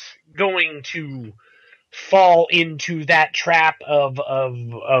Rams going to fall into that trap of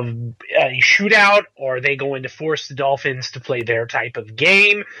a shootout, or are they going to force the Dolphins to play their type of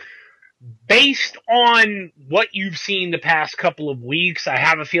game? Based on what you've seen the past couple of weeks, I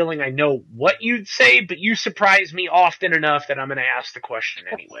have a feeling I know what you'd say, but you surprise me often enough that I'm going to ask the question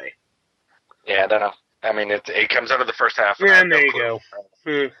anyway. Yeah, I don't know. I mean, it comes out of the first half. Yeah, there you go.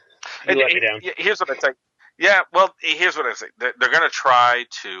 Here's what I say. Yeah, well, here's what I say. They're going to try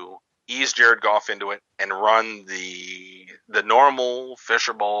to ease Jared Goff into it and run the normal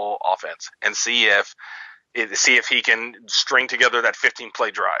Fisher Bowl offense and see if he can string together that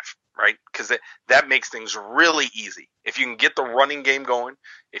 15-play drive, right? Because that makes things really easy. If you can get the running game going,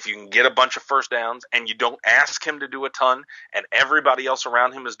 if you can get a bunch of first downs and you don't ask him to do a ton and everybody else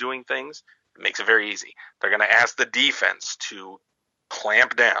around him is doing things, it makes it very easy. They're going to ask the defense to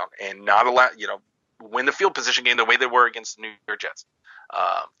clamp down and not allow, win the field position game the way they were against the New York Jets.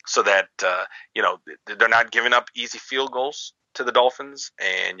 So that, they're not giving up easy field goals to the Dolphins,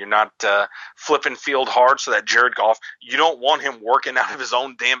 and you're not flipping field hard so that Jared Goff, you don't want him working out of his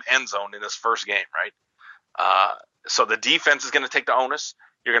own damn end zone in his first game, right? So the defense is going to take the onus.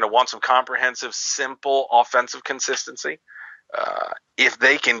 You're going to want some comprehensive, simple offensive consistency. If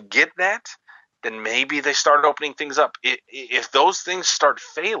they can get that, then maybe they start opening things up. If those things start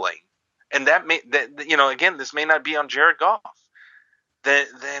failing, and again, this may not be on Jared Goff, then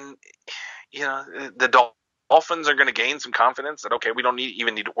the Dolphins are going to gain some confidence that, okay, we don't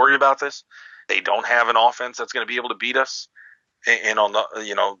even need to worry about this. They don't have an offense that's going to be able to beat us. And on the,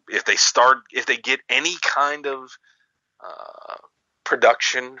 if they get any kind of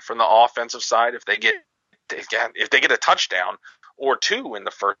production from the offensive side, if they get a touchdown or 2 in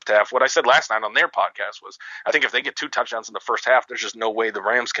the first half, what I said last night on their podcast was, I think if they get 2 touchdowns in the first half, there's just no way the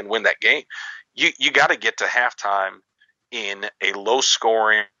Rams can win that game. You got to get to halftime in a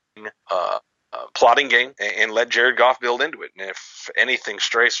low-scoring, plotting game and let Jared Goff build into it. And if anything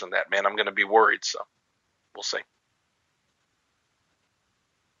strays from that, man, I'm going to be worried. So we'll see.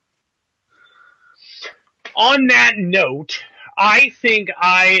 On that note, I think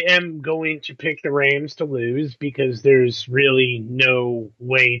I am going to pick the Rams to lose because there's really no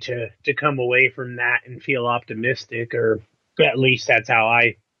way to come away from that and feel optimistic, or at least that's how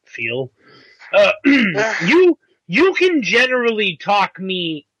I feel. You can generally talk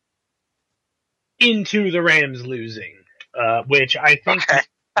me into the Rams losing, which I think is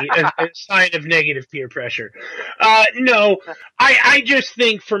a sign of negative peer pressure. No, I just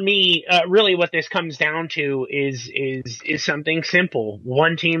think for me, really what this comes down to is something simple.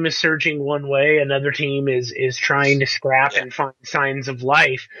 One team is surging one way, another team is trying to scrap and find signs of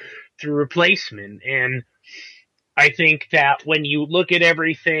life through replacement. And I think that when you look at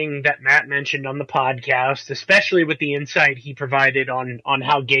everything that Matt mentioned on the podcast, especially with the insight he provided on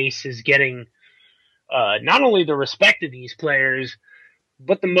how Gase is getting not only the respect of these players,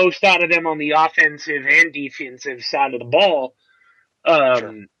 but the most out of them on the offensive and defensive side of the ball,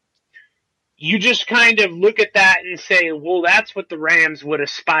 you just kind of look at that and say, well, that's what the Rams would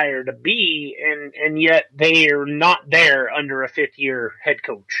aspire to be, and yet they are not there under a fifth-year head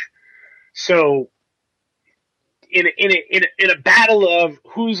coach. So in a battle of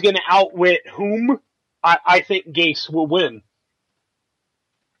who's going to outwit whom, I think Gase will win.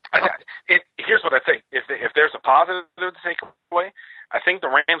 Here's what I think. If there's a positive to take away, I think the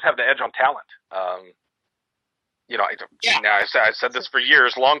Rams have the edge on talent. I said this for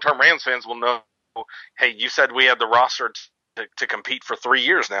years. Long-term Rams fans will know, hey, you said we had the roster to compete for 3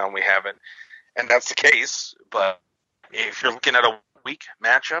 years now, and we haven't. And that's the case. But if you're looking at a weak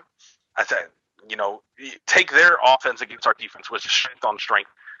matchup, I said, take their offense against our defense, which is strength on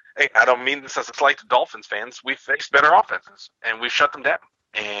strength. Hey, I don't mean this as a slight to Dolphins fans. We've faced better offenses, and we've shut them down.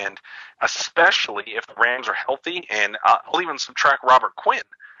 And especially if the Rams are healthy, and I'll even subtract Robert Quinn,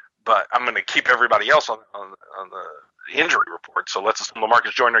 but I'm going to keep everybody else on the injury report. So let's assume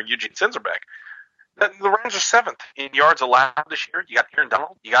LaMarcus Joyner and Eugene Sins are back. The Rams are 7th in yards allowed this year. You got Aaron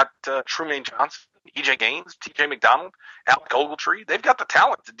Donald, you got Trumaine Johnson, E.J. Gaines, T.J. McDonald, Alec Ogletree. They've got the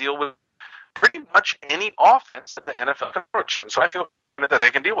talent to deal with pretty much any offense that the NFL can approach. So I feel that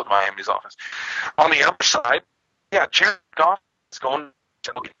they can deal with Miami's offense. On the other side, Jared Goff is going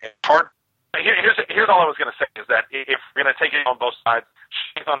to look hard. Here's all I was going to say is that if we're going to take it on both sides,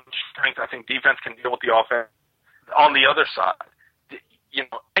 strength on strength, I think defense can deal with the offense. On the other side, I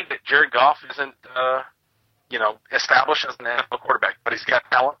think that Jared Goff isn't, established as an NFL quarterback, but he's got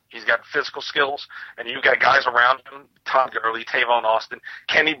talent, he's got physical skills, and you've got guys around him, Todd Gurley, Tavon Austin,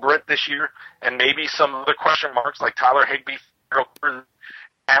 Kenny Britt this year, and maybe some other question marks like Tyler Higbee,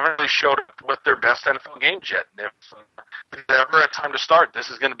 haven't really showed up with their best NFL games yet. And if there's ever a time to start, this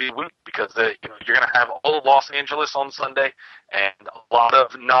is going to be weak because you're going to have all of Los Angeles on Sunday and a lot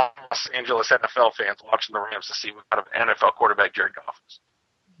of non-Los Angeles NFL fans watching the Rams to see what kind of NFL quarterback Jared Goff is.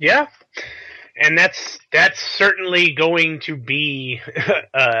 Yeah, and that's certainly going to be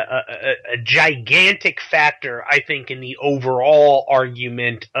a gigantic factor, I think, in the overall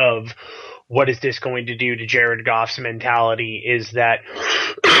argument of what is this going to do to Jared Goff's mentality. Is that,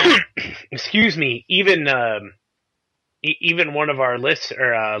 excuse me, even one of our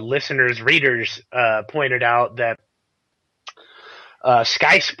listeners, readers, pointed out that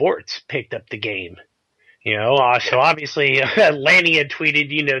Sky Sports picked up the game. So obviously Lanny had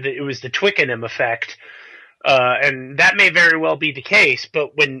tweeted, that it was the Twickenham effect, and that may very well be the case.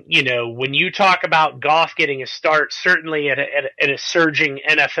 But when you talk about Goff getting a start, certainly at a surging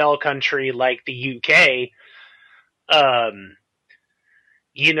NFL country like the UK, there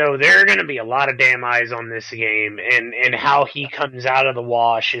are going to be a lot of damn eyes on this game, and how he comes out of the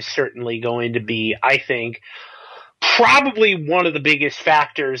wash is certainly going to be, I think, probably one of the biggest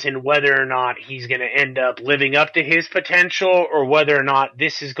factors in whether or not he's going to end up living up to his potential, or whether or not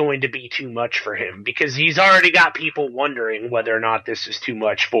this is going to be too much for him, because he's already got people wondering whether or not this is too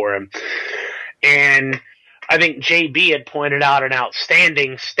much for him. And I think JB had pointed out an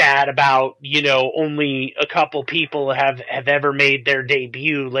outstanding stat about, only a couple people have ever made their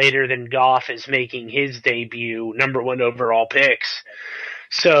debut later than Goff is making his debut, number 1 overall picks.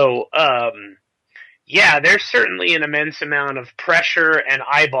 So, there's certainly an immense amount of pressure and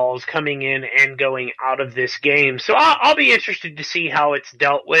eyeballs coming in and going out of this game. So I'll be interested to see how it's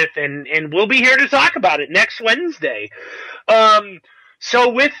dealt with, and we'll be here to talk about it next Wednesday.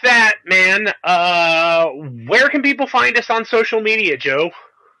 So with that, man, where can people find us on social media, Joe?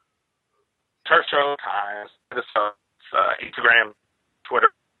 Turf Show Times, Instagram, Twitter.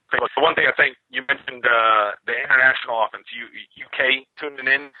 The one thing I think you mentioned, the international offense, UK tuning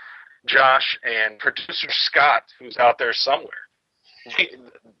in, Josh, and producer Scott, who's out there somewhere.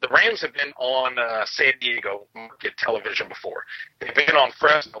 The Rams have been on San Diego market television before. They've been on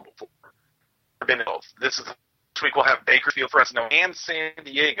Fresno before. been else. This week we'll have Bakersfield, Fresno, and San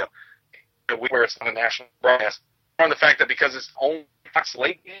Diego. Where it's on a national broadcast. On the fact that because it's only Fox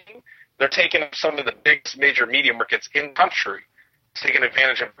late game, they're taking up some of the biggest major media markets in the country, taking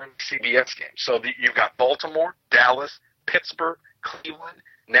advantage of CBS games. So you've got Baltimore, Dallas, Pittsburgh, Cleveland,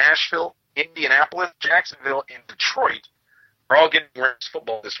 Nashville, Indianapolis, Jacksonville, and Detroit are all getting Rams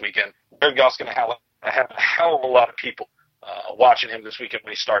football this weekend. Jared Goff's going to have a hell of a lot of people watching him this weekend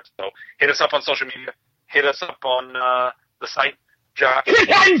when he starts. So hit us up on social media. Hit us up on the site. Josh,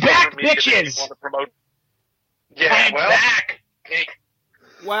 I'm back, bitches! Yeah, I'm back! Hey.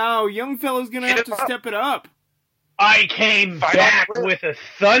 Wow, young fella's gonna have to step it up. I came back with a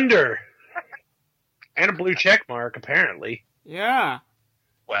thunder. And a blue check mark, apparently. Yeah.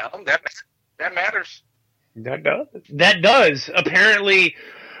 Well, that matters. That does. Apparently,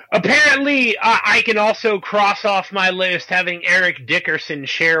 I can also cross off my list having Eric Dickerson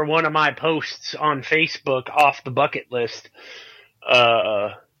share one of my posts on Facebook off the bucket list.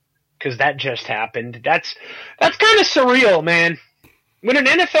 Because that just happened. That's kind of surreal, man. When an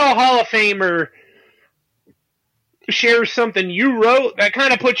NFL Hall of Famer shares something you wrote, that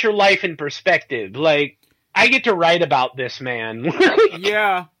kind of puts your life in perspective. Like, I get to write about this man.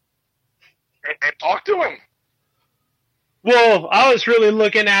 Yeah. And talk to him. Well, I was really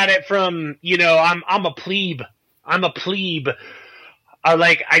looking at it from, I'm a plebe. I'm a plebe.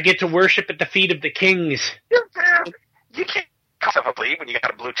 I get to worship at the feet of the kings. You can't have a plebe when you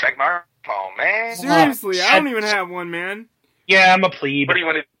got a blue check mark. Oh, man. Seriously, I don't even have one, man. Yeah, I'm a plebe. What do you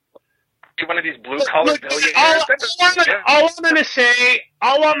want to do? One of these blue-collar billionaires? All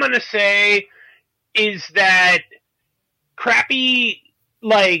I'm gonna say is that crappy,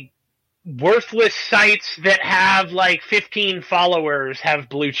 worthless sites that have 15 followers have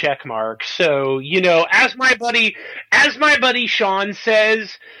blue check marks. So, as my buddy Sean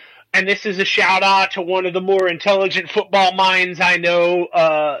says, and this is a shout out to one of the more intelligent football minds I know,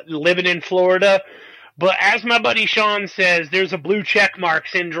 living in Florida. But as my buddy Sean says, there's a blue check mark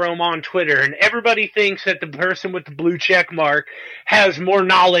syndrome on Twitter, and everybody thinks that the person with the blue check mark has more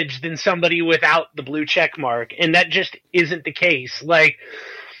knowledge than somebody without the blue check mark, and that just isn't the case.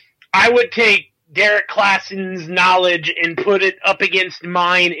 I would take Derek Klassen's knowledge and put it up against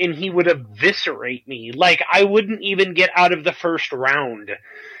mine, and he would eviscerate me. I wouldn't even get out of the first round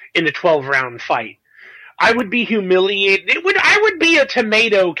in the 12-round fight. I would be humiliated. I would be a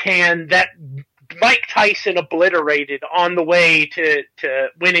tomato can that Mike Tyson obliterated on the way to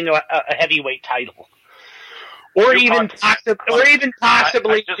winning a heavyweight title. Or even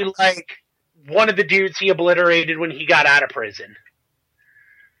possibly one of the dudes he obliterated when he got out of prison.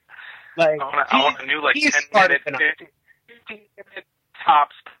 I want a new 10-minute, 15-minute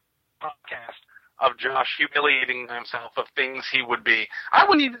tops podcast of Josh humiliating himself of things he would be. I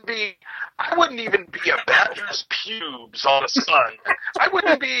wouldn't even be a badger's pubes on a sun. I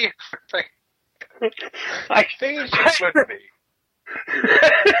wouldn't be things you would be.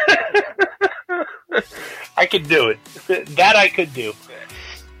 I could do it. That I could do.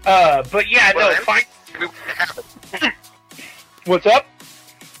 But yeah, fine. What's up?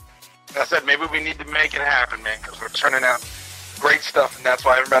 I said maybe we need to make it happen, man, because we're turning out great stuff, and that's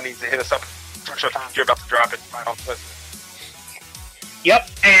why everybody needs to hit us up. You're about to drop it. Yep,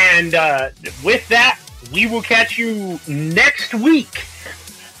 and with that, we will catch you next week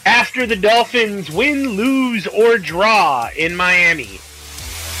after the Dolphins win, lose, or draw in Miami.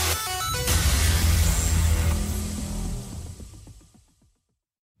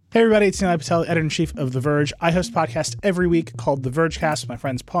 Hey everybody, it's Neil Patel, editor-in-chief of The Verge. I host a podcast every week called The Vergecast with my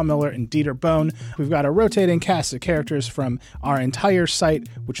friends Paul Miller and Dieter Bone. We've got a rotating cast of characters from our entire site,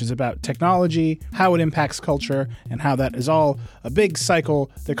 which is about technology, how it impacts culture, and how that is all a big cycle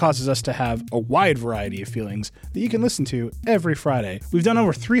that causes us to have a wide variety of feelings that you can listen to every Friday. We've done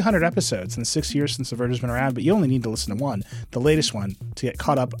over 300 episodes in the 6 years since The Verge has been around, but you only need to listen to one, the latest one, to get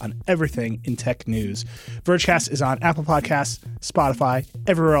caught up on everything in tech news. Vergecast is on Apple Podcasts, Spotify,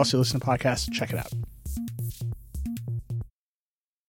 everywhere else you listen to podcasts. Check it out.